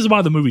 This is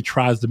why the movie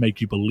tries to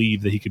make you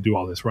believe that he could do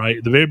all this, right?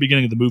 At the very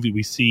beginning of the movie,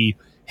 we see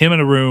him in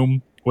a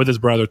room with his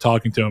brother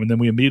talking to him, and then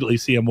we immediately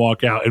see him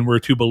walk out, and we're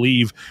to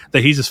believe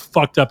that he's just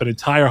fucked up an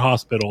entire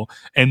hospital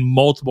and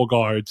multiple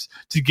guards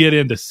to get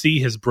in to see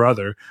his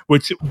brother,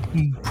 which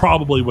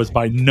probably was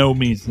by no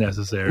means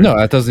necessary. No,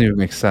 that doesn't even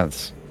make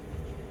sense.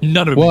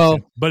 None of it makes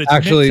sense. But it's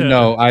actually,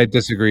 no, I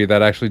disagree.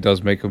 That actually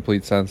does make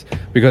complete sense,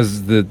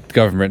 because the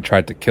government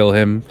tried to kill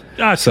him,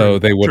 so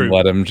they wouldn't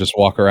let him just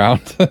walk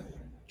around.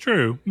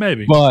 True,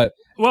 maybe. But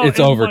it's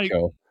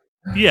overkill.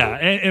 Yeah,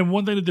 and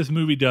one thing that this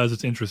movie does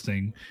that's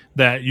interesting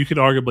that you could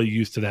arguably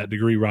use to that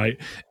degree, right,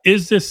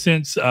 is this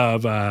sense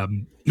of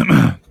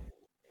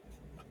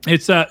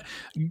It's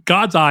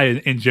God's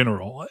Eye in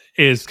general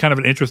is kind of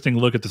an interesting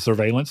look at the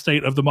surveillance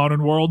state of the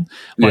modern world.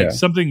 Like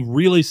something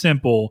really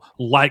simple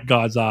like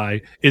God's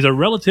Eye is a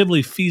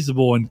relatively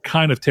feasible and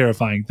kind of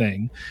terrifying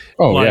thing.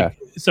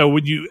 So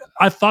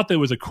I thought there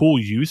was a cool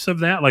use of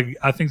that. Like,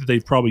 I think that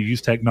they've probably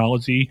used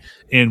technology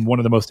in one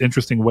of the most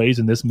interesting ways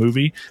in this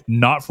movie,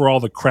 not for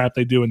all the crap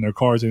they do in their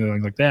cars and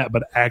anything like that,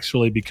 but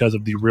actually because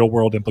of the real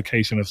world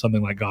implication of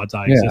something like God's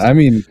Eye. Yeah, I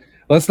mean,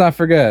 let's not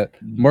forget,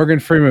 Morgan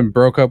Freeman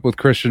broke up with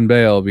Christian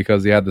Bale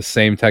because he had the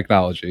same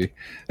technology.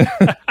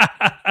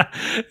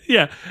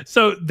 Yeah,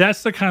 so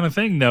that's the kind of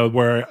thing, though,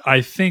 where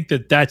I think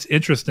that that's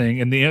interesting,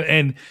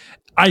 and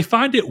I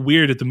find it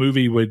weird that the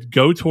movie would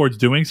go towards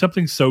doing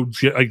something so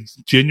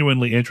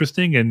genuinely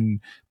interesting and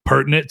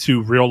pertinent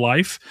to real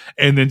life,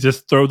 and then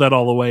just throw that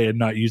all away and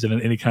not use it in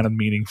any kind of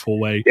meaningful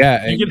way.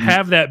 Yeah, you can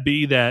have that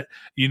be that,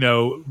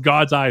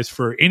 God's Eye is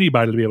for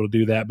anybody to be able to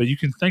do that, but you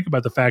can think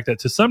about the fact that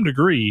to some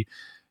degree,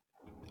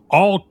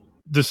 all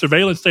the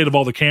surveillance state of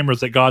all the cameras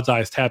that God's Eye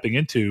is tapping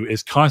into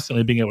is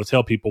constantly being able to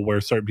tell people where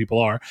certain people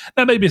are.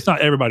 Now, maybe it's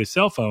not everybody's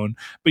cell phone,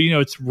 but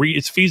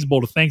it's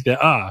feasible to think that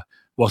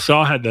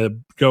Shaw had to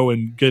go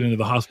and get into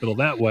the hospital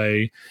that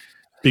way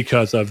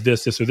because of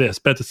this, or this.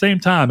 But at the same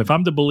time, if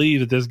I'm to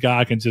believe that this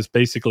guy can just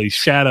basically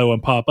shadow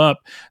and pop up,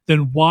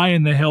 then why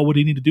in the hell would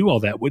he need to do all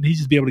that? Wouldn't he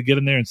just be able to get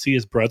in there and see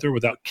his brother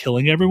without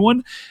killing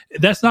everyone?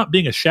 That's not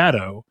being a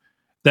shadow.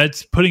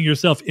 That's putting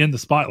yourself in the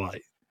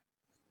spotlight.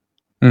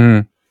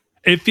 Mm-hmm.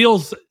 It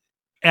feels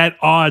at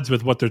odds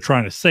with what they're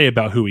trying to say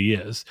about who he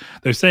is.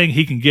 They're saying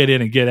he can get in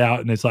and get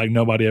out, and it's like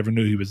nobody ever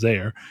knew he was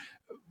there.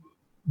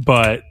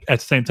 But at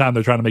the same time,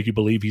 they're trying to make you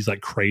believe he's like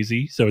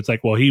crazy. So it's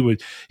like, well, he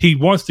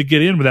wants to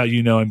get in without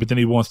you knowing, but then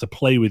he wants to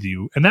play with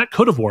you. And that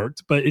could have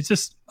worked, but it's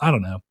just, I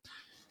don't know.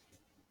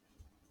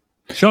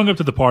 Showing up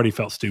to the party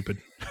felt stupid.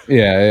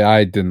 Yeah,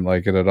 I didn't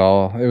like it at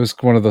all. It was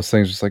one of those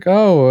things just like,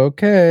 oh,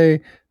 okay.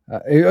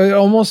 It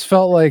almost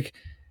felt like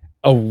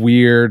a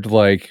weird,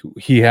 like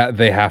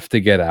they have to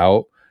get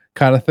out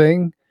kind of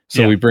thing.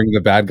 So we bring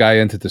the bad guy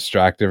in to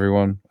distract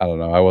everyone. I don't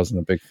know. I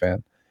wasn't a big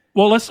fan.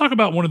 Well, let's talk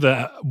about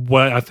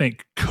what I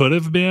think could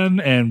have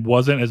been and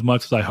wasn't as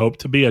much as I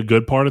hoped to be a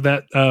good part of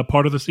that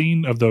part of the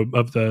scene of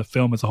the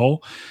film as a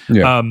whole.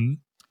 Yeah.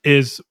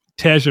 Is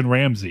Tej and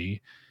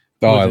Ramsey.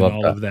 Oh, I love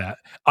all of that.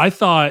 I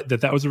thought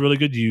that was a really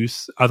good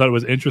use. I thought it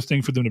was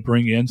interesting for them to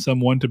bring in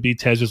someone to be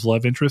Tej's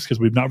love interest because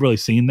we've not really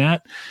seen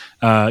that.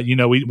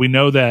 We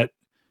know that.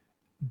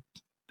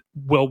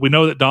 Well, we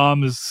know that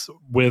Dom is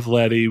with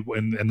Letty,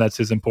 and that's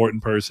his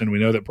important person. We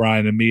know that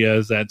Brian and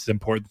Mia that's the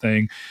important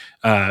thing.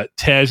 Tej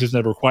has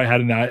never quite had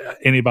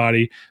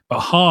anybody, but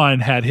Han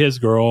had his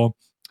girl,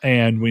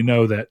 and we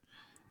know that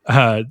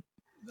I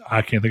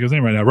can't think of his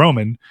name right now.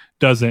 Roman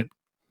doesn't.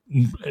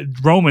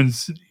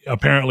 Roman's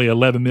apparently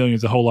 11 million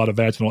is a whole lot of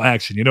vaginal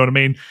action. You know what I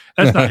mean?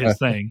 That's not his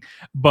thing.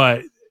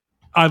 But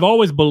I've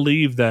always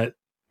believed that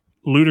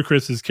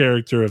Ludacris's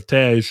character of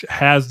Tej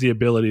has the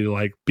ability to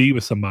like be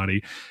with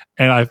somebody,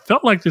 and I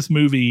felt like this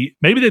movie,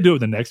 maybe they do it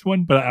with the next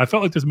one, but I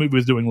felt like this movie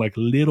was doing like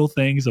little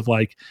things of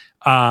like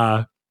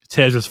Tej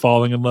is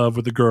falling in love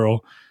with the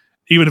girl,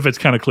 even if it's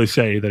kind of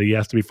cliche that he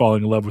has to be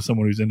falling in love with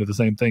someone who's into the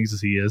same things as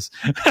he is.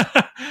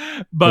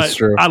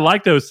 But I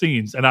like those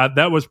scenes, and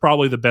that was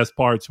probably the best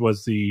parts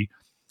was the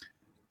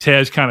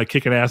Tej kind of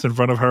kicking ass in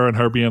front of her and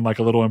her being like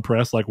a little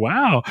impressed, like,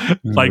 wow,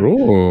 like,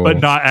 Ooh.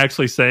 But not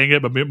actually saying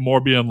it, but more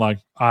being like,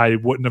 I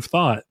wouldn't have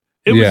thought.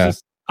 It was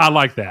just, I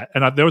like that.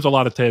 And there was a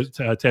lot of Tej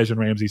and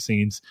Ramsey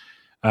scenes.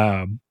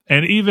 And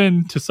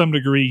even to some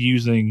degree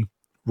using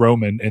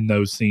Roman in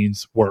those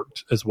scenes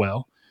worked as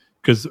well.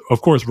 Because,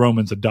 of course,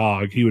 Roman's a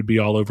dog. He would be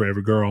all over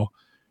every girl.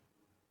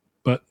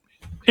 But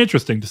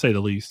interesting, to say the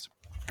least.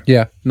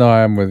 Yeah, no,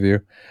 I'm with you.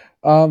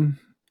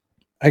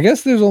 I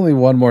guess there's only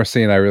one more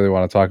scene I really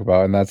want to talk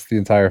about, and that's the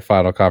entire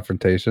final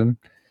confrontation.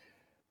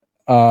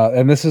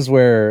 And this is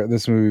where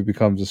this movie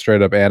becomes a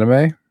straight up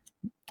anime.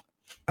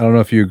 I don't know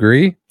if you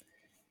agree,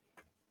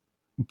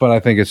 but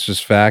I think it's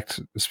just fact,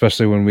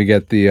 especially when we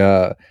get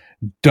the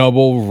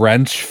double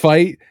wrench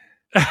fight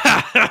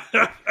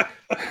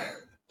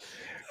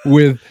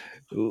with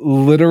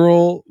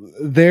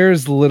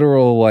there's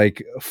literal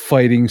like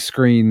fighting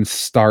screen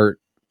start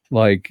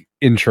like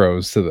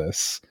intros to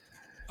this.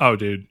 Oh,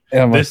 dude.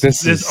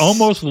 This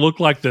almost looked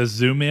like the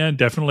zoom in,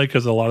 definitely,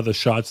 because a lot of the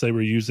shots they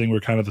were using were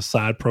kind of the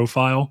side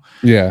profile.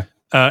 Yeah.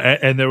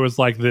 And there was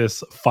like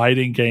this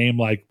fighting game,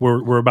 like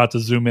we're about to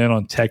zoom in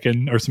on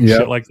Tekken or some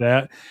shit like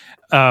that.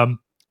 And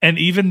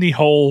even the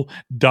whole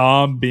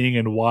Dom being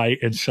in white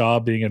and Shaw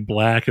being in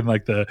black, and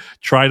like the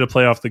trying to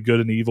play off the good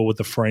and evil with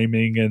the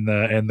framing and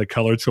the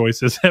color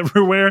choices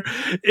everywhere.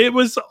 It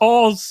was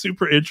all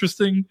super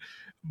interesting,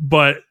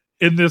 but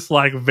in this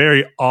like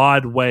very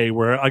odd way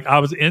where like I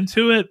was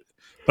into it,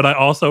 but I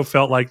also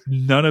felt like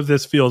none of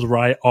this feels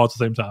right all at the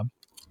same time.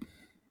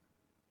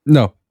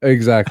 No,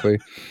 exactly.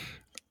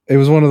 It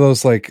was one of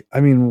those like,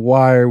 I mean,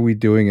 why are we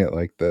doing it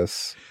like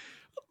this?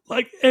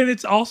 Like, and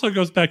it also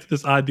goes back to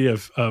this idea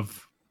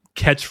of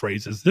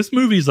catchphrases. This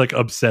movie is like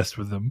obsessed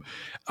with them.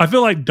 I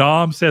feel like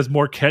Dom says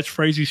more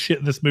catchphrasey shit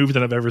in this movie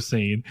than I've ever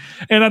seen.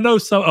 And I know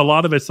a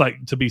lot of it's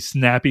like to be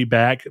snappy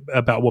back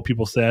about what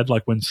people said.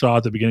 Like when Shaw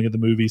at the beginning of the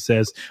movie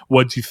says,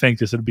 "What'd you think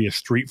this would be, a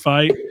street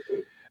fight?"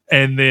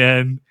 And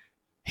then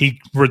he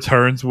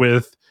returns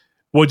with,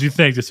 "What'd you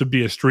think this would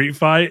be, a street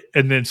fight?"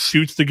 And then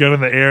shoots the gun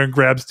in the air and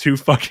grabs 2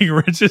 fucking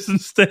wrenches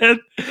instead.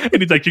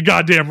 And he's like, "You're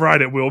goddamn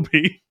right, it will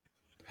be."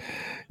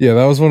 Yeah,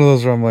 that was one of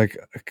those where I'm like,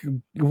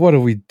 what are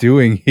we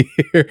doing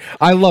here?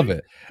 I love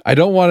it. I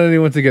don't want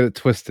anyone to get it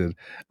twisted.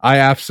 I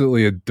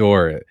absolutely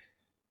adore it.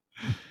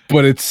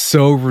 But it's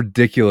so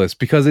ridiculous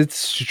because it's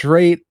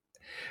straight.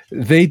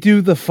 They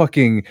do the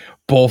fucking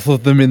both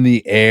of them in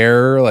the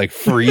air, like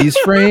freeze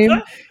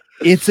frame.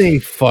 It's a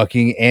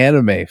fucking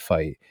anime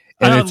fight.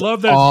 And I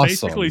love that awesome.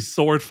 It's basically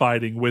sword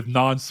fighting with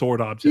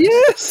non-sword objects.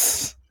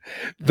 Yes.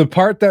 The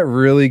part that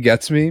really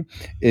gets me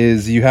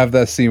is you have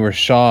that scene where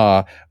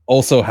Shaw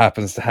also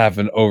happens to have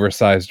an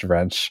oversized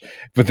wrench,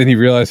 but then he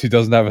realizes he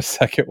doesn't have a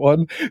second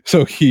one,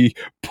 so he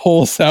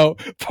pulls out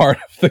part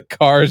of the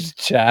car's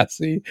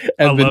chassis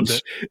and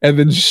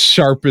then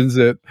sharpens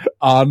it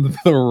on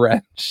the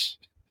wrench.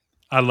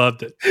 I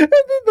loved it. And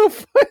then the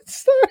fight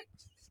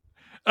starts.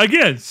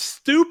 Again,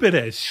 stupid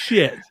as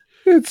shit.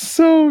 It's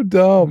so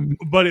dumb.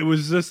 But it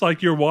was just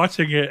like you're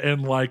watching it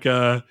in like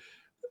the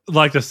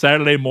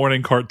Saturday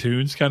morning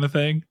cartoons kind of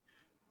thing,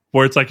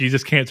 where it's like you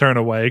just can't turn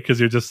away because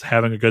you're just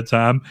having a good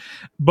time.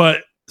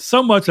 But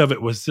so much of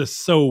it was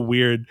just so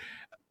weird.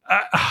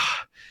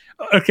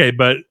 Okay,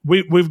 but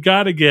we've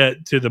got to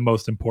get to the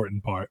most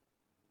important part.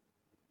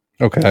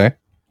 Okay.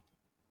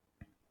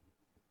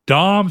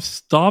 Dom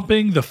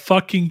stomping the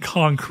fucking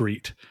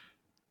concrete.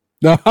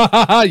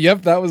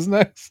 Yep, that was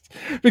next,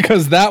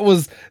 because that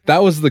was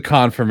the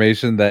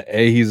confirmation that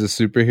A, he's a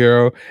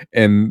superhero,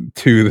 and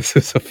 2, this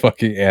is a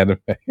fucking anime.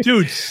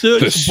 Dude,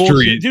 such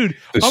bullshit. Dude,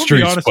 I'm gonna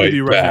be honest with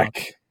you right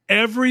now.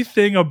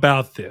 Everything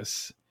about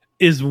this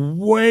is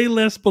way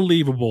less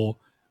believable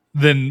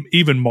than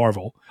even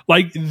Marvel.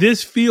 Like,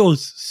 this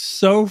feels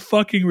so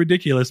fucking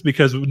ridiculous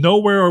because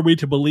nowhere are we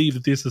to believe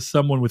that this is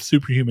someone with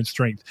superhuman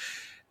strength.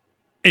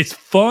 It's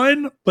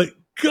fun, but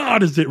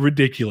God, is it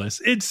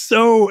ridiculous. It's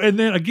so, and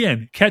then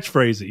again,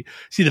 catchphrasey.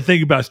 See, the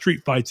thing about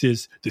street fights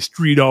is the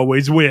street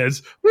always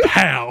wins.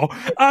 Pow.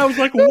 I was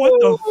like, what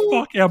the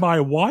fuck am I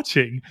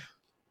watching?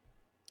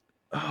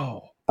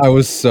 Oh, I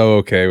was so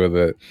okay with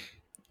it.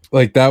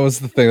 Like, that was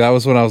the thing. That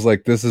was when I was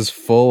like, this is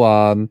full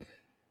on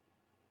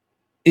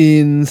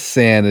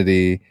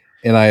insanity,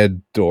 and I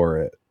adore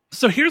it.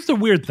 So here's the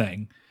weird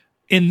thing.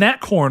 In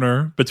that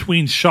corner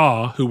between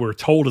Shaw, who we're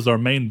told is our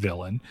main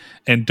villain,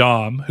 and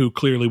Dom, who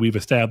clearly we've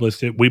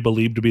established it, we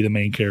believe to be the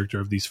main character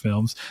of these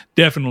films,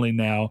 definitely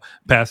now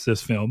past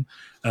this film,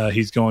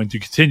 he's going to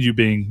continue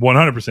being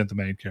 100% the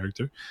main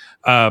character.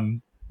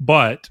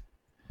 But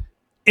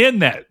in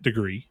that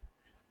degree,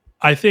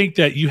 I think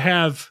that you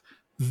have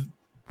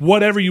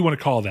whatever you want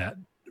to call that,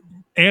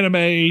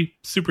 anime,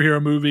 superhero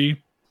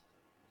movie,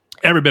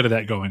 every bit of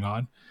that going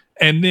on.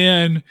 And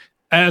then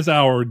as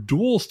our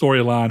dual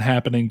storyline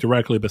happening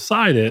directly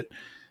beside it,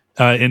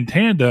 in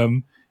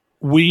tandem,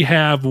 we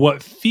have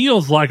what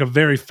feels like a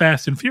very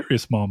Fast and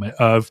Furious moment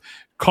of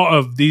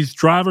these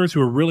drivers who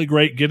are really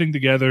great getting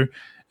together,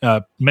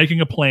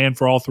 making a plan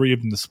for all 3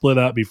 of them to split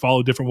up, be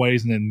followed different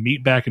ways, and then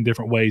meet back in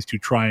different ways to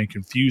try and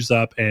confuse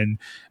up and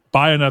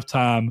buy enough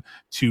time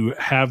to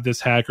have this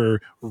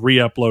hacker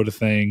re-upload a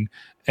thing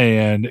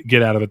and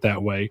get out of it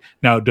that way.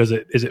 Now, is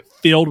it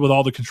filled with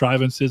all the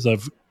contrivances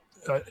of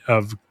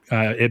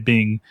it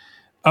being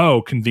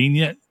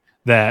convenient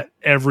that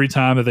every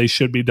time that they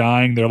should be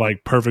dying, they're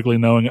like perfectly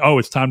knowing,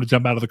 it's time to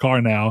jump out of the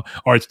car now,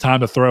 or it's time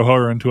to throw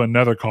her into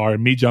another car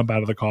and me jump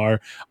out of the car,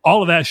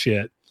 all of that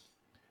shit.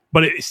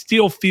 But it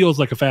still feels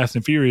like a Fast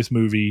and Furious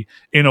movie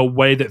in a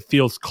way that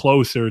feels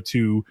closer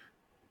to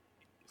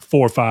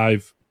 4,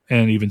 5,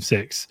 and even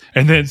 6.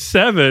 And then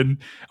 7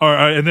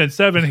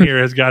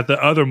 here has got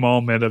the other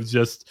moment of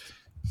just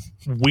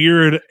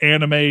weird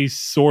anime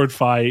sword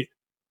fight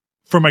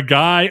from a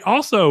guy.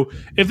 Also,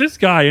 if this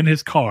guy in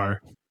his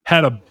car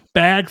had a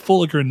bag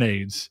full of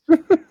grenades,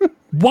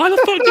 why the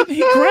fuck didn't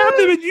he grab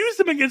them and use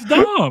them against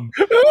Dom?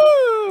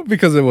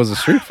 Because it was a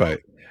street fight.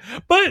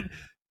 But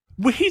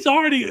he's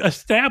already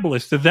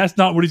established that that's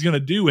not what he's going to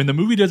do. And the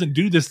movie doesn't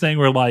do this thing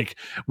where, like,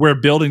 we're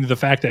building to the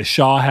fact that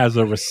Shaw has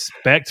a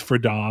respect for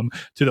Dom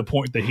to the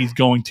point that he's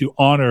going to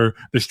honor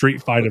the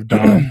street fight of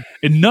Dom.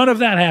 And none of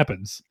that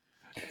happens.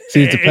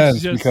 See, it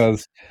depends,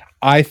 because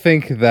I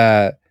think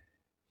that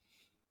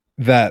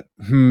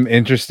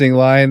interesting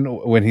line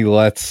when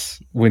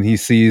he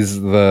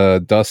sees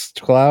the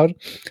dust cloud,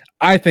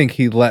 I think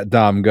he let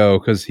Dom go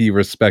because he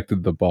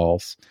respected the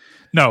balls.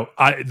 No,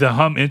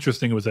 the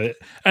interesting was that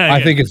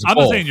I think it's. I'm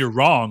not saying you're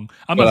wrong.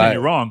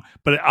 You're wrong,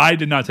 but I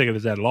did not take it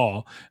as that at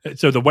all.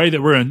 So the way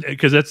that we're in,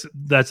 because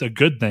that's a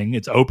good thing.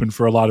 It's open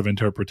for a lot of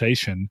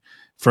interpretation.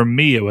 For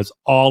me, it was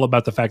all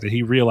about the fact that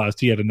he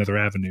realized he had another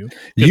avenue.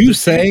 You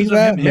saying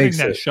that makes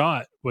that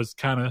shot was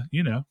kind of,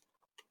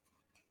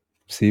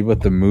 See,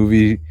 but the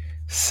movie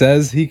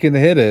says he can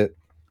hit it.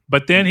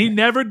 but then he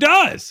never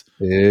does.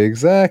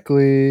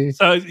 Exactly.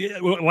 So,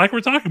 like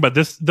we're talking about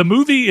this, the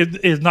movie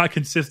is not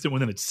consistent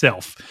within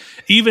itself.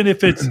 Even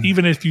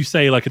if you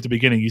say, like at the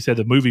beginning, you said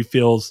the movie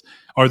feels,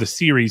 or the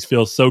series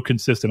feels so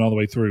consistent all the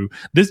way through.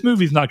 This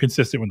movie is not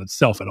consistent with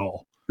itself at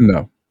all.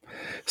 No.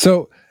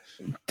 So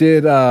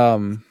did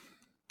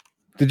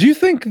you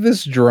think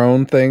this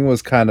drone thing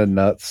was kind of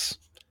nuts?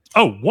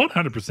 Oh,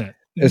 100%.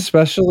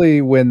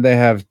 Especially when they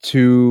have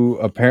two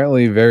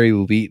apparently very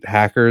elite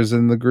hackers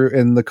in the group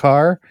in the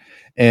car,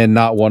 and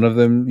not one of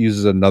them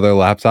uses another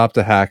laptop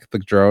to hack the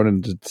drone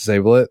and to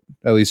disable it.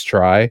 At least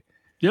try.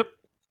 Yep.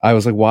 I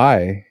was like,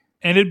 why?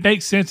 And it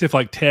makes sense if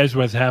like Tej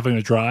was having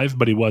a drive,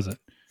 but he wasn't.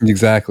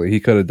 Exactly. He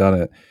could have done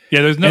it.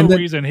 Yeah, there's no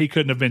reason he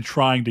couldn't have been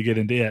trying to get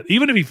into it.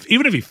 Even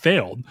if he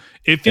failed,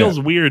 it feels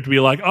weird to be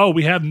like, oh,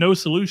 we have no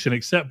solution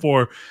except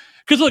for,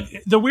 because look,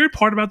 the weird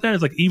part about that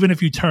is like, even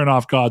if you turn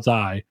off God's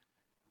eye,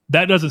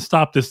 that doesn't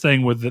stop this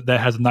thing that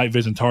has night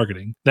vision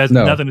targeting. That has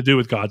nothing to do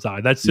with God's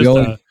eye. That's just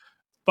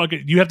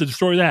you have to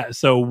destroy that.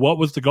 So what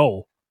was the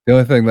goal? The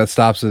only thing that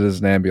stops it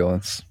is an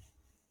ambulance.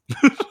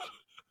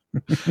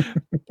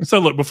 So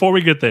look, before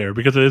we get there,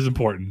 because it is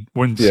important,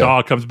 when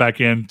Shaw comes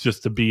back in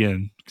just to be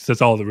in, because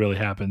that's all that really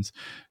happens.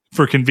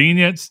 For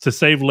convenience, to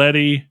save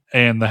Letty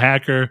and the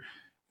hacker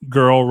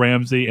girl,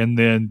 Ramsey, and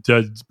then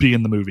to be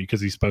in the movie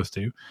because he's supposed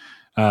to.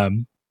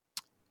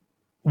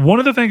 One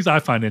of the things I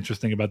find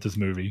interesting about this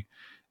movie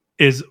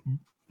is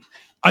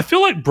I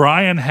feel like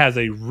Brian has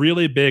a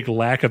really big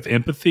lack of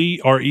empathy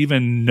or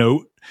even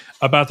note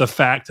about the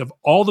fact of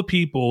all the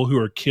people who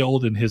are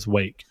killed in his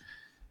wake.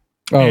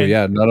 Oh,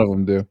 yeah, none of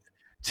them do.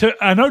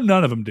 I know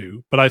none of them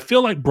do, but I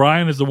feel like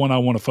Brian is the one I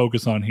want to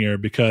focus on here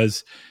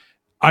because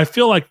I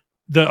feel like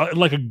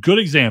a good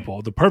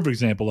example, the perfect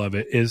example of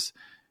it is,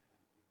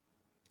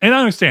 and I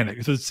understand it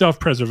because it's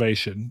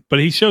self-preservation, but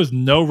he shows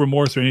no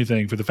remorse or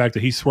anything for the fact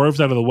that he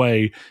swerves out of the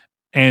way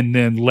and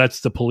then lets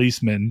the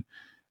policeman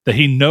that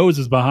he knows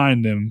is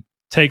behind him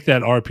take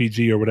that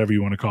RPG or whatever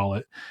you want to call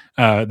it,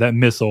 that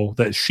missile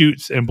that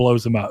shoots and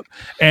blows him up.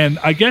 And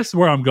I guess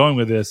where I'm going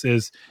with this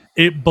is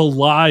it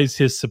belies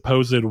his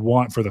supposed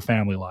want for the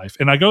family life.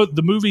 And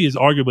the movie is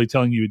arguably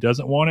telling you he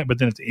doesn't want it, but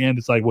then at the end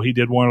it's like, well, he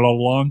did want it all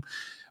along.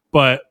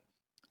 But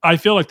I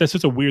feel like that's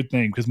just a weird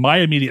thing because my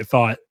immediate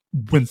thought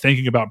when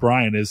thinking about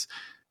Brian is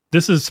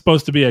this is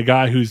supposed to be a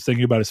guy who's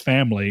thinking about his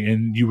family,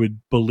 and you would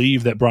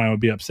believe that Brian would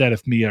be upset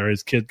if Mia or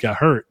his kid got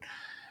hurt.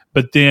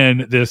 But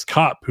then this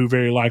cop who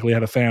very likely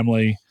had a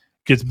family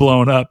gets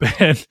blown up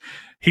and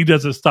he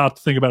doesn't stop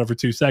to think about it for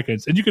 2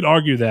 seconds. And you could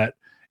argue that,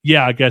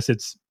 yeah, I guess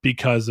it's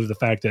because of the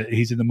fact that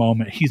he's in the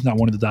moment. He's not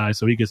wanting to die,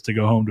 so he gets to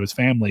go home to his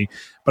family.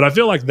 But I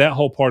feel like that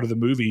whole part of the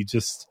movie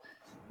just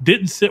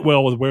didn't sit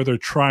well with where they're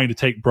trying to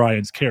take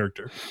Brian's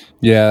character.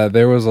 Yeah,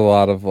 there was a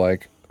lot of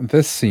like,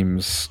 this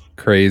seems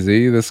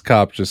crazy. This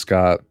cop just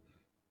got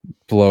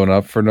blown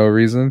up for no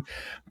reason.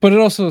 But it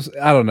also,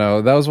 I don't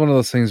know, that was one of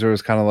those things where it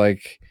was kind of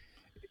like,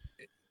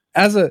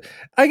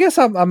 I guess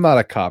I'm not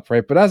a cop,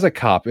 right? But as a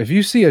cop, if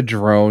you see a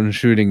drone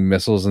shooting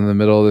missiles in the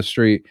middle of the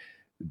street,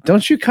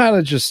 don't you kind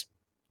of just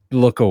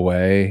look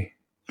away?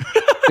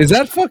 Is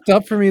that fucked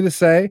up for me to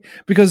say?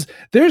 Because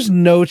there's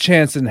no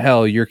chance in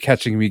hell you're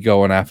catching me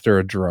going after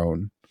a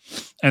drone.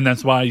 And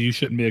that's why you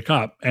shouldn't be a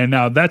cop. And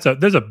now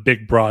there's a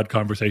big, broad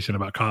conversation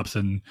about cops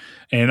and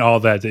all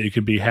that you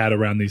can be had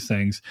around these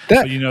things.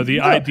 But, the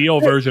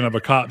ideal version of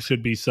a cop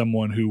should be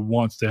someone who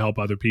wants to help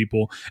other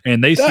people.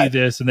 And they see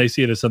this and they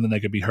see it as something that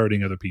could be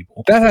hurting other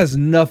people. That has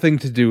nothing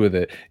to do with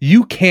it.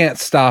 You can't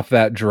stop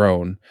that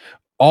drone.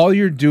 All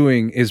you're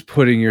doing is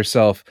putting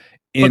yourself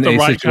in a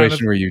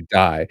situation where you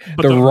die.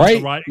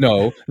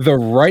 The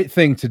right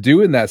thing to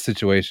do in that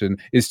situation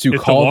is to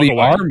call the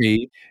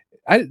army.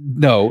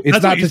 No,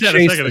 it's not to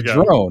chase a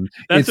drone.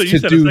 That's what you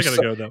said a second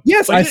ago, though.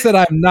 Yes, I said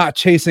I'm not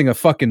chasing a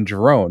fucking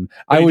drone.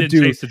 I would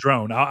chase the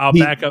drone. I'll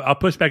back up. I'll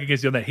push back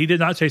against you on that. He did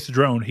not chase the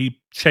drone. He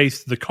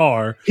chased the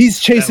car. He's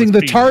chasing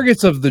the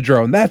targets of the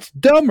drone. That's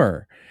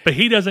dumber. But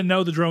he doesn't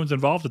know the drone's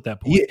involved at that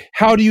point.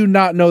 How do you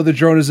not know the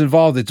drone is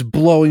involved? It's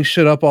blowing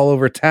shit up all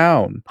over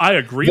town. I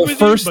agree with you. The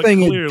first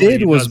thing it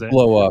did was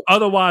blow up.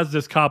 Otherwise,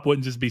 this cop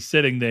wouldn't just be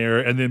sitting there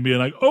and then being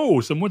like, "Oh,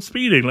 someone's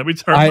speeding. Let me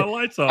turn the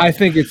lights off." I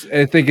think it's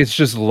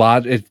just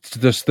it's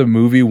just the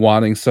movie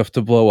wanting stuff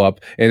to blow up,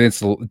 and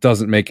it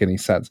doesn't make any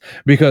sense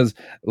because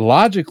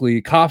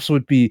logically, cops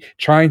would be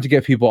trying to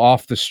get people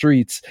off the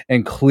streets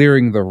and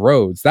clearing the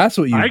roads. That's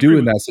what you do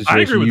in that situation.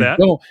 I agree with that.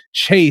 Don't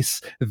chase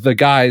the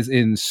guys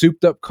in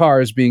souped up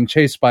cars being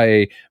chased by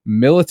a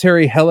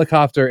military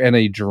helicopter and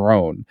a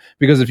drone,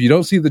 because if you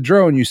don't see the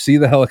drone, you see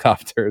the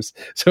helicopters,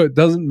 so it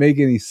doesn't make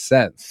any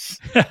sense.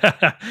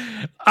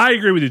 I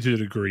agree with you to a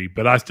degree,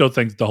 but I still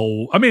think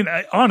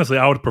honestly,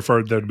 I would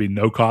prefer there to be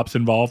no cops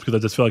involved because I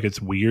just feel like it's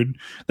weird.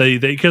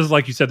 Because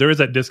like you said, there is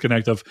that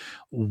disconnect of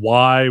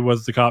why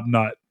was the cop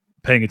not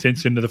paying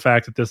attention to the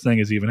fact that this thing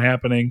is even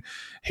happening?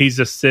 He's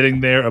just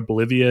sitting there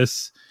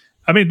oblivious.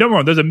 I mean, don't get me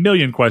wrong, there's a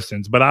million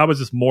questions, but I was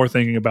just more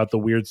thinking about the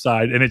weird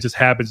side, and it just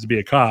happens to be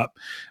a cop.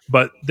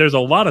 But there's a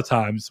lot of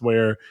times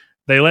where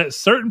they let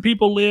certain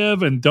people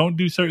live and don't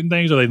do certain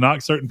things, or they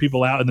knock certain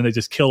people out and then they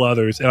just kill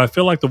others. And I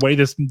feel like the way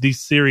these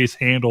series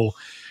handle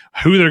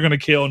who they're going to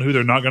kill and who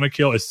they're not going to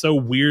kill is so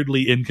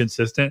weirdly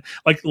inconsistent.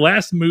 Like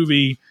last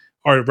movie,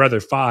 or rather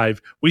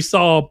 5, we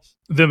saw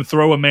them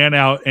throw a man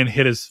out and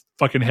hit his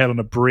fucking head on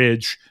a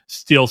bridge,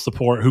 steal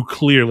support, who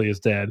clearly is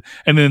dead.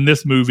 And then in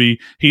this movie,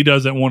 he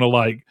doesn't want to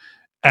like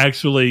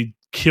actually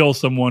kill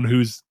someone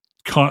who's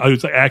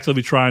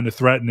actively trying to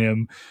threaten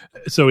him,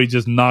 so he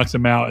just knocks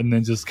him out and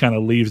then just kind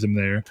of leaves him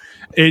there.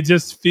 It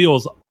just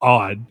feels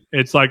odd.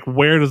 It's like,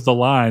 where does the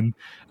line,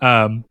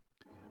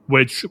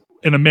 which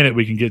in a minute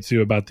we can get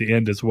to about the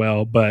end as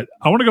well, but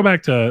I want to go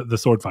back to the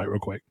sword fight real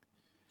quick.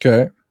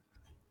 Okay.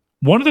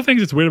 One of the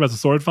things that's weird about the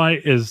sword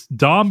fight is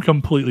Dom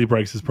completely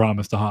breaks his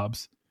promise to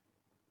Hobbs.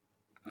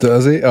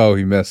 Does he? Oh,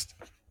 he missed.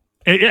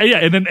 Yeah,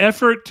 in an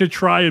effort to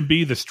try and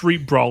be the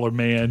street brawler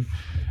man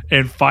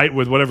and fight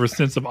with whatever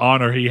sense of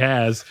honor he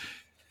has.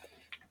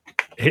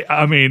 He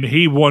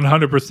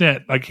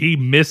 100%, like, he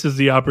misses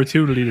the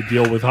opportunity to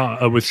deal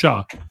with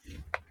Shaw.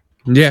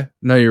 Yeah,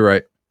 no, you're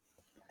right.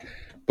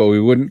 But we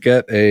wouldn't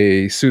get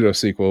a pseudo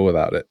sequel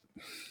without it.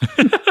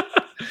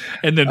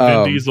 And then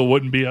Vin Diesel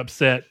wouldn't be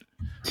upset.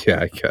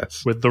 Yeah, I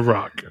guess. With The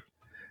Rock.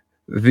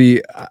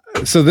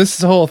 So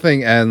this whole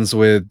thing ends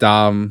with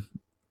Dom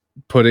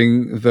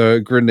putting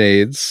the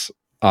grenades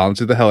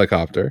onto the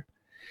helicopter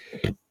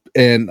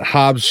and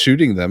Hobbs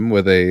shooting them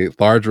with a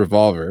large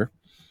revolver,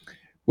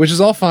 which is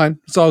all fine.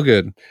 It's all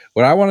good.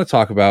 What I want to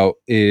talk about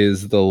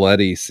is the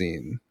Letty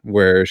scene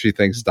where she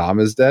thinks Dom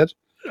is dead.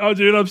 Oh,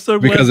 dude, I'm so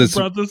glad you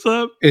brought this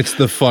up. It's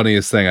the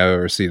funniest thing I've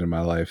ever seen in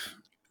my life.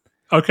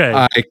 Okay.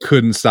 I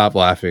couldn't stop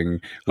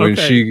laughing when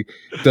she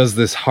does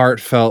this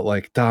heartfelt,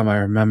 like, Dom, I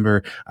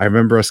remember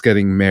us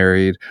getting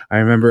married. I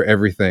remember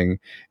everything.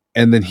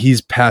 And then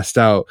he's passed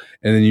out,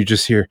 and then you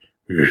just hear,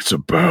 "It's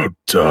about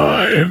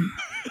time."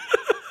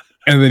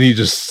 And then he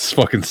just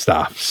fucking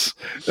stops.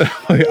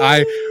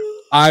 Like,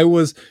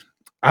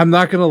 I'm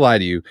not gonna lie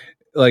to you.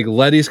 Like,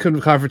 Letty's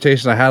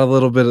confrontation, I had a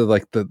little bit of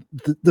like the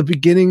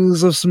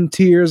beginnings of some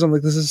tears. I'm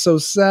like, this is so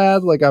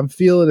sad. Like, I'm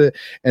feeling it.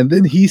 And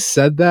then he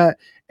said that,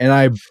 and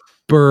I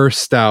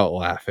burst out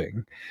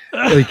laughing.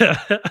 Like,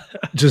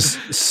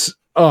 just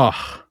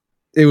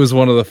it was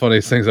one of the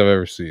funniest things I've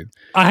ever seen.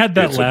 I had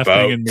that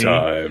laughing in me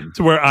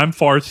to where I'm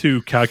far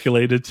too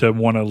calculated to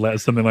want to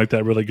let something like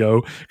that really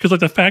go. Because,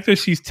 like, the fact that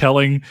she's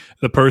telling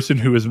the person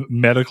who is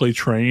medically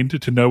trained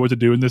to know what to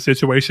do in this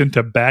situation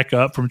to back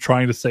up from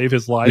trying to save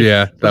his life.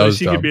 Yeah, that was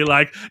she dumb. could be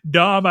like,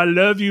 "Dom, I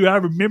love you. I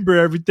remember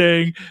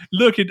everything.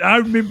 Look, I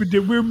remember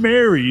that we're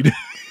married."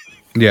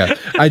 Yeah,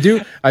 I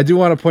do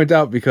want to point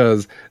out,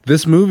 because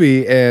this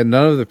movie and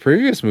none of the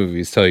previous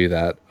movies tell you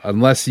that,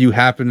 unless you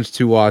happened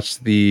to watch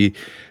the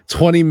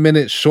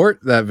 20-minute short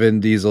that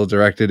Vin Diesel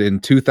directed in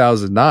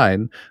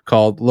 2009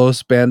 called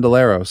Los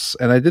Bandoleros.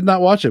 And I did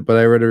not watch it, but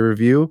I read a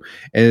review,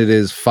 and it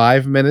is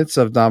 5 minutes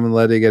of Dom and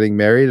Letty getting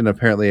married and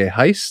apparently a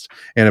heist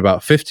and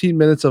about 15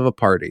 minutes of a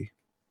party.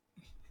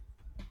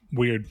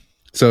 Weird.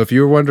 So if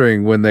you were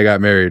wondering when they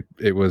got married,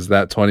 it was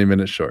that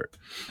 20-minute short.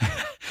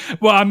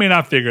 Well, I mean,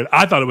 I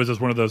thought it was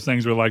just one of those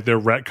things where, like, they're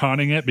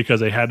retconning it because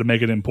they had to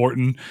make it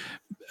important.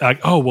 Like,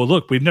 oh, well,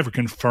 look, we've never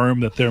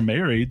confirmed that they're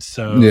married.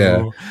 So,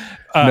 yeah.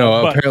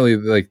 Apparently,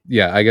 like,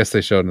 yeah, I guess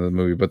they showed in the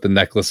movie, but the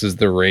necklace is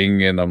the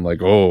ring. And I'm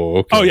like, oh,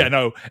 okay. Oh, yeah,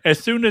 no. As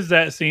soon as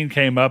that scene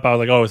came up, I was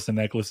like, oh, it's the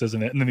necklace,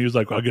 isn't it? And then he was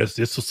like, well, I guess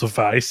this will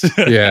suffice.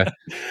 Yeah.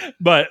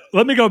 But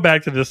let me go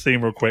back to this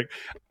scene real quick.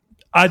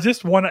 I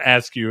just want to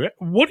ask you,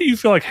 what do you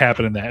feel like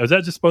happened in that? Was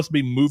that just supposed to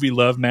be movie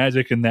love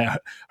magic and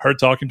that her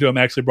talking to him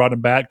actually brought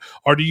him back?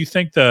 Or do you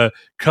think the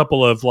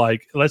couple of,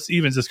 like, let's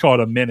even just call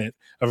it a minute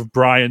of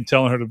Brian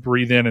telling her to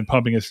breathe in and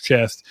pumping his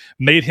chest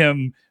made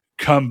him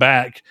come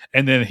back,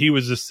 and then he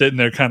was just sitting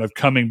there kind of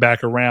coming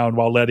back around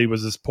while Letty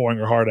was just pouring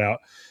her heart out?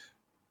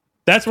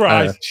 That's where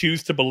I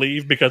choose to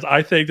believe, because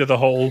I think that the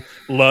whole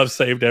love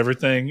saved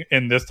everything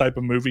in this type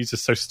of movie is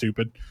just so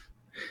stupid.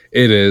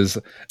 It is.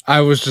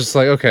 I was just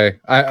like, okay.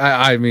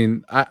 I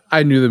mean,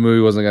 I knew the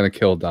movie wasn't going to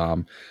kill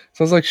Dom.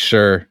 So I was like,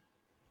 sure.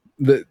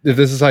 If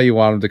this is how you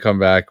want him to come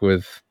back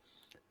with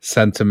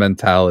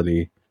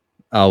sentimentality,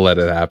 I'll let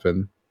it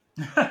happen.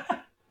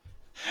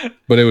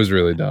 But it was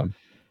really dumb.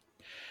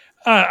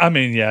 I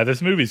mean, yeah,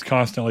 this movie's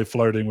constantly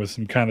flirting with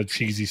some kind of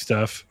cheesy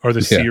stuff, or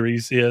the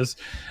series is.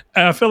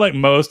 And I feel like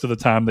most of the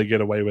time they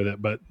get away with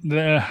it, but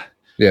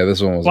yeah,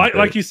 this one was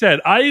like you said.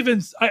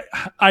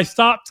 I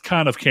stopped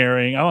kind of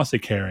caring. I don't want to say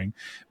caring,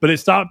 but it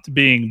stopped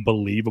being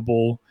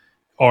believable,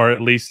 or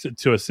at least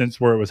to a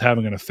sense where it was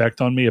having an effect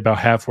on me about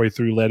halfway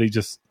through. Letty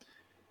just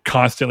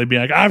constantly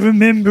being like, "I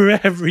remember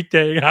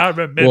everything. I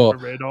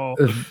remember it all."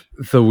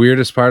 The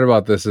weirdest part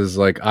about this is,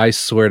 like, I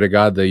swear to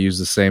God, they use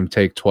the same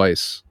take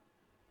twice.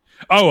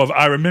 Oh,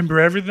 I remember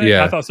everything.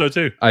 Yeah, I thought so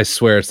too. I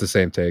swear it's the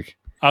same take.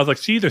 I was like,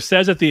 she either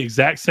says it the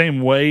exact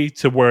same way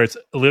to where it's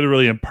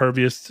literally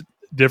impervious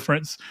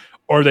difference,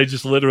 or they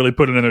just literally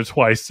put it in there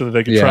twice so that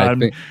they could Yeah, try. I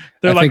and think-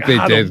 they're I like,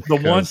 think they did the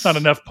one's not because-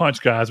 enough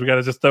punch, guys. We got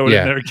to just throw it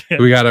in there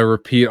again. We got to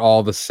repeat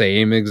all the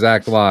same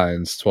exact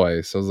lines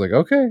twice. I was like,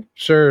 okay,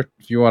 sure.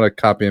 If you want to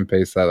copy and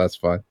paste that, that's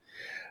fine.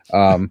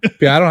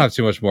 Yeah, I don't have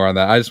too much more on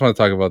that. I just want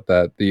to talk about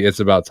that. The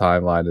It's About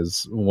Time line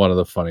is one of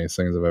the funniest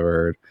things I've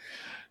ever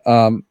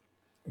heard.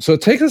 So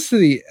it takes us to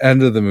the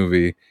end of the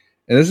movie,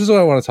 and this is what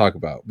I want to talk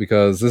about,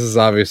 because this is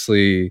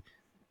obviously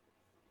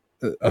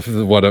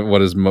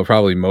what is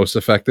probably most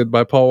affected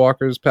by Paul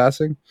Walker's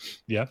passing.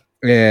 Yeah.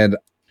 And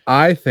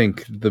I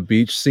think the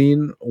beach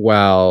scene,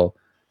 while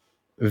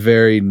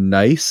very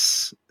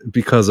nice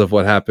because of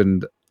what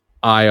happened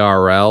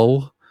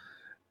IRL,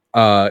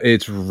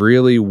 it's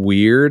really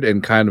weird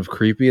and kind of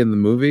creepy in the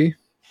movie.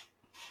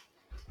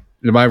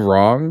 Am I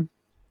wrong?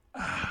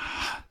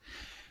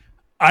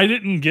 I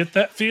didn't get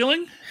that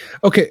feeling,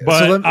 Okay, but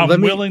so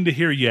I'm willing to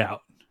hear you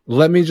out.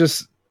 Let me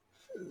just...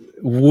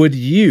 Would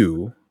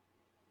you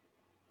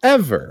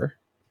ever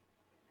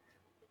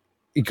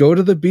go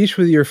to the beach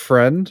with your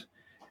friend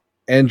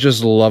and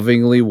just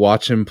lovingly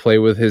watch him play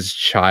with his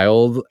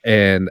child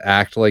and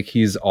act like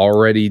he's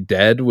already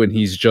dead when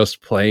he's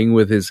just playing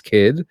with his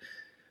kid?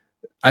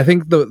 I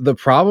think the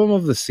problem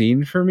of the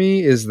scene for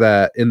me is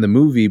that in the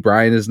movie,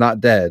 Brian is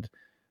not dead,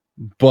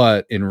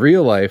 but in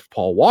real life,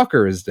 Paul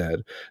Walker is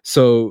dead.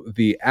 So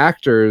the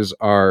actors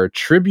are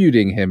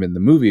tributing him in the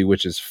movie,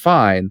 which is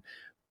fine.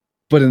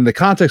 But in the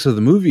context of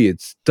the movie,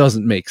 it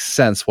doesn't make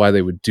sense why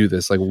they would do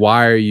this. Like,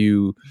 why are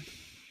you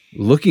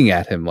looking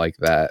at him like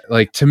that?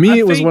 Like, to me,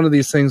 it was one of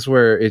these things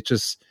where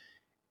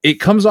it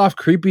comes off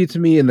creepy to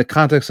me in the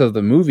context of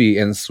the movie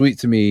and sweet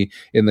to me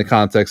in the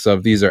context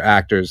of these are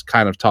actors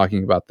kind of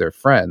talking about their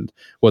friend,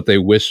 what they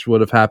wished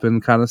would have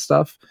happened kind of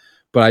stuff.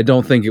 But I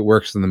don't think it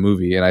works in the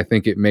movie, and I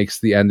think it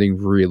makes the ending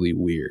really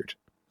weird.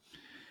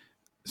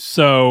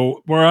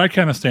 So where I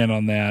kind of stand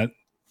on that,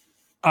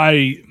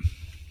 I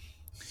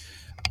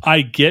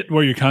get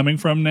where you're coming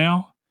from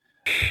now.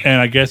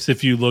 And I guess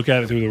if you look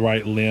at it through the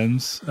right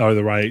lens or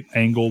the right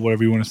angle,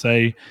 whatever you want to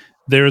say,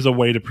 there is a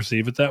way to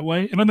perceive it that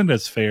way. And I think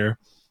that's fair.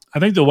 I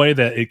think the way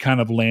that it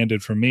kind of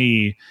landed for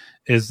me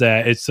is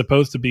that it's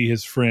supposed to be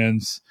his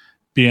friends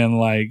being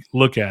like,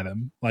 look at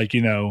him. Like,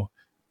 you know,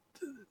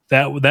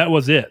 that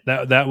was it.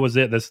 That was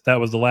it. That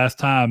was the last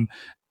time.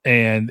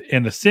 And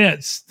in a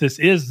sense, this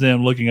is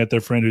them looking at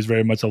their friend who's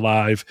very much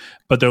alive,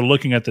 but they're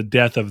looking at the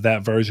death of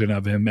that version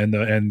of him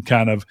and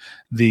kind of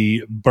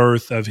the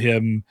birth of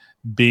him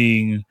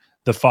being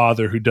the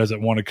father who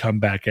doesn't want to come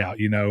back out.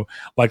 You know,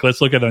 like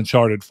let's look at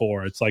Uncharted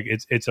 4. It's like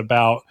it's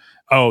about,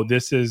 oh,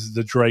 this is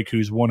the Drake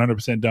who's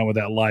 100% done with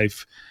that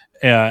life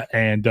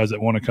and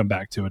doesn't want to come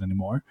back to it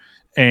anymore.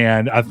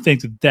 And I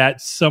think that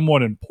that's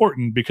somewhat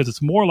important because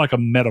it's more like a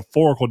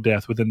metaphorical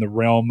death within the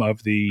realm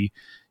of the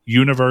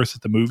universe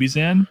that the movie's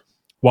in,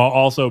 while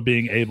also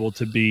being able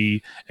to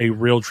be a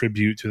real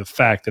tribute to the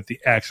fact that the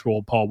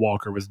actual Paul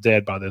Walker was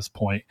dead by this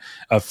point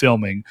of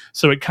filming.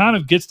 So it kind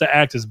of gets to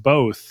act as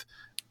both.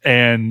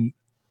 And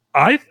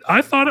I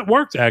thought it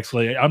worked,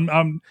 actually.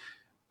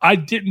 I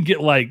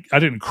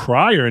didn't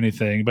cry or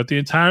anything, but the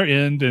entire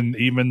end and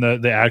even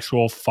the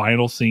actual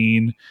final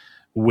scene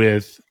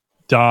with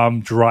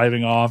Dom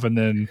driving off and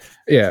then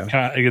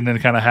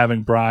kind of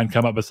having Brian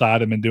come up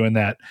beside him and doing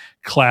that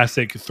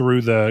classic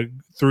through the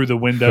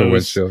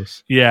windows, through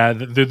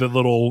the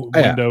little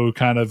window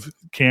kind of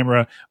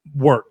camera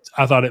worked.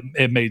 I thought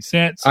it made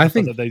sense. I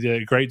think that they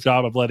did a great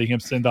job of letting him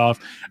send off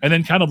and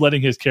then kind of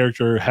letting his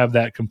character have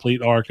that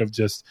complete arc of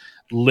just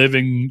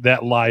living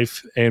that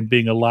life and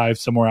being alive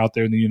somewhere out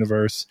there in the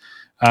universe.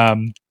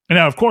 And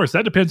now, of course,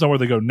 that depends on where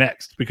they go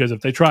next, because if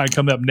they try and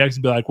come up next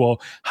and be like,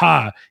 well,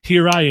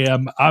 here I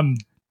am. I'm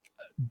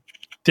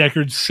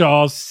Deckard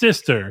Shaw's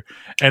sister,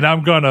 and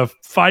I'm going to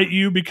fight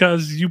you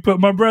because you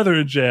put my brother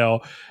in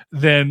jail,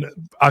 then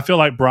I feel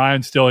like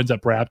Brian still ends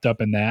up wrapped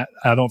up in that.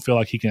 I don't feel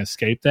like he can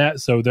escape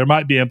that. So there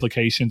might be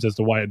implications as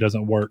to why it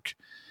doesn't work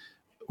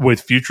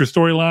with future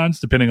storylines,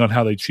 depending on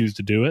how they choose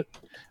to do it.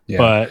 Yeah.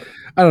 But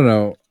I don't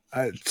know.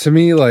 To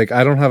me, like,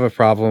 I don't have a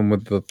problem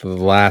with the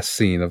last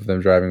scene of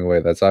them driving away.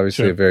 That's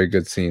obviously a very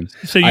good scene.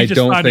 So you just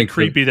find it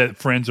creepy that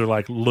friends are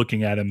like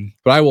looking at him.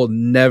 But I will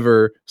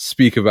never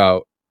speak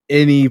about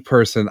any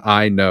person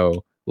I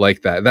know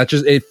like that.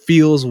 It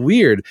feels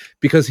weird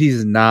because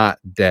he's not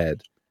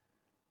dead.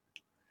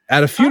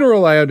 At a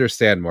funeral, I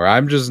understand more.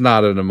 I'm just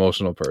not an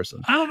emotional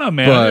person. I don't know,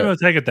 man. I'm going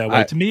to take it that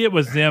way. To me, it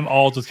was them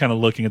all just kind of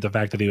looking at the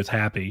fact that he was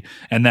happy,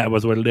 and that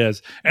was what it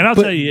is. And I'll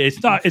tell you,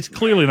 it's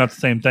clearly not the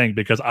same thing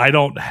because I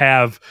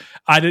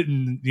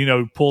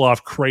didn't, pull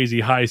off crazy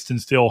heists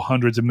and steal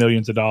hundreds of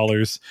millions of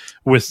dollars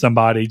with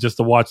somebody just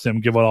to watch them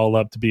give it all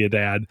up to be a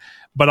dad.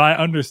 But I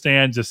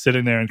understand just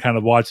sitting there and kind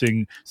of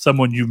watching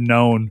someone you've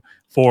known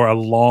for a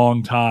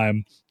long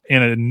time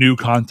in a new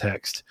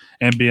context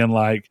and being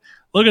like,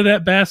 look at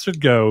that bastard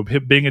go,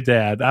 being a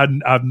dad.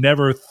 I've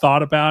never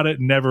thought about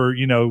it. Never,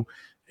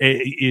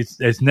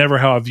 it's never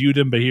how I viewed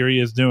him, but here he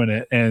is doing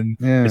it. And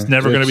it's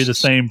never going to be the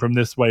same from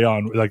this way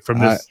on, like from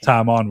this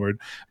time onward.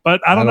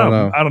 But I don't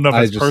know. I don't know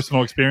if it's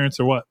personal experience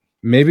or what.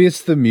 Maybe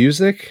it's the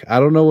music. I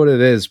don't know what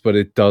it is, but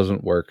it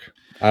doesn't work.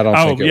 I don't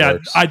think it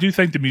works. I do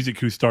think the music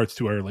cue starts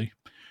too early.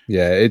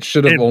 Yeah, it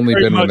should have only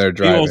been when they're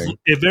driving.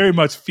 It very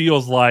much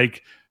feels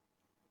like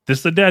this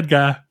is a dead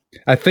guy.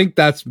 I think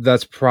that's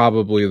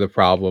probably the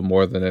problem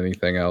more than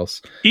anything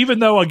else. Even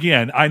though,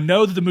 again, I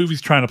know that the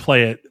movie's trying to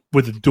play it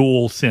with a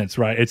dual sense,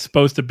 right? It's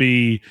supposed to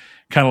be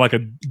kind of like a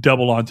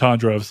double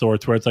entendre of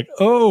sorts, where it's like,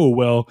 oh,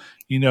 well,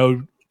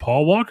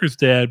 Paul Walker's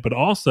dead, but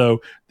also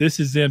this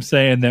is them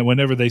saying that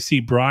whenever they see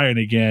Brian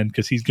again,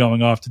 because he's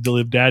going off to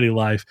live daddy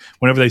life,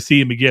 whenever they see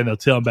him again, they'll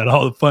tell him about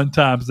all the fun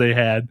times they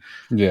had.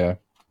 Yeah.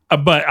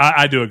 But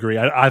I do agree.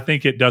 I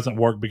think it doesn't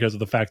work because of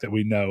the fact that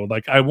we know.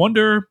 Like, I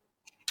wonder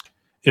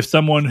if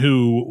someone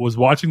who was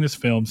watching this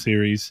film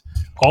series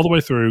all the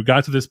way through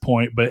got to this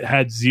point but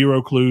had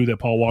zero clue that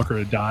Paul Walker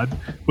had died,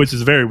 which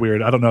is very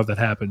weird. I don't know if that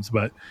happens,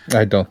 but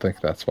I don't think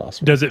that's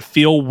possible. Does it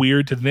feel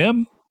weird to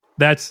them?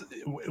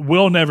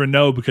 We'll never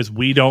know because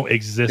we don't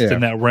exist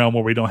in that realm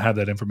where we don't have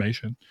that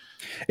information.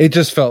 It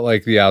just felt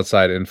like the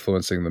outside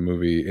influencing the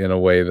movie in a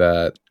way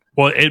that,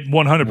 well, it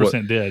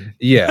 100% did.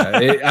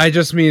 Yeah. I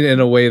just mean in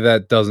a way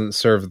that doesn't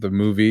serve the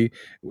movie.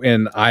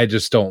 And I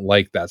just don't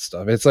like that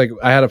stuff. It's like,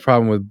 I had a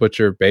problem with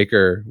Butcher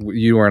Baker.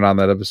 You weren't on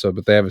that episode,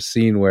 but they have a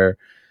scene where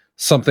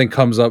something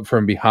comes up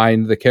from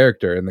behind the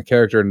character and the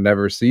character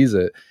never sees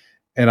it.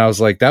 And I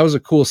was like, that was a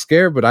cool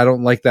scare, but I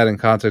don't like that in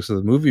context of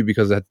the movie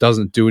because that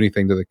doesn't do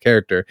anything to the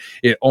character.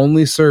 It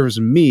only serves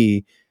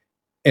me.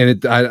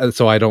 And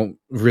so I don't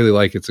really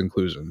like its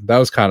inclusion. That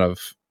was kind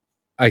of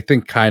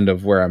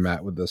where I'm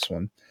at with this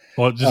one.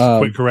 Well, just a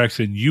quick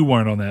correction. You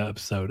weren't on that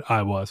episode.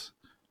 I was.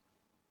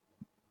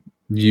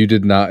 You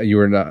did not. You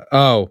were not.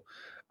 Oh,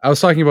 I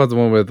was talking about the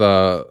one with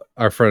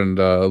our friend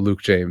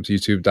Luke James,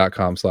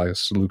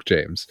 youtube.com/Luke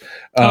James,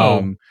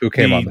 who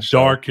came on the show.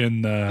 Dark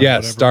and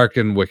yes, whatever. Dark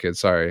and Wicked.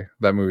 Sorry,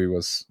 that movie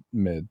was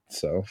mid,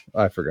 so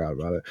I forgot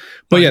about it.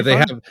 But yeah,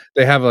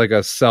 they have like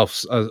an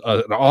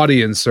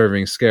audience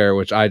serving scare,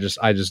 which I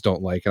just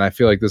don't like, and I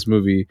feel like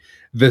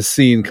this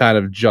scene kind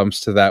of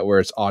jumps to that where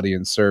it's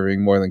audience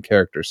serving more than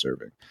character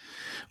serving.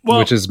 Well,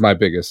 which is my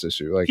biggest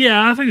issue. Like,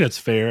 yeah, I think that's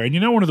fair. And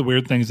one of the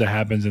weird things that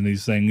happens in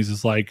these things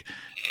is like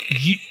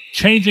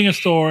changing of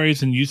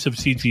stories and use of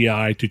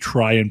CGI to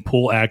try and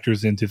pull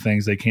actors into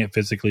things they can't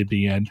physically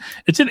be in.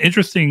 It's an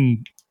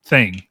interesting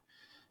thing.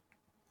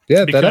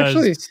 Yeah, that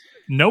actually,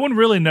 no one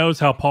really knows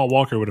how Paul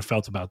Walker would have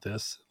felt about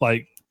this.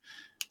 Like,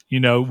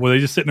 were they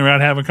just sitting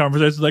around having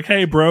conversations like,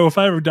 hey, bro, if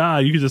I ever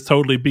die, you can just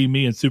totally be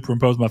me and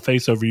superimpose my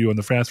face over you on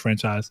the Fast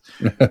franchise.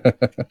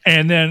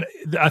 And then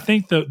I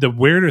think the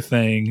weirder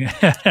thing,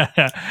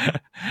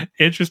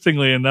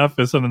 interestingly enough,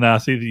 is something that I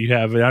see that you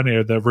have down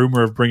here, the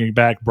rumor of bringing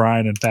back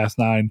Brian in Fast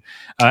 9.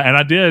 And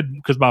I did,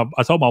 because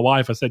I told my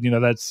wife, I said,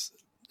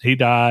 he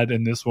died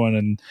in this one,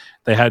 and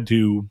they had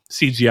to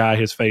CGI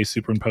his face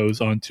superimpose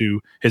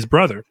onto his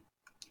brother,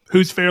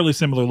 who's fairly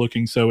similar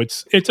looking. So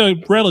it's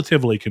a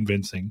relatively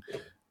convincing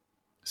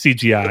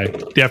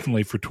CGI,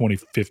 definitely for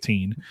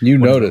 2015. You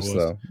notice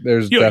though,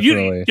 there's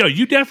definitely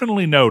you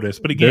definitely notice.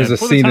 But again, there's a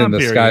scene in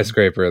the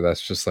skyscraper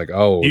that's just like,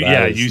 oh,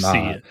 you see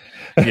it.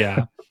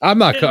 Yeah, I'm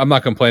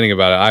not complaining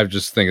about it. I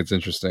just think it's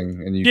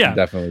interesting, and you can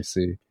definitely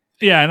see.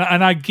 Yeah,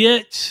 and I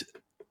get.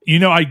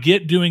 I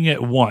get doing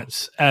it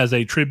once as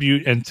a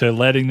tribute and to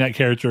letting that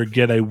character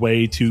get a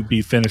way to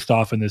be finished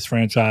off in this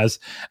franchise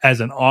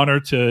as an honor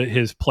to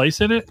his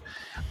place in it.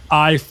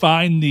 I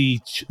find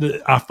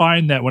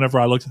that whenever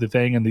I looked at the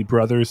thing and the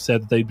brothers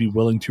said that they'd be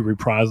willing to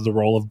reprise the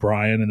role of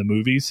Brian in the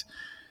movies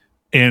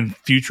in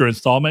future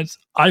installments,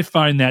 I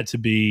find that to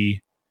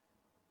be,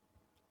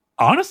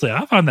 honestly,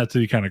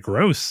 kind of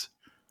gross.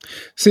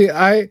 See,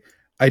 I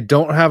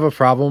don't have a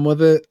problem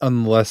with it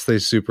unless they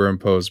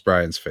superimpose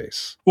Brian's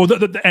face. Well,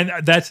 and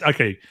that's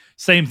okay.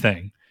 Same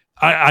thing.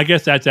 I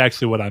guess that's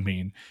actually what I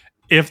mean.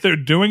 If they're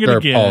doing it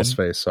again, Paul's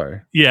face.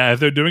 Sorry. Yeah,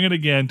 if they're doing it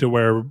again to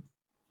where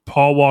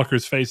Paul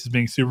Walker's face is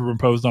being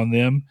superimposed on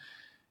them,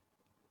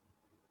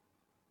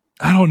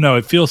 I don't know.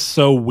 It feels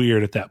so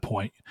weird at that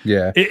point.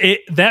 Yeah,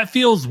 that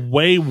feels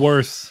way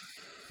worse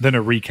than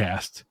a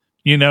recast.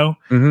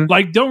 Mm-hmm.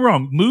 Like, don't get me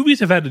wrong, movies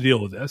have had to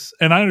deal with this,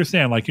 and I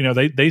understand. Like,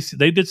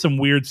 they did some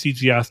weird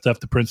CGI stuff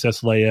to Princess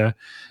Leia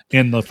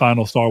in the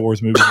final Star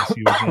Wars movie that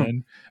she was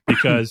in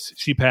because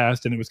she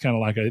passed, and it was kind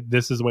of like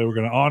this is the way we're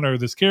going to honor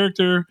this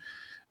character,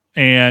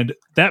 and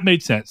that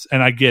made sense,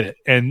 and I get it,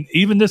 and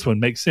even this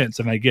one makes sense,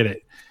 and I get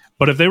it.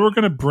 But if they were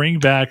going to bring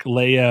back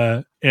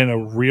Leia in a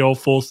real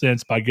full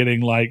sense by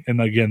getting like,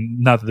 and again,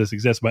 not that this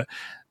exists, but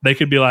they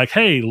could be like,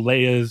 hey,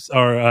 Leia's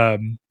or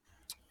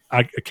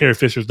Carrie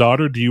Fisher's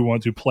daughter, do you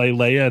want to play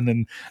Leia and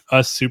then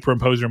us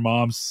superimpose your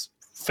mom's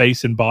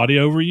face and body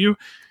over you?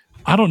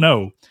 I don't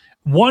know.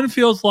 One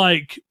feels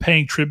like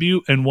paying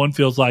tribute and one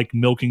feels like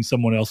milking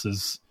someone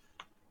else's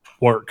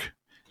work.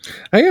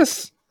 I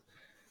guess,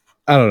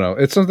 I don't know.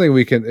 It's something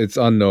it's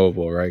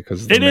unknowable, right?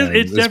 Because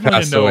it's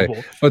definitely unknowable.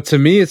 Away. But to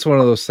me, it's one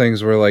of those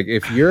things where like,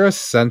 if you're a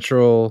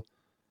central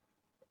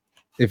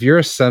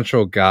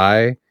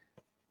guy,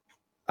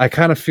 I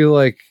kind of feel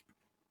like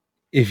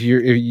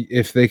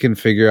if they can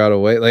figure out a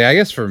way, like, I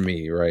guess for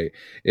me, right,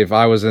 if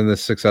I was in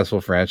this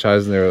successful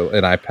franchise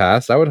and I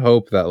passed, I would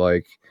hope that,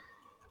 like,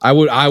 I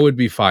would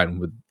be fine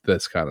with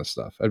this kind of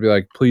stuff. I'd be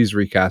like, please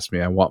recast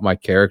me. I want my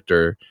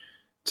character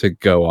to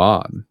go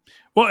on.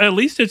 Well, at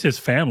least it's his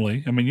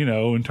family. I mean, you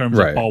know, in terms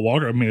Right. of Paul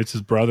Walker, I mean, it's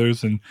his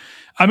brothers, and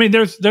I mean,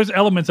 there's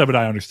elements of it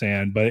I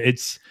understand, but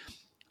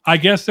I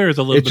guess there is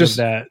a little bit of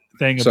that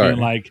thing of being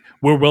like,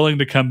 we're willing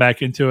to come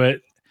back into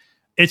it.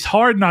 It's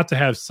hard not to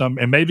have some,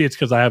 and maybe it's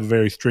because I have a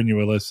very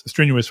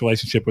strenuous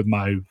relationship with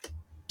my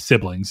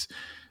siblings,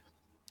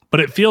 but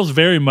it feels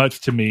very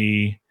much to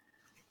me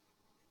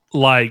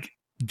like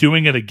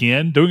doing it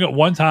again. Doing it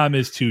one time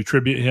is to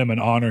tribute him and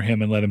honor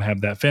him and let him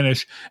have that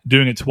finish.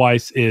 Doing it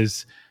twice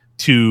is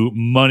to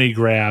money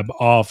grab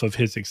off of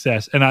his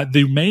success. And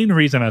the main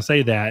reason I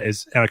say that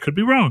is, and I could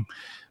be wrong,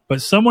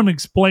 but someone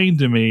explain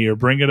to me or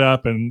bring it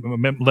up and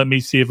let me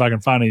see if I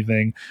can find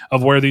anything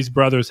of where these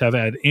brothers have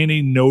had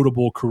any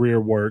notable career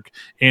work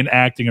in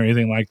acting or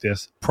anything like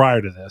this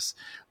prior to this.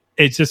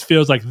 It just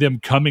feels like them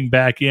coming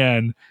back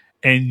in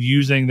and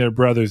using their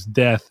brother's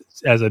death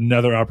as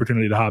another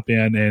opportunity to hop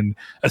in and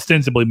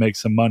ostensibly make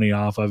some money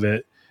off of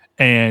it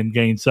and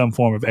gain some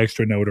form of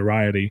extra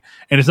notoriety.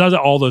 And it's not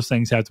that all those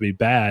things have to be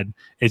bad.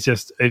 It's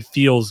just, it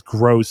feels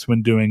gross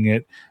when doing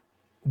it,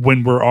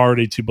 when we're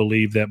already to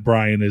believe that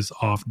Brian is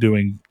off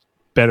doing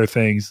better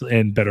things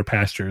and better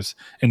pastures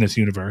in this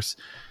universe.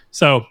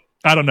 So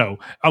I don't know.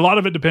 A lot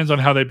of it depends on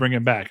how they bring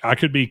him back. I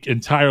could be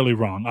entirely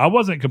wrong. I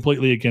wasn't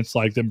completely against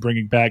like them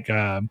bringing back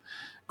Grand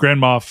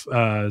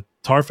Moff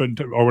Tarkin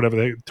or whatever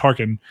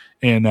Tarkin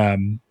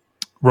in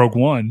Rogue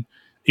One,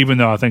 even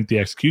though I think the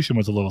execution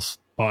was a little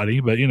spotty.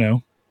 But you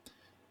know,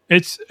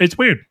 it's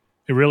weird.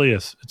 It really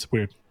is. It's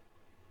weird.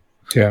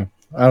 Yeah,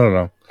 I don't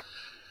know,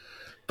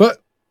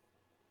 but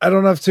I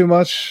don't have too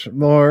much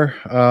more.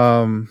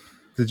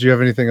 Did you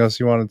have anything else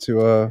you wanted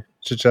to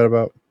chit chat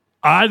about?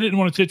 I didn't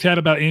want to chit chat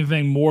about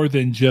anything more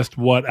than just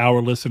what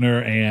our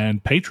listener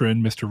and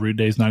patron, Mr. Rude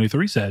Days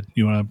 93, said.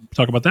 You want to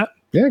talk about that?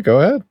 Yeah,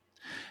 go ahead.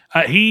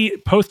 He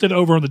posted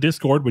over on the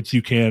Discord, which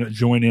you can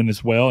join in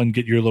as well and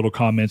get your little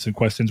comments and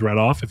questions read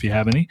off if you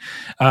have any.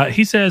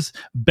 He says,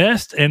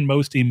 best and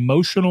most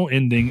emotional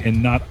ending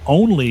in not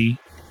only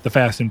the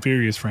Fast and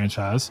Furious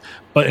franchise,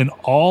 but in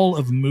all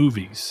of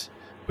movies,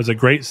 was a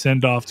great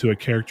send-off to a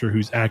character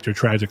whose actor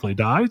tragically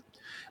died.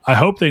 I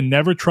hope they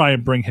never try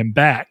and bring him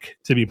back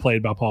to be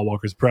played by Paul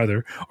Walker's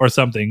brother or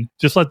something.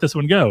 Just let this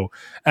one go.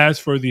 As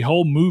for the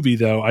whole movie,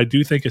 though, I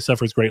do think it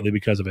suffers greatly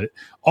because of it.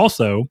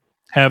 Also,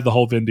 have the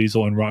whole Vin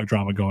Diesel and Rock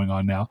drama going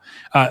on now.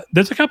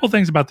 There's a couple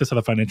things about this that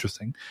I find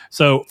interesting.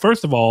 So,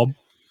 first of all,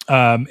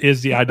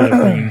 is the idea of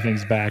bringing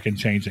things back and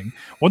changing.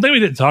 One thing we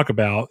didn't talk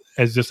about,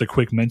 as just a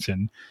quick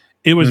mention,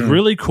 it was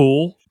really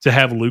cool to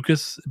have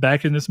Lucas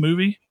back in this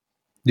movie.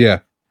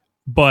 Yeah.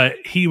 But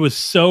he was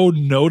so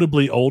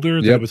notably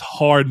older that it was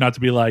hard not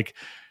to be like,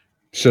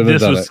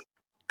 this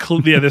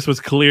was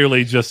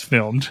clearly just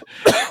filmed.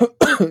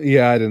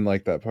 Yeah, I didn't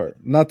like that part.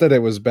 Not that it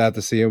was bad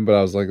to see him, but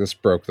I was like, this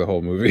broke the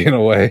whole movie in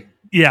a way.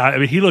 Yeah, I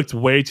mean, he looked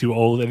way too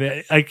old.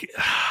 And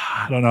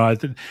I don't know.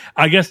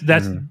 I guess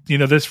that's, you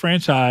know, this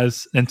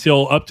franchise,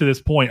 until up to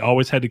this point,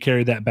 always had to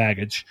carry that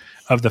baggage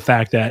of the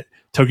fact that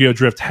Tokyo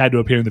Drift had to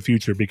appear in the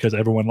future because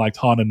everyone liked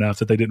Han enough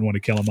that they didn't want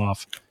to kill him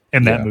off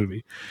in that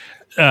movie.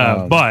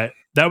 But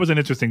that was an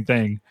interesting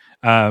thing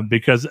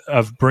because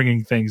of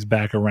bringing things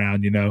back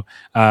around, you know.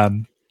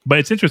 But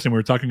it's interesting. We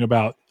were talking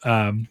about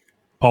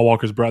Paul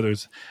Walker's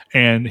brothers,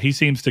 and he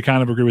seems to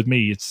kind of agree with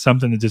me. It's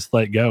something to just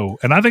let go.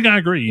 And I think I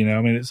agree, you know.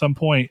 I mean, at some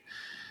point,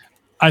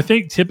 I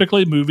think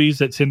typically movies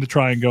that tend to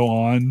try and go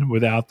on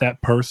without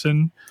that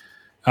person,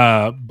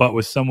 but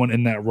with someone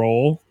in that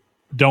role,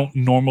 don't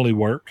normally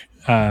work.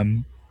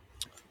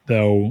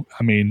 Though,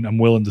 I mean, I'm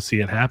willing to see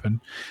it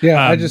happen.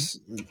 Yeah,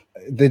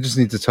 they just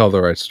need to tell the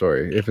right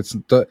story. If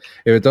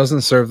it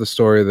doesn't serve the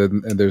story,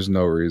 then there's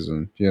no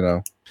reason, you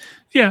know.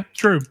 Yeah,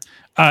 true.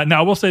 Now,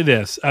 I will say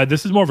this.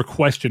 This is more of a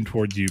question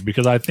towards you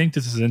because I think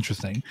this is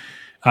interesting.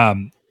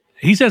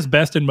 He says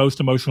best and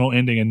most emotional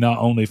ending in not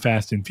only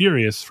Fast and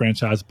Furious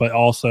franchise, but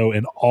also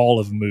in all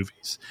of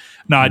movies.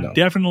 Now, I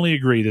definitely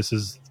agree this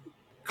is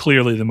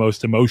clearly the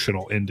most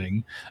emotional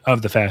ending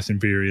of the Fast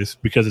and Furious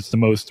because it's the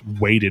most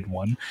weighted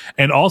one.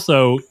 And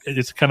also,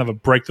 it's kind of a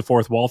break the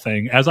fourth wall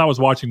thing. As I was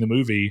watching the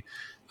movie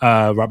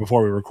right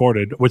before we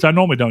recorded, which I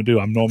normally don't do,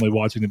 I'm normally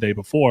watching the day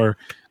before,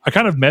 I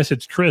kind of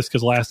messaged Chris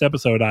because last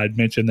episode I had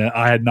mentioned that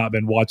I had not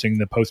been watching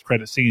the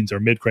post-credit scenes or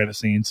mid-credit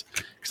scenes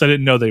because I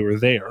didn't know they were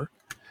there.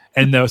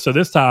 And so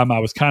this time I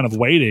was kind of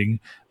waiting.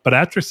 But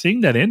after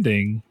seeing that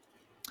ending,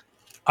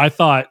 I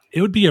thought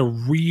it would be a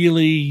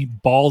really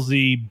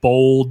ballsy,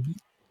 bold,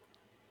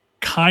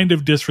 kind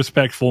of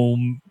disrespectful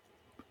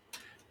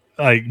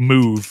like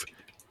move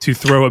to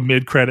throw a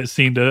mid-credit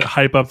scene to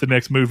hype up the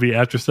next movie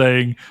after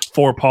saying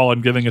for Paul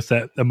and giving us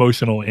that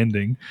emotional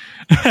ending.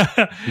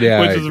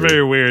 Which is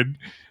very weird.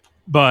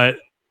 But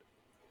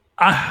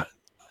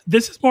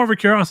this is more of a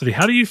curiosity.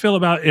 How do you feel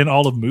about in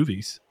all of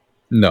movies?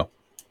 No.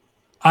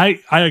 I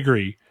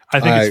agree. I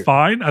think it's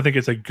fine. I think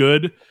it's a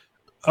good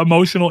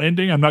emotional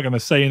ending. I'm not going to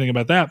say anything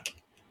about that,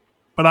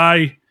 but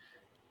I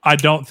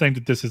don't think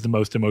that this is the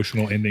most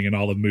emotional ending in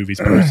all of movies.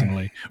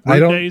 Personally,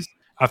 Days,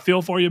 I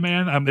feel for you,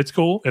 man. It's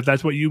cool if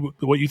that's what you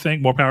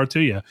think. More power to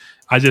you.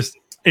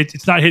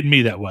 It's not hitting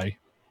me that way.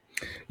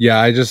 Yeah,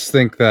 I just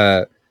think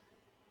that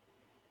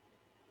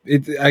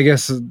I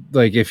guess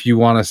like if you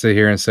want to sit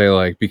here and say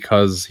like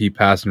because he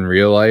passed in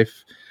real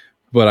life,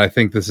 but I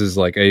think this is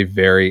like a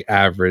very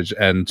average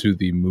end to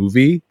the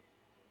movie.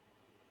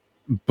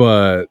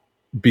 But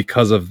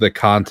because of the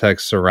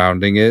context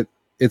surrounding it,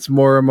 it's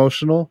more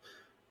emotional.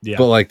 Yeah.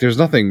 But like there's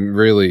nothing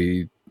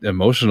really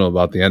emotional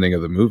about the ending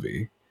of the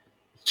movie.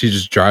 She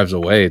just drives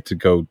away to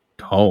go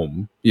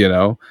home, you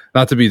know?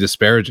 Not to be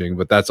disparaging,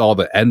 but that's all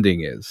the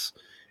ending is.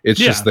 It's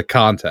just the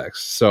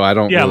context. So I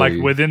don't like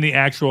within the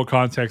actual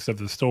context of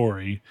the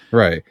story,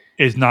 right,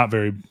 is not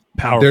very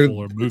powerful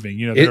or moving.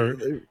 You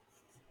know,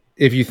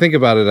 if you think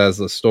about it as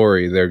a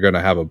story, they're going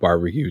to have a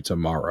barbecue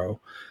tomorrow.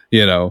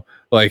 You know,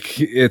 like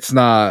it's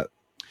not.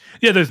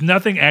 Yeah, there's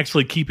nothing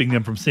actually keeping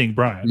them from seeing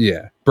Brian.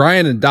 Yeah,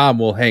 Brian and Dom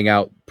will hang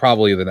out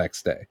probably the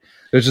next day.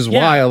 Which is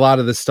why a lot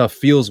of this stuff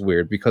feels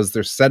weird because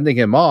they're sending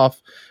him off,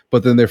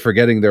 but then they're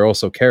forgetting they're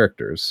also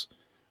characters.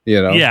 You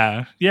know?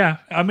 Yeah.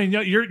 I mean,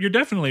 you're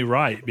definitely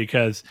right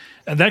because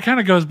that kind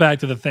of goes back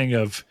to the thing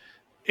of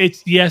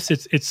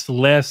it's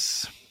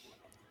less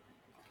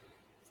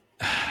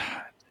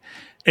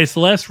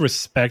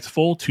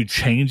respectful to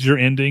change your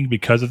ending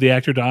because of the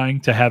actor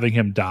dying to having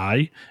him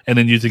die and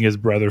then using his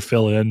brother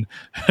fill in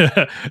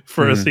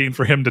for a scene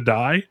for him to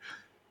die.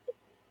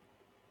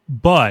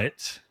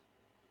 But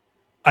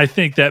I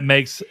think that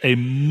makes a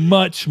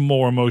much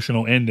more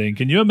emotional ending.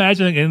 Can you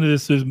imagine an end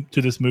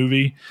to this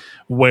movie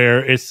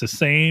where it's the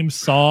same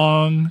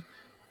song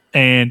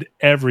and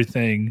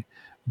everything,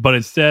 but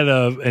instead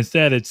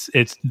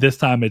it's this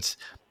time it's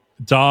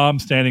Dom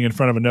standing in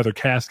front of another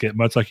casket,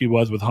 much like he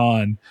was with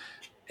Han,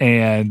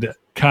 and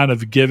kind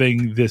of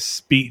giving this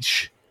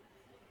speech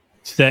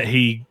that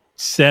he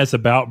says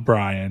about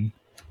Brian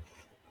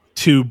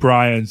to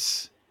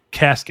Brian's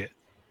casket.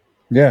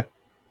 Yeah.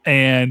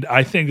 And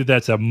I think that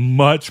that's a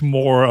much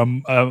more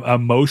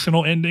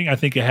emotional ending. I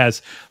think it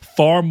has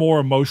far more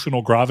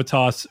emotional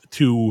gravitas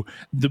to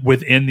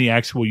within the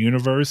actual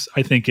universe.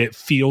 I think it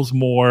feels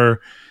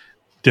more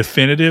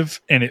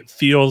definitive, and it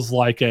feels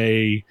like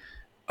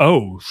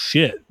oh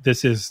shit,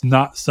 this is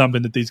not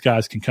something that these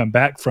guys can come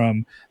back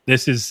from.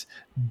 This is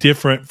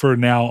different for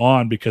now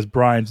on because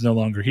Brian's no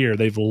longer here.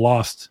 They've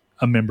lost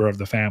a member of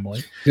the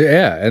family.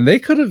 Yeah, and they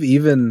could have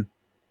even.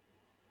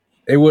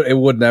 It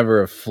would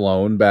never have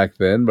flown back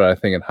then, but I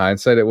think in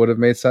hindsight it would have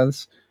made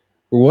sense.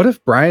 What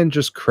if Brian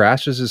just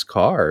crashes his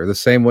car the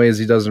same way as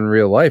he does in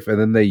real life, and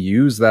then they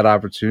use that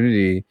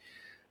opportunity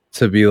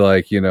to be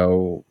like, you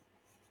know,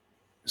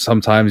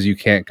 sometimes you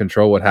can't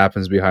control what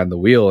happens behind the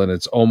wheel, and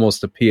it's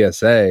almost a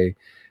PSA,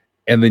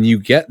 and then you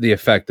get the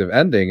effective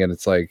ending, and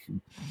it's like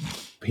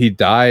he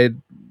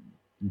died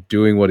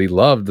doing what he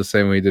loved the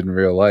same way he did in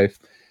real life.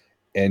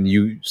 And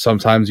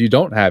sometimes you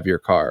don't have your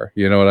car,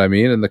 you know what I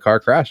mean? And the car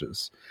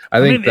crashes. I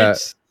think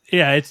it's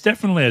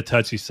definitely a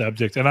touchy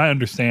subject, and I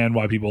understand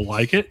why people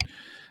like it.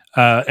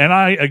 And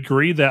I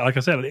agree that, like I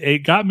said,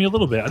 it got me a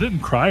little bit. I didn't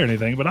cry or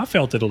anything, but I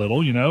felt it a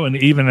little, you know. And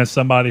even as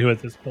somebody who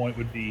at this point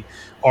would be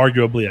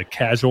arguably a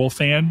casual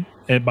fan,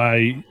 and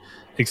by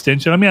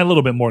extension, I mean a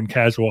little bit more than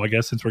casual, I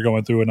guess, since we're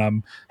going through and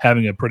I'm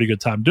having a pretty good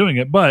time doing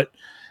it. But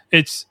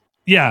I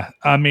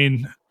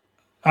mean.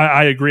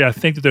 I agree. I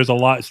think that there's a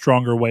lot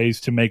stronger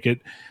ways to make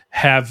it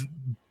have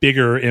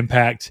bigger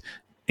impact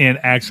in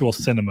actual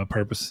cinema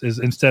purposes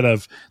instead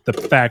of the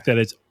fact that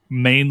it's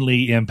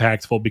mainly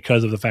impactful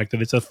because of the fact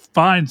that it's a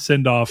fine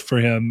send-off for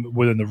him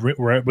within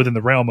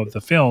the realm of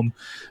the film,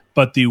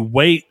 but the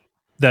weight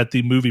that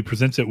the movie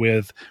presents it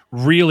with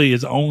really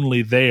is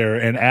only there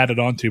and added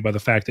onto by the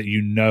fact that you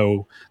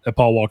know that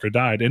Paul Walker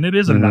died, and it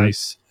is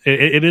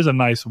it is a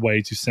nice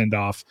way to send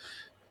off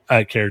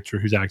a character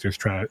whose actor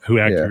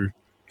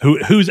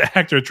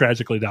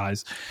tragically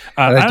dies.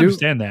 I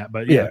understand that,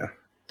 but yeah.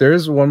 There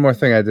is one more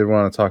thing I did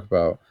want to talk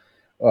about,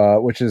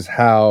 which is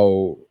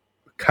how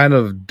kind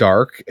of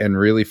dark and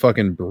really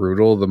fucking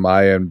brutal the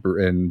Maya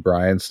and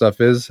Brian stuff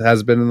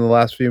has been in the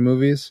last few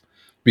movies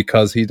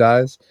because he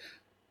dies.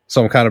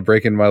 So I'm kind of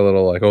breaking my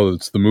little like, oh,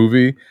 it's the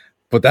movie,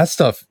 but that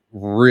stuff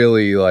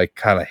really like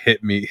kind of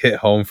hit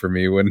home for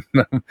me when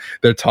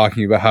they're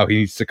talking about how he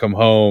needs to come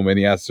home and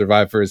he has to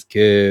survive for his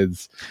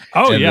kids.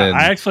 Oh and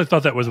I actually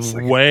thought that was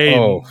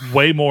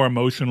way more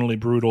emotionally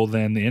brutal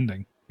than the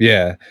ending.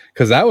 Yeah,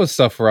 because that was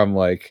stuff where I'm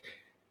like,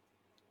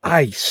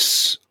 I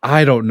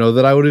don't know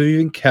that I would have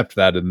even kept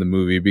that in the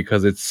movie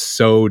because it's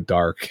so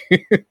dark.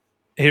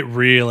 It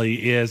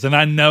really is. And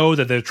I know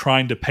that they're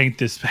trying to paint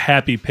this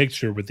happy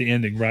picture with the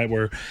ending, right?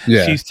 Where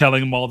she's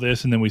telling him all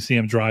this and then we see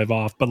him drive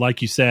off. But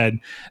like you said,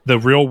 the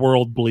real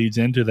world bleeds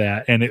into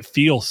that. And it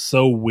feels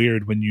so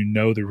weird when you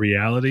know the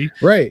reality.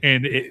 Right.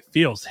 And it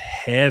feels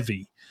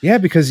heavy. Yeah,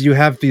 because you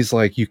have these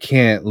like, you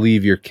can't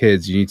leave your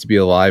kids. You need to be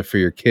alive for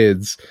your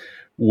kids.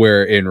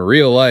 where in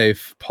real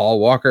life Paul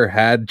Walker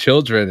had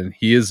children and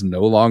he is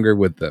no longer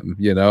with them,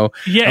 you know?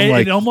 Yeah,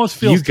 it almost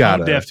feels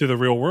tone deaf to the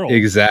real world.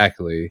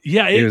 Exactly.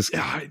 Yeah, it was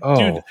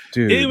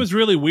dude. It was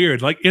really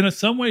weird. Like, in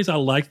some ways I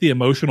like the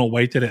emotional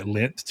weight that it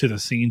lent to the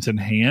scenes in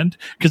hand,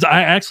 because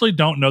I actually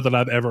don't know that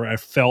I've ever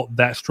felt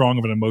that strong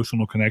of an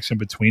emotional connection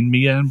between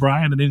Mia and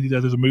Brian in any of the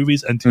other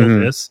movies until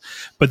this.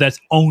 But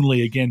that's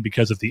only, again,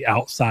 because of the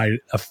outside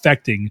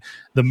affecting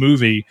the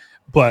movie.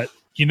 But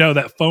you know,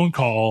 that phone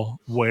call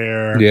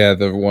where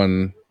the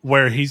one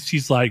where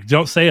she's like,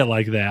 don't say it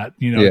like that,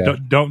 you know,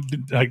 don't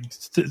like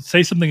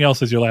say something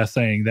else as your last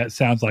saying. That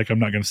sounds like I'm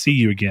not going to see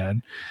you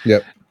again.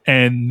 Yep.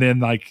 And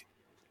then, like,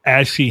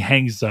 as she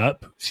hangs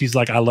up, she's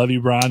like, I love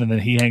you, Brian. And then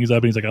he hangs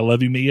up and he's like, I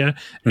love you, Mia.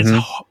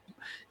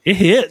 It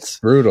hits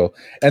brutal.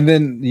 And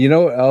then, you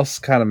know what else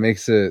kind of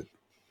makes it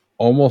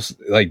almost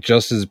like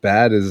just as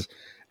bad as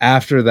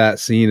after that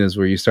scene is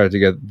where you start to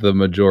get the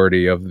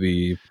majority of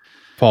the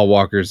Paul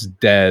Walker's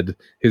dead,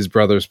 his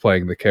brother's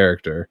playing the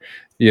character,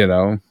 you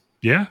know?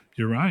 Yeah,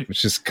 you're right.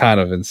 Which is kind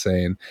of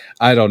insane.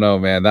 I don't know,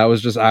 man. That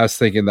was just, I was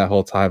thinking that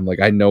whole time, like,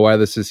 I know why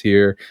this is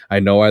here. I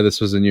know why this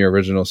was in your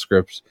original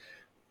script,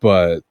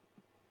 but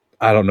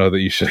I don't know that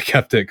you should have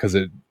kept it because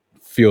it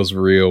feels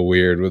real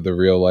weird with the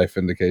real life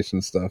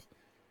indication stuff.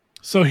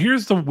 So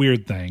here's the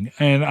weird thing,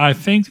 and I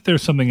think that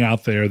there's something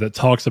out there that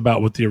talks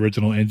about what the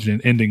original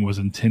ending was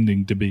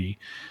intending to be.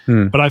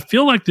 But I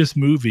feel like this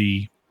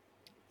movie,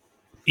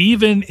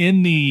 even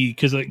in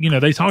because, you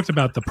know, they talked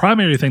about the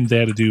primary thing they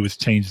had to do was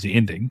change the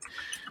ending.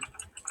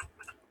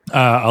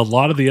 A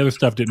lot of the other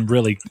stuff didn't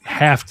really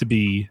have to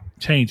be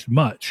changed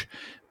much.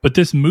 But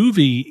this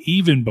movie,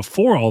 even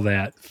before all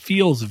that,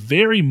 feels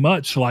very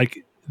much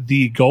like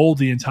the goal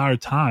the entire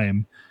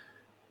time.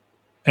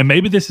 And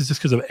maybe this is just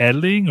because of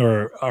editing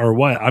or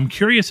what. I'm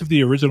curious if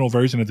the original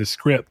version of the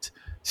script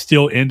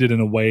still ended in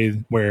a way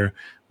where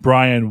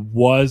Brian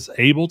was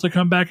able to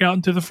come back out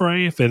into the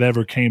fray if it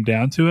ever came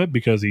down to it,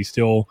 because he's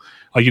still,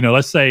 like, you know,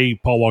 let's say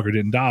Paul Walker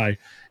didn't die,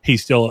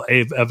 he's still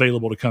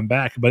available to come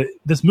back. But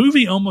this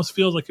movie almost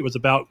feels like it was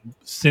about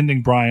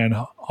sending Brian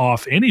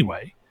off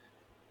anyway.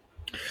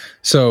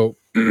 So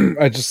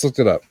I just looked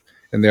it up.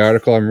 In the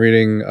article I'm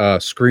reading,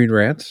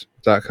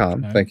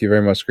 ScreenRant.com. Okay. Thank you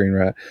very much, Screen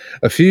Rant.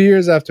 A few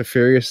years after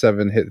Furious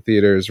 7 hit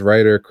theaters,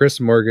 writer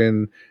Chris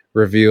Morgan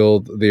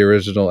revealed the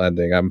original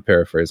ending. I'm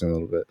paraphrasing a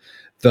little bit.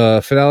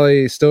 The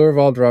finale still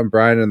revolved around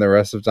Brian and the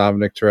rest of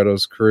Dominic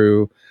Toretto's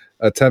crew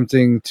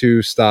attempting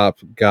to stop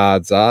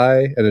God's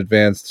Eye, an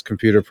advanced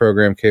computer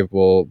program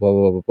capable blah,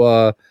 blah, blah,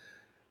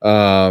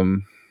 blah.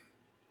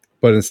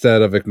 But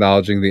instead of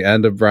acknowledging the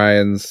end of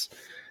Brian's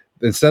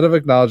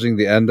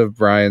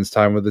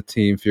time with the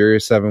team,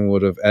 Furious 7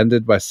 would have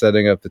ended by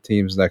setting up the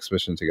team's next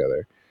mission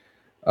together.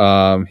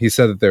 He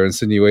said that there were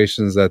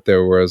insinuations that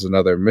there was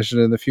another mission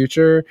in the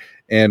future,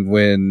 and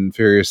when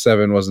Furious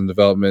 7 was in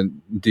development,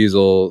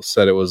 Diesel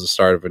said it was the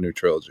start of a new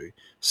trilogy.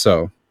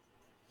 So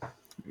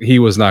he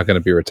was not going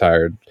to be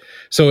retired.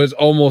 So it's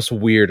almost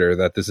weirder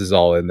that this is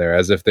all in there,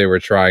 as if they were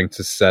trying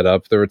to set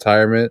up the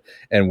retirement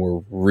and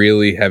were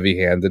really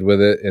heavy-handed with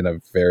it in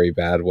a very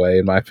bad way,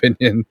 in my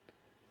opinion.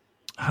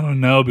 I don't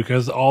know,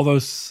 because all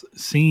those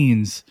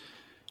scenes,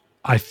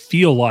 I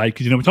feel like,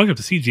 you know, we're talking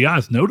about the CGI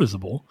is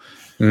noticeable.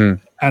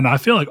 And I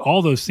feel like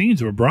all those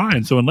scenes were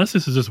Brian. So unless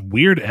this is just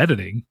weird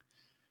editing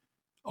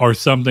or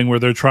something where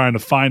they're trying to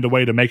find a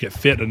way to make it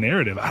fit a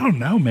narrative, I don't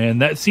know, man.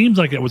 That seems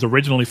like it was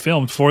originally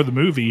filmed for the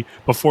movie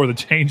before the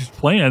changed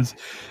plans.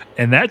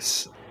 And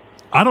that's,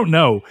 I don't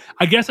know.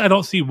 I guess I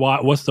don't see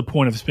what's the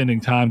point of spending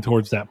time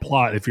towards that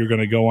plot if you're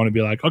going to go on and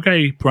be like,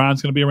 okay,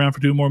 Brian's going to be around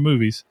for 2 more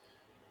movies.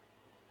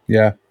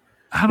 Yeah.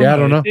 I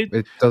don't know.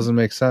 It doesn't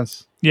make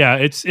sense. Yeah,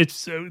 it's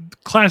a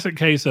classic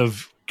case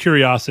of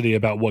curiosity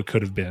about what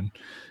could have been.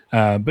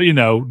 But, you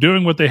know,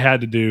 doing what they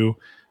had to do.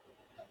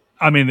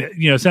 I mean,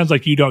 you know, it sounds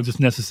like you don't just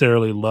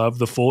necessarily love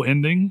the full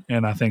ending,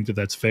 and I think that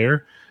that's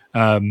fair.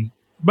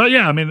 But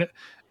yeah, I mean,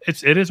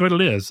 it is what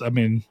it is. I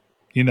mean,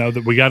 you know,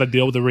 that we got to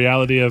deal with the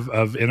reality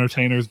of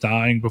entertainers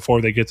dying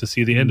before they get to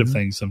see the end of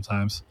things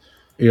sometimes.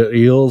 It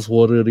is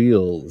what it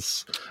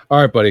is.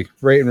 All right, buddy.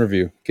 Rate and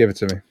review. Give it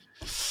to me.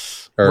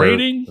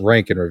 Rating?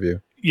 Rank and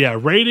review. Yeah,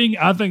 rating.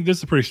 I think this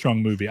is a pretty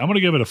strong movie. I'm going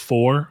to give it a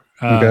 4.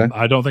 Okay.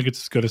 I don't think it's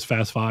as good as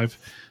Fast 5.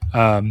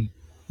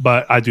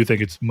 But I do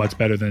think it's much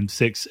better than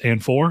 6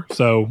 and 4.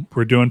 So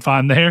we're doing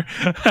fine there.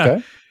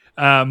 Okay.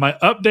 My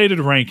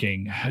updated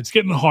ranking, it's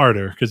getting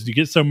harder because you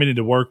get so many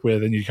to work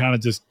with and you kind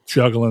of just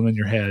juggle them in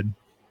your head.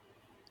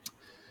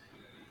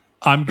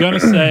 I'm going to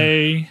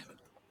say,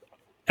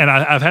 and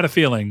I've had a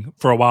feeling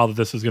for a while that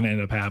this is going to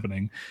end up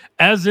happening.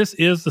 As this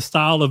is the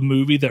style of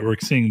movie that we're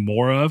seeing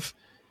more of,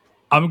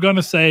 I'm going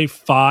to say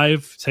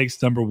 5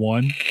 takes number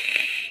 1.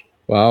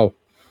 Wow.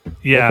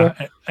 Yeah.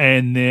 Okay.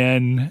 And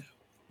then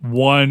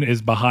 1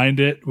 is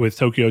behind it with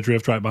Tokyo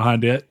Drift right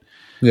behind it.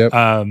 Yep.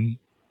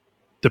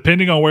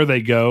 Depending on where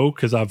they go,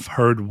 because I've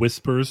heard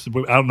whispers.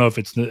 I don't know if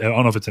it's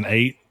an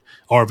 8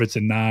 or if it's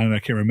a 9. I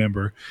can't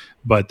remember.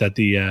 But that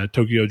the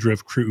Tokyo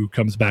Drift crew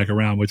comes back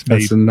around, which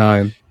that's a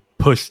 9.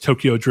 push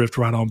Tokyo Drift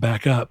right on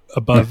back up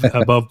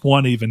above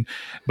 1 even.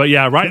 But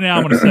yeah, right now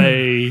I'm going to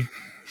say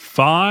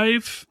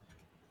 5,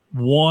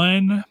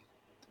 1,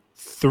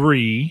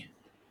 3,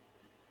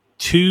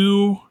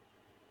 2,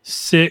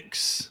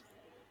 6.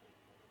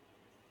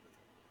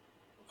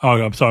 Oh,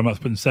 I'm sorry, I'm not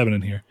putting 7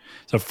 in here.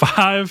 So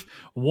 5,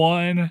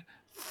 1,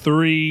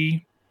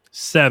 3,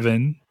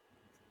 7,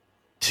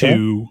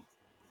 2,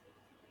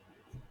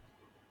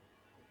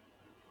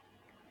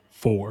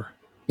 4.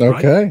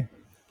 Okay. Right?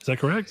 Is that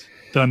correct?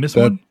 Did I miss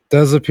one? That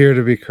does appear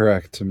to be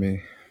correct to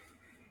me.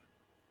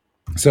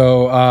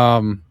 So,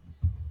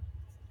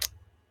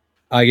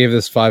 I gave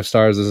this 5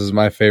 stars. This is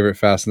my favorite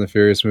Fast and the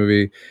Furious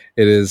movie.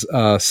 It is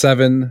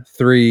 7,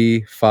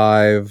 3,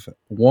 5,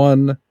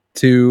 1,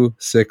 2,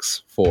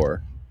 6,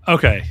 4.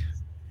 Okay.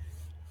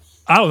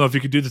 I don't know if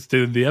you could do this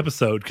in the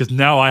episode because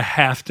now I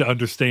have to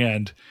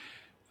understand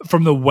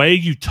from the way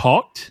you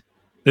talked.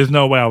 There's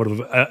no way I would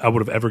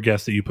have ever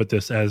guessed that you put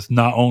this as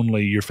not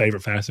only your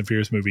favorite Fast and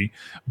Furious movie,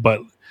 but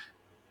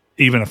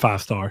even a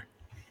 5-star.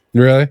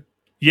 Really?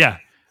 Yeah.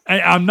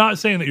 I'm not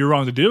saying that you're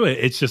wrong to do it.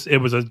 It's just it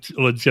was a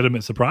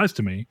legitimate surprise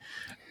to me.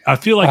 I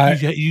feel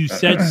like you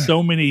said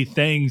so many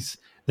things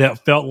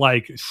that felt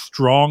like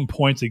strong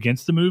points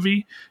against the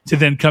movie to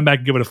then come back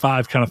and give it a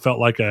 5 kind of felt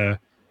like a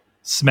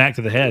smack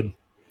to the head.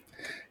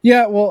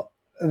 Yeah, well,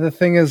 the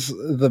thing is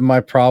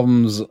my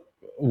problems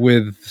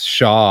with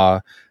Shaw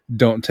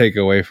don't take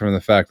away from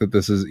the fact that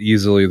this is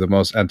easily the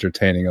most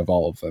entertaining of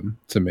all of them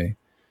to me.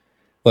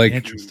 Like,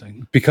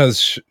 interesting.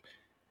 Because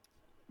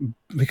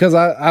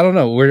I don't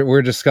know,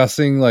 we're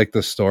discussing like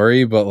the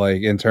story, but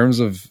like in terms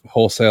of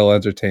wholesale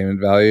entertainment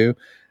value,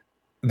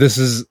 this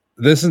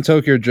and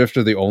Tokyo Drift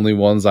are the only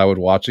ones I would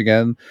watch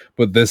again,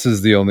 but this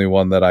is the only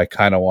one that I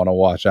kind of want to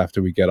watch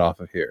after we get off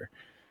of here.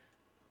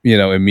 You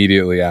know,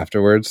 immediately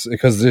afterwards,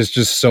 because there's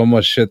just so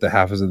much shit that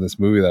happens in this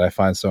movie that I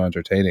find so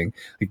entertaining.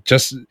 Like,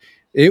 just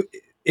it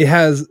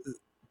has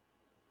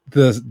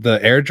the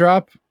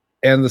airdrop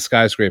and the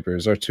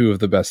skyscrapers are 2 of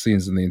the best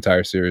scenes in the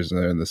entire series,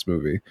 and they're in this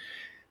movie.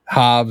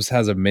 Hobbs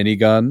has a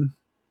minigun.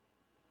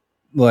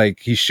 Like,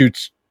 he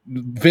shoots.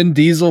 Vin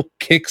Diesel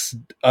kicks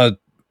a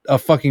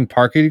fucking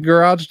parking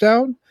garage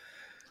down.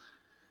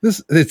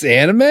 It's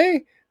anime.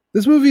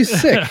 This movie's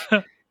sick.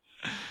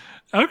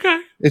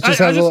 Okay. It just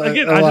has a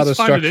lot of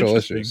structural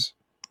issues.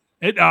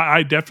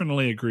 I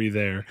definitely agree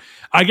there.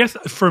 I guess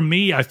for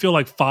me, I feel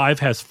like 5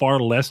 has far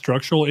less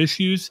structural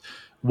issues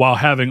while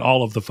having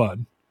all of the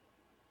fun.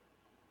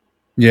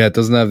 Yeah, it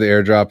doesn't have the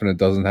airdrop and it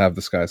doesn't have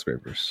the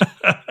skyscrapers.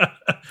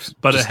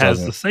 But it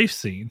has the safe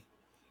scene.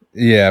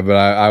 Yeah, but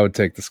I would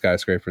take the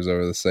skyscrapers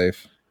over the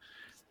safe.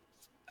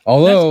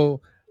 Although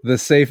the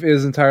safe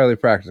is entirely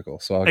practical,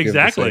 so I'll give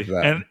the safe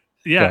that.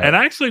 And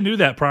I actually knew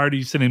that prior to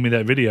you sending me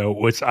that video,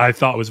 which I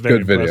thought was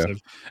very impressive. Video.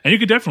 And you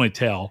could definitely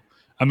tell.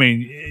 I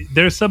mean,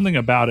 there's something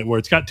about it where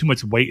it's got too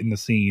much weight in the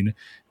scene,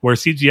 where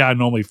CGI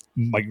normally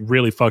like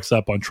really fucks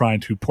up on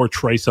trying to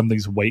portray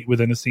something's weight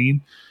within a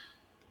scene.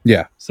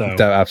 Yeah, so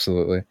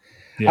absolutely.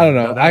 Yeah, I don't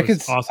know.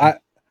 Awesome.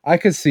 I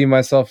could see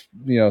myself,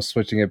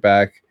 switching it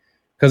back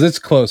because it's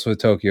close with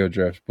Tokyo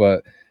Drift,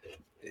 but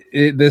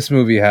this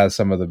movie has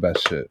some of the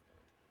best shit.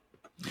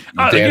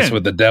 Dance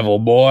with the devil,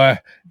 boy.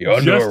 You're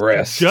under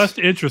arrest. Just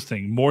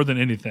interesting, more than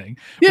anything.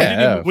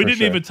 Yeah, we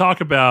didn't even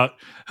talk about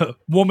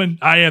woman.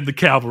 I am the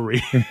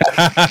cavalry.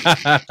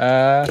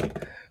 I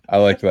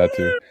like that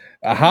too.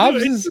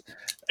 Hobbs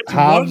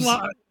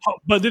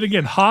but then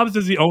again, Hobbs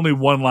is the only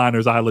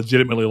one-liners I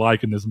legitimately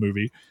like in this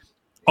movie.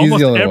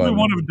 Almost every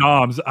one of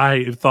Dom's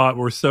I thought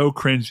were so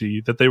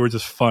cringy that they were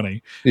just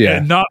funny. Yeah,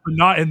 and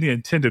not in the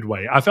intended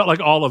way. I felt like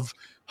all of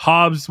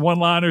Hobbs'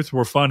 one-liners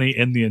were funny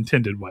in the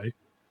intended way.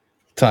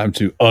 Time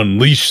to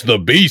unleash the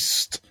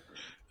beast.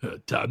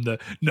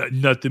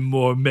 Nothing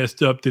more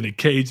messed up than a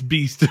caged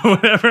beast or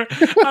whatever.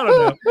 I don't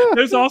know.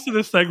 There's also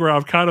this thing where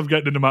I've kind of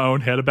gotten into my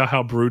own head about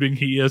how brooding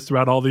he is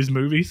throughout all these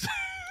movies.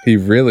 He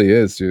really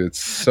is, dude.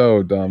 It's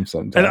so dumb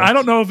sometimes. And I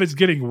don't know if it's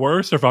getting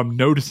worse or if I'm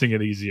noticing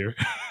it easier.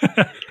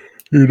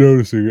 You're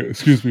noticing it.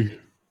 Excuse me.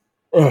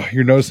 Oh,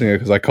 you're noticing it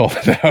because I called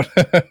it out.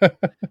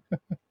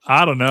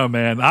 I don't know,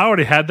 man. I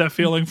already had that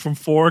feeling from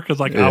 4 because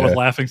I was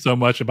laughing so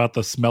much about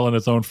the smelling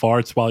his own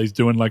farts while he's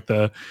doing like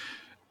the,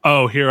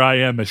 oh, here I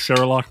am, a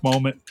Sherlock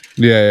moment.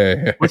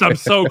 Yeah. Which I'm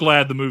so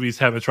glad the movies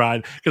haven't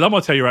tried, because I'm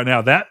going to tell you right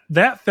now,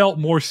 that felt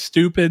more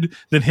stupid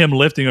than him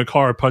lifting a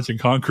car punching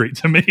concrete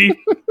to me.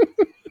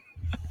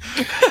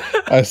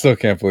 I still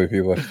can't believe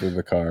he lifted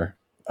the car.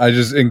 I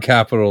just, in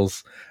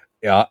capitals,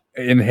 yeah,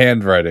 in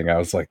handwriting, I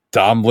was like,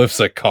 Dom lifts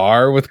a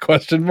car with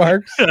question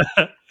marks?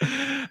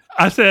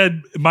 I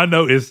said, my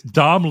note is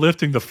Dom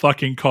lifting the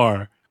fucking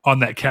car on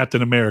that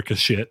Captain America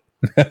shit.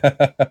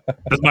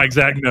 That's my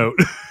exact note.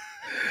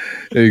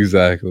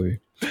 Exactly.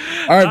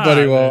 All right,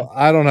 buddy. Well,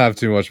 I don't have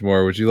too much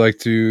more. Would you like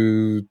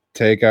to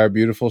take our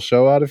beautiful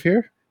show out of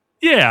here?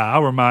 Yeah,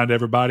 I'll remind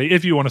everybody,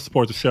 if you want to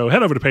support the show,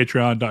 head over to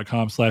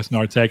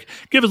patreon.com/Nartech.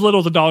 Give as little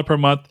as $1 per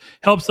month.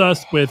 Helps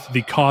us with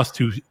the cost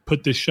to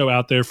put this show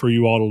out there for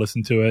you all to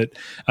listen to it,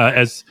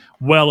 as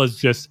well as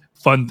just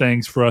fun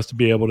things for us to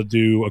be able to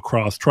do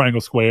across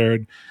Triangle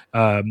Squared,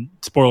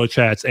 Spoiler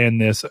Chats, and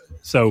this.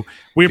 So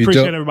we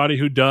appreciate everybody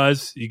who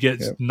does. You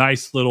get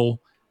nice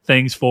little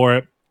things for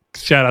it.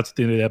 Shout outs at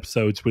the end of the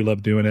episodes. We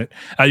love doing it.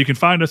 You can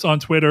find us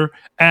on Twitter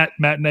at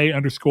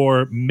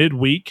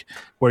matinee_midweek,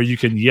 where you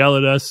can yell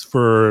at us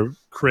for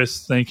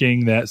Chris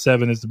thinking that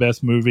Seven is the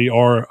best movie,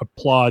 or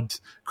applaud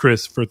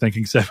Chris for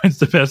thinking Seven is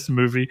the best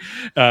movie.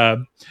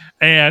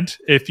 And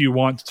if you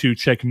want to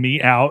check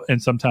me out,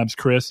 and sometimes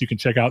Chris, you can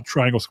check out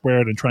Triangle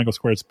Squared and Triangle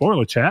Squared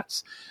Spoiler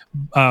Chats,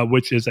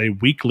 which is a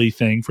weekly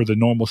thing for the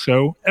normal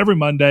show every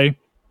Monday.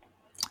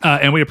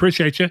 And we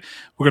appreciate you.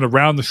 We're going to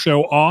round the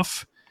show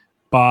off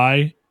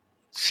by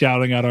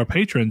shouting out our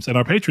patrons. And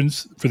our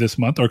patrons for this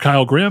month are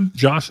Kyle Grimm,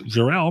 Josh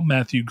Jarrell,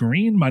 Matthew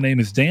Green, My Name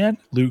is Dan,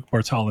 Luke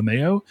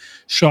Bartolomeo,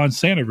 Sean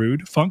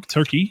Santarud, Funk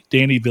Turkey,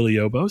 Danny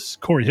Villiobos,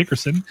 Corey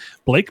Hickerson,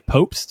 Blake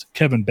Popst,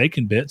 Kevin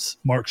Baconbits,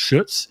 Mark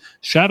Schutz,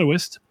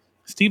 Shadowist,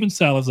 Steven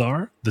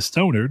Salazar, The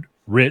Stonard,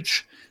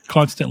 Rich,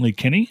 Constantly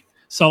Kenny,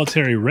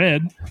 Solitary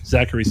Red,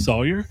 Zachary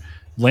Sawyer,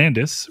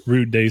 Landis,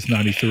 Rude Days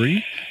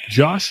 93,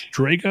 Josh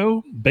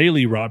Drago,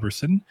 Bailey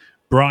Robertson,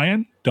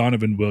 Brian,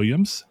 Donovan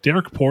Williams,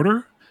 Derek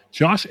Porter,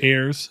 Josh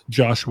Ayers,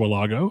 Joshua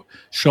Lago,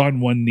 Sean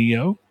One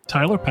Neo,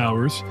 Tyler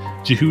Powers,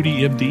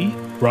 Jehudi MD,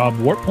 Rob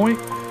Wartpoint,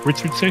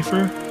 Richard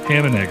Schaefer,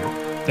 Hannah Negger.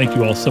 Thank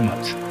you all so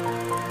much.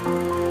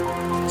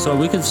 So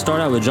we can start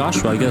out with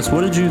Joshua, I guess.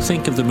 What did you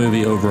think of the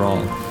movie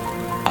overall?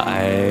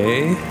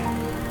 I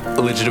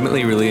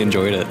legitimately really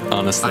enjoyed it,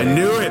 honestly. I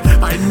knew it.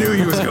 I knew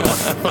he was going to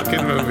watch the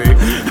fucking movie.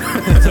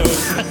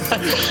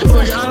 It's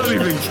like, I don't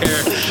even care.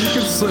 You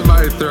can slit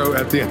my throat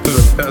at the end of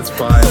the Best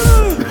Buy.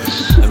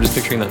 I'm just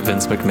picturing that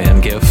Vince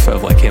McMahon gif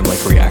of like him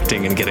like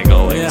reacting and getting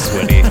all like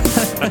sweaty.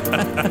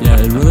 Yeah,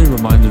 it really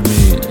reminded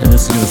me, and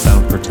this is going to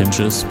sound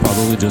pretentious,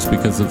 probably just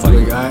because of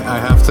like I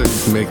have to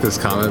make this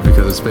comment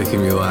because it's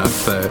making me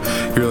laugh that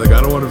you're like,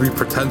 I don't want to be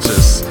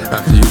pretentious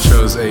after you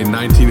chose a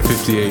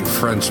 1958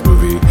 French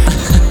movie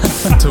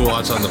to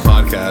watch on the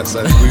podcast.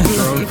 We've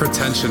thrown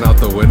pretension out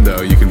the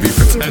window. You can be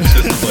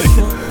pretentious.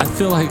 I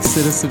feel like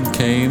Citizen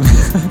Kane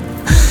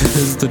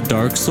is the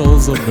Dark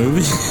Souls of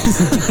movies.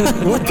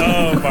 Oh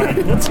my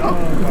God.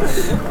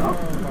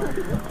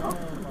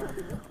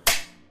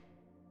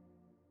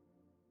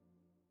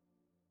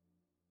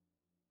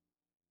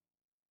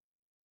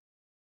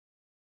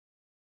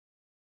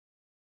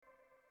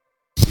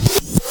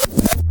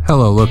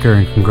 Hello, Looker,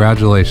 and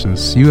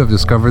congratulations. You have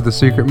discovered the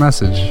secret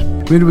message.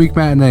 Midweek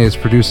Matinee is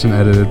produced and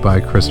edited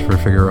by Christopher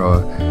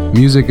Figueroa.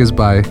 Music is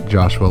by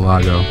Joshua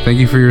Lago. Thank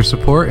you for your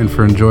support and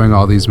for enjoying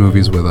all these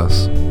movies with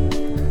us.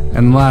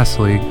 And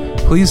lastly,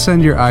 please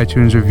send your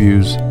iTunes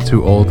reviews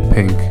to Old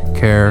Pink,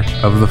 care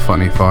of the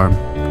Funny Farm.